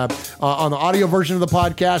us on the audio version of the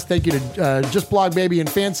podcast. Thank you to Just Blog Baby and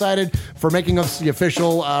Fansided for making us the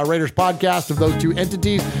official Raiders podcast of those two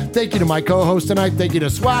entities. Thank you to my co-host tonight. Thank you to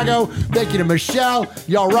Swaggo. Thank you to Michelle.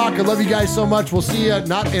 Y'all rock. I love you guys so much. We'll see you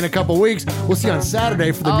not in a couple weeks. We'll see you on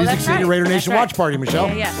Saturday for the Music that's City right. Raider That's Nation right. watch party, Michelle.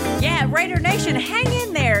 Yeah, Raider Nation, hang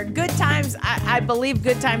in there. Good times. I believe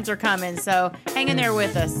good times are coming. So hang in there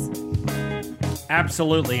with us.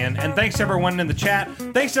 Absolutely. And thanks to everyone in the chat.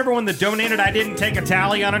 Thanks to everyone that donated. I didn't take a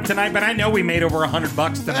tally on it tonight, but I know we made over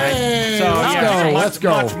 $100 tonight. Hey, let's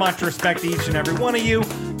go. Much respect to each and every one of you.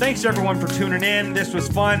 Thanks to everyone for tuning in. This was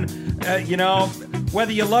fun.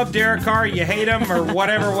 Whether you love Derek Carr, you hate him, or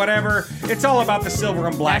whatever, it's all about the silver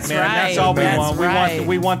and black, That's man. right. That's all we That's want. right.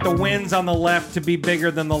 We want the wins on the left to be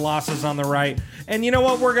bigger than the losses on the right. And you know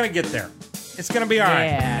what? We're going to get there. It's going to be all right.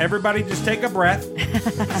 Yeah. Everybody just take a breath.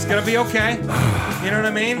 It's going to be okay. You know what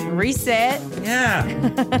I mean? Reset. Yeah.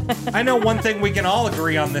 I know one thing we can all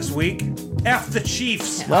agree on this week. F the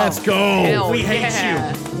Chiefs. Let's go. We hate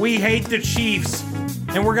you. We hate the Chiefs.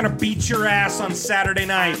 And we're going to beat your ass on Saturday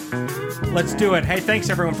night. Let's do it. Hey, thanks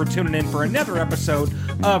everyone for tuning in for another episode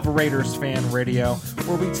of Raiders Fan Radio,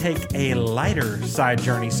 where we take a lighter side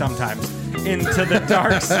journey sometimes into the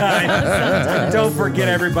dark side. Don't forget,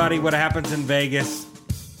 everybody, what happens in Vegas.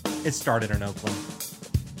 It started in Oakland.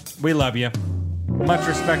 We love you. Much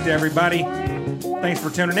respect to everybody. Thanks for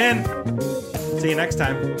tuning in. See you next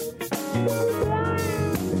time.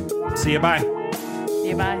 See you. Bye. See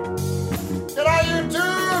you. Bye. Good night,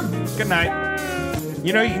 YouTube. Good night.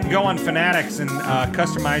 You know, you can go on Fanatics and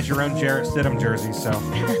customize your own Jarrett Stidham jersey. So,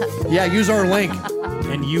 yeah, use our link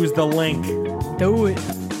and use the link. Do it.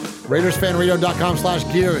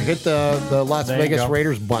 RaidersFanRadio.com/gear. Hit the Las There you Vegas go.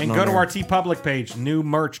 Raiders button. And go on to there. our T Public page. New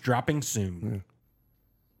merch dropping soon.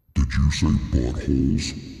 Did you say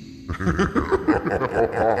buttholes?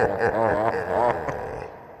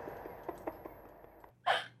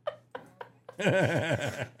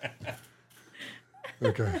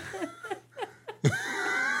 Okay.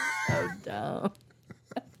 So dumb.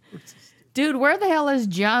 Dude, where the hell is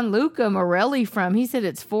Gianluca Morelli from? He said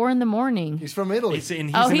it's 4 a.m. He's from Italy. He's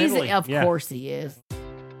in Of Italy. course Yeah. he is.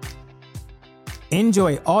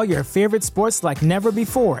 Enjoy all your favorite sports like never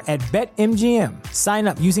before at BetMGM. Sign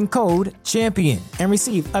up using code CHAMPION and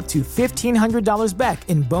receive up to $1,500 back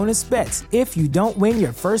in bonus bets if you don't win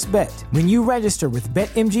your first bet. When you register with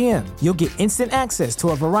BetMGM, you'll get instant access to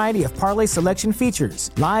a variety of parlay selection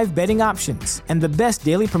features, live betting options, and the best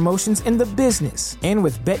daily promotions in the business. And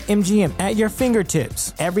with BetMGM at your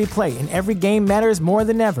fingertips, every play and every game matters more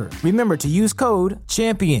than ever. Remember to use code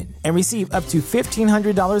CHAMPION and receive up to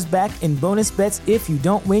 $1,500 back in bonus bets if you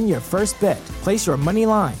don't win your first bet. Place your money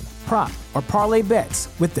line, prop, or parlay bets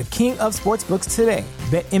with the king of sportsbooks today.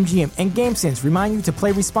 BetMGM and GameSense remind you to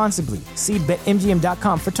play responsibly. See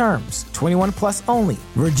BetMGM.com for terms. 21 plus only.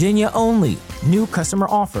 Virginia only. New customer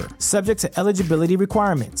offer. Subject to eligibility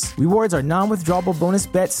requirements. Rewards are non-withdrawable bonus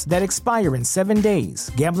bets that expire in 7 days.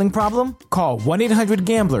 Gambling problem? Call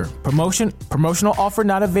 1-800-GAMBLER. Promotional offer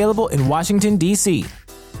not available in Washington, D.C.